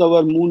 how does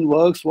our moon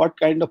works, what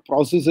kind of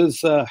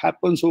processes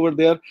happens over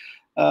there,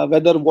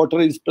 whether water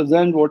is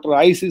present, water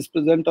ice is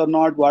present or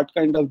not, what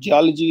kind of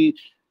geology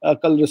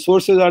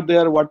resources are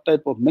there, what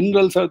type of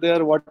minerals are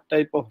there, what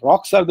type of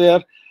rocks are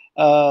there.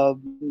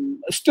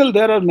 Still,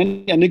 there are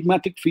many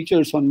enigmatic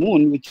features on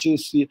moon, which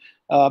is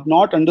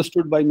not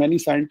understood by many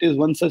scientists.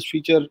 One such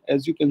feature,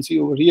 as you can see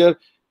over here,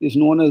 is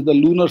known as the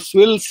lunar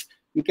swirls.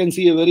 You can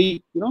see a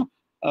very,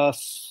 a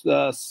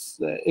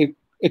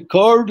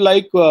curved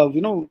like,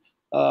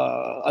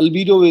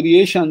 albedo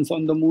variations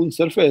on the moon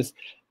surface.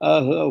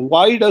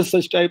 Why does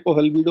such type of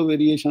albedo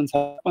variations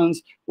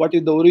happens? What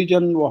is the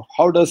origin?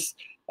 How does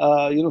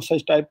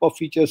such type of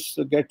features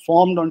get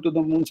formed onto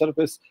the moon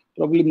surface?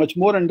 Probably much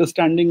more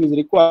understanding is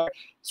required.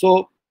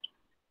 So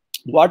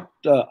what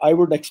I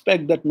would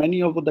expect that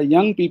many of the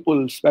young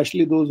people,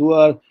 especially those who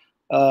are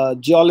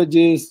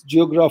geologists,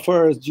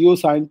 geographers,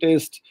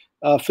 geoscientists,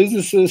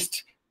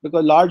 physicists,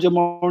 because large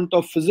amount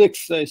of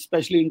physics,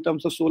 especially in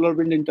terms of solar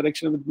wind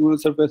interaction with lunar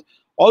surface,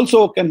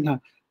 also can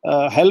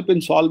help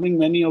in solving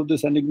many of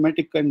these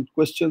enigmatic and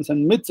questions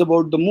and myths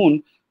about the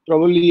moon.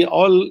 Probably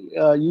all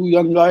you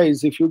young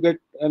guys, if you get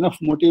enough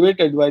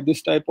motivated by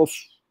this type of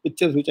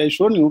pictures which I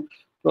shown you,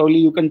 probably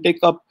you can take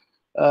up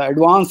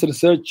advanced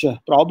research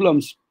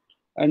problems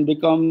and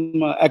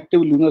become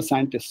active lunar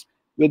scientists.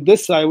 With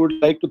this, I would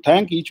like to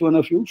thank each one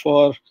of you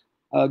for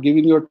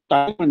giving your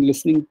time and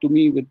listening to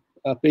me with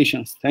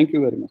patience. Thank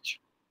you very much.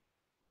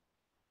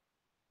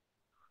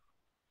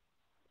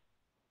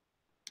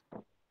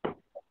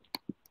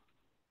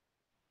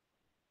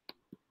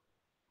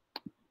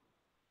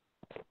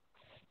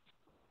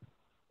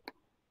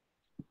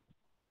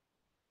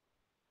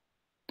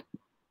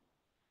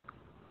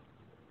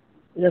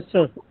 Yes,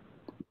 sir.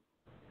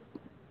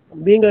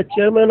 Being a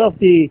chairman of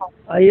the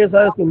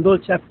ISRS Indore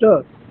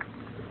chapter,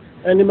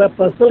 and in my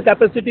personal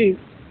capacity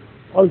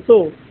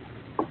also,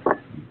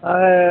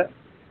 I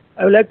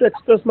would like to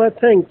express my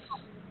thanks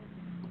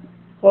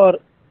for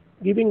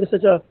giving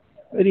such a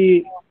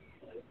very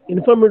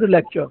informative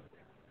lecture.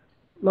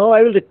 Now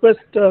I will request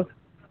our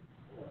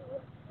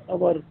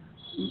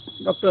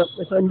Dr.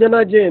 Ms.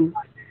 Anjana Jain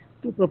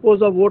to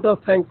propose a vote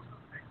of thanks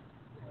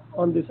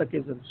on this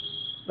occasion.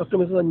 Dr.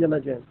 Mrs. Anjana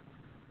Jain.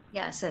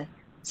 Yeah, sir.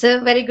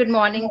 So very good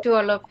morning to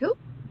all of you.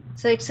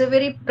 So it's a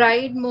very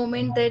pride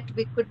moment that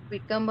we could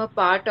become a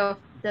part of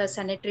the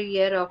sanitary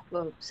year of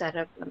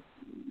Dr.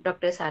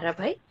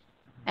 Sarabhai.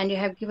 And you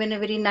have given a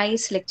very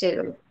nice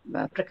lecture,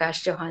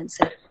 Prakash Chauhan,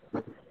 sir.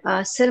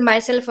 Sir,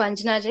 myself,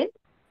 Anjana Jain.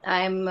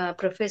 I am a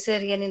professor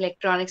here in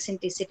electronics in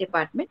TC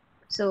department.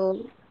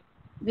 So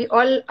we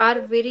all are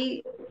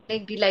very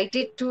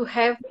delighted to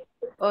have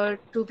or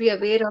to be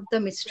aware of the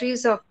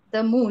mysteries of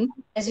the moon,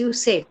 as you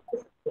said.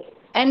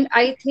 And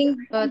I think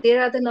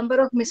there are the number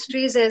of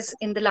mysteries, as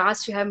in the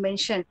last you have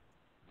mentioned,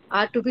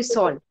 are to be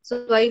solved.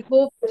 So I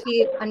hope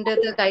under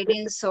the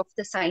guidance of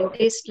the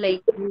scientists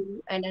like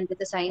you and under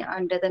the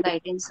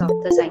guidance of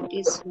the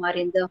scientists who are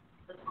in the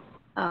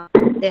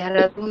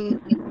Dehradun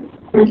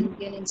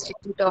Indian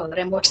Institute of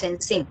Remote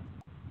Sensing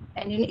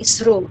and in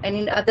ISRO and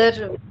in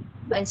other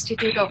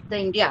Institute of the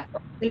India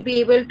will be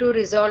able to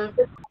resolve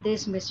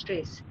these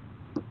mysteries.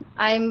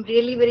 I am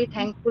really very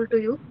thankful to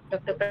you,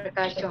 Dr.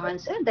 Prakash Chauhan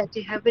sir, that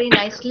you have very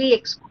nicely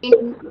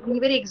explained in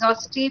very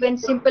exhaustive and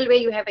simple way.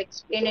 You have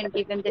explained and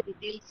given the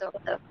details of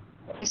the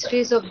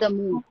mysteries of the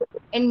moon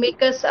and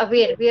make us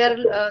aware. We are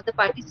the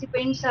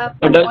participants are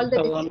from all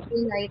the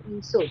disciplines, I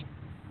think so.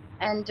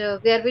 And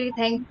we are very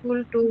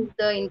thankful to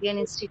the Indian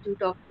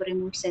Institute of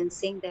Remote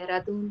Sensing,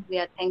 Dehradun. We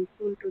are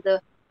thankful to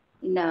the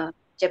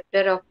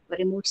chapter of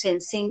remote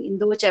sensing,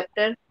 Indo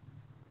chapter,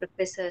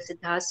 Professor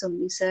Siddharth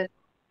Somni sir,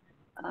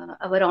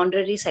 our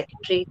honorary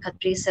secretary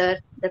Khatri sir,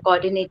 the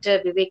coordinator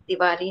Vivek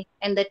Tiwari,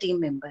 and the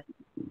team member.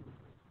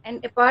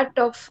 And apart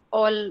of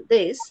all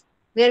this,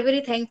 we are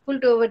very thankful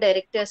to our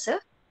director sir,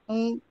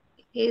 who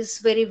is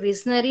very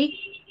visionary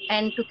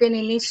and took an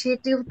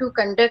initiative to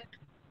conduct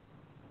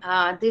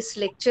this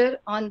lecture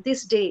on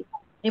this day,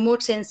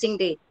 remote sensing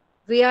day.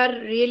 We are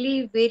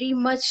really very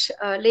much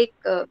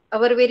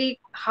our very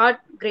heart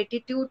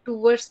gratitude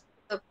towards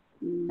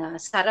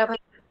Sarabhai,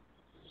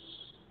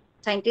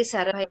 scientist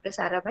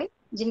Sarabhai,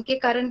 जिनके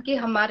कारण कि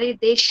हमारे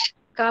देश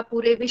का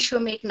पूरे विश्व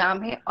में एक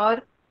नाम है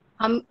और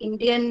हम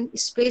इंडियन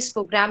स्पेस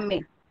प्रोग्राम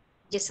में,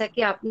 जैसा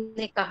कि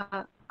आपने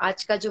कहा,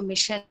 आज का जो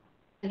मिशन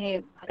है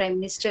प्राइम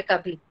मिनिस्टर का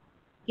भी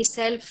कि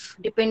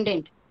सेल्फ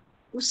डिपेंडेंट,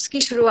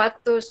 उसकी शुरुआत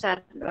तो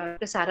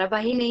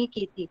साराभाई ने ही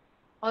की थी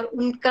और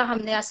उनका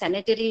हमने आज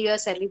सैनिटरी ईयर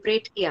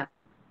सेलिब्रेट किया।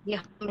 ये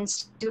हम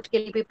इंस्टीट्यूट के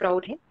लिए भी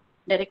प्राउड है।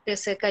 डायरेक्टर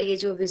सर का ये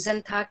जो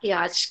विजन था कि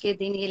आज के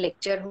दिन ये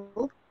लेक्चर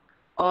हो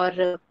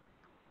और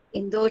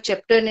इंदो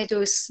चैप्टर ने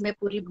जो इसमें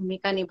पूरी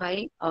भूमिका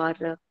निभाई और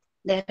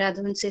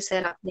देहरादून से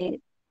सर आपने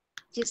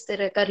जिस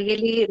तरह का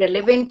रियली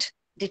रेलेवेंट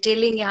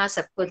डिटेलिंग यहाँ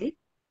सबको दी,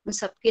 उन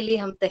सबके लिए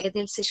हम तहे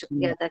दिल से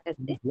शुक्रिया अदा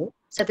करते हैं,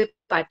 सभी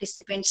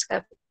पार्टिसिपेंट्स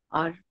का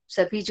और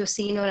सभी जो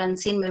सीन और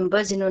अनसीन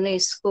मेंबर्स जिन्होंने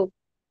इसको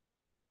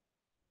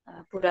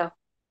पूरा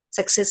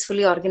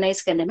सक्सेसफुली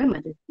ऑर्गेनाइज करने में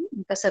मदद की,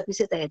 उनका सभी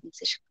से तहे दिल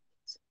से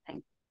शुक्रिया। Thank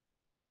you.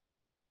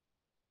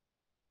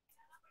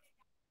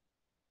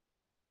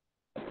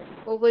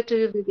 Over to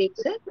you Vivek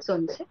sir,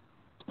 Son sir.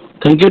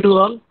 Thank you to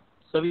all,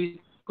 सभी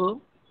को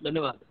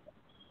धन्यवाद।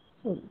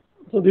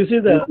 So this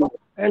is the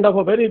end of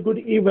a very good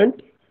event,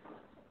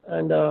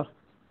 and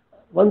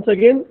once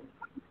again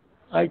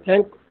I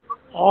thank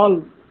all,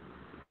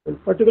 and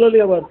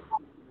particularly our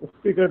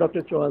speaker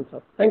Dr. Chauhan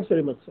sir. Thanks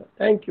very much sir.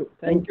 Thank you.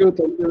 Thank you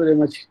very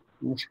much.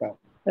 Namaskar.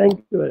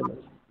 Thank you very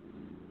much.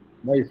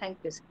 Bye. Thank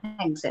you sir.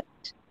 Thanks sir.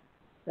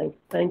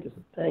 Thank you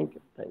sir. Thank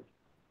you.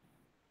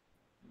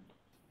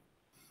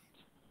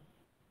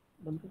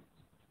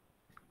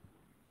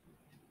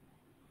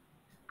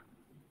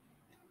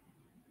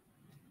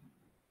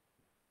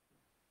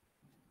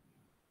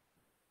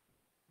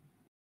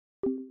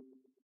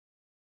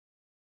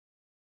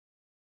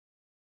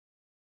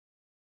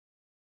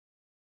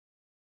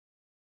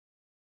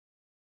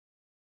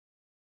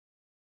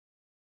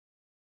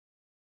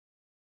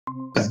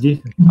 जी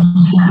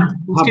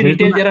उसकी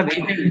detail जरा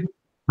भेज देंगे।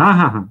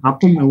 हाँ,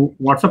 आपको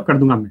WhatsApp कर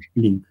दूंगा मैं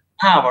link.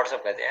 हाँ,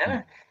 व्हाट्सएप कर दे, है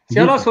ना।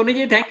 चलो Soni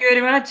ji, thank you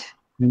very much.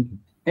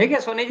 है क्या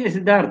सोनी जी?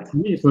 सिद्धार्थ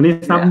नहीं, सोनी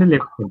साहब ने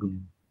लेफ्ट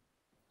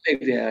कर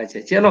दिया। अच्छा,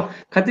 चलो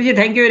खत्री जी,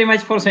 thank you very much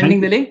for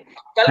sending the link.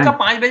 कल का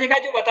 5 बजे का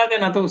जो बता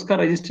देना, तो उसका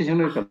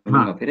रजिस्ट्रेशन कर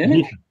दूंगा फिर, है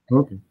ना।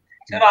 ओके,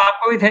 चलो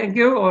आपको भी थैंक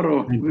यू और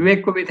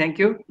विवेक को भी थैंक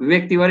यू।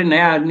 विवेक तिवारी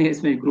नया आदमी है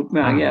इसमें, ग्रुप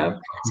में आ गया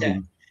आप।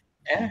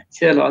 अच्छा,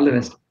 चलो ऑल द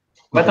बेस्ट।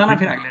 बताना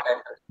फिर अगले टाइम।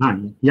 हाँ,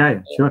 या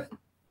श्योर,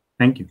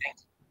 थैंक यू।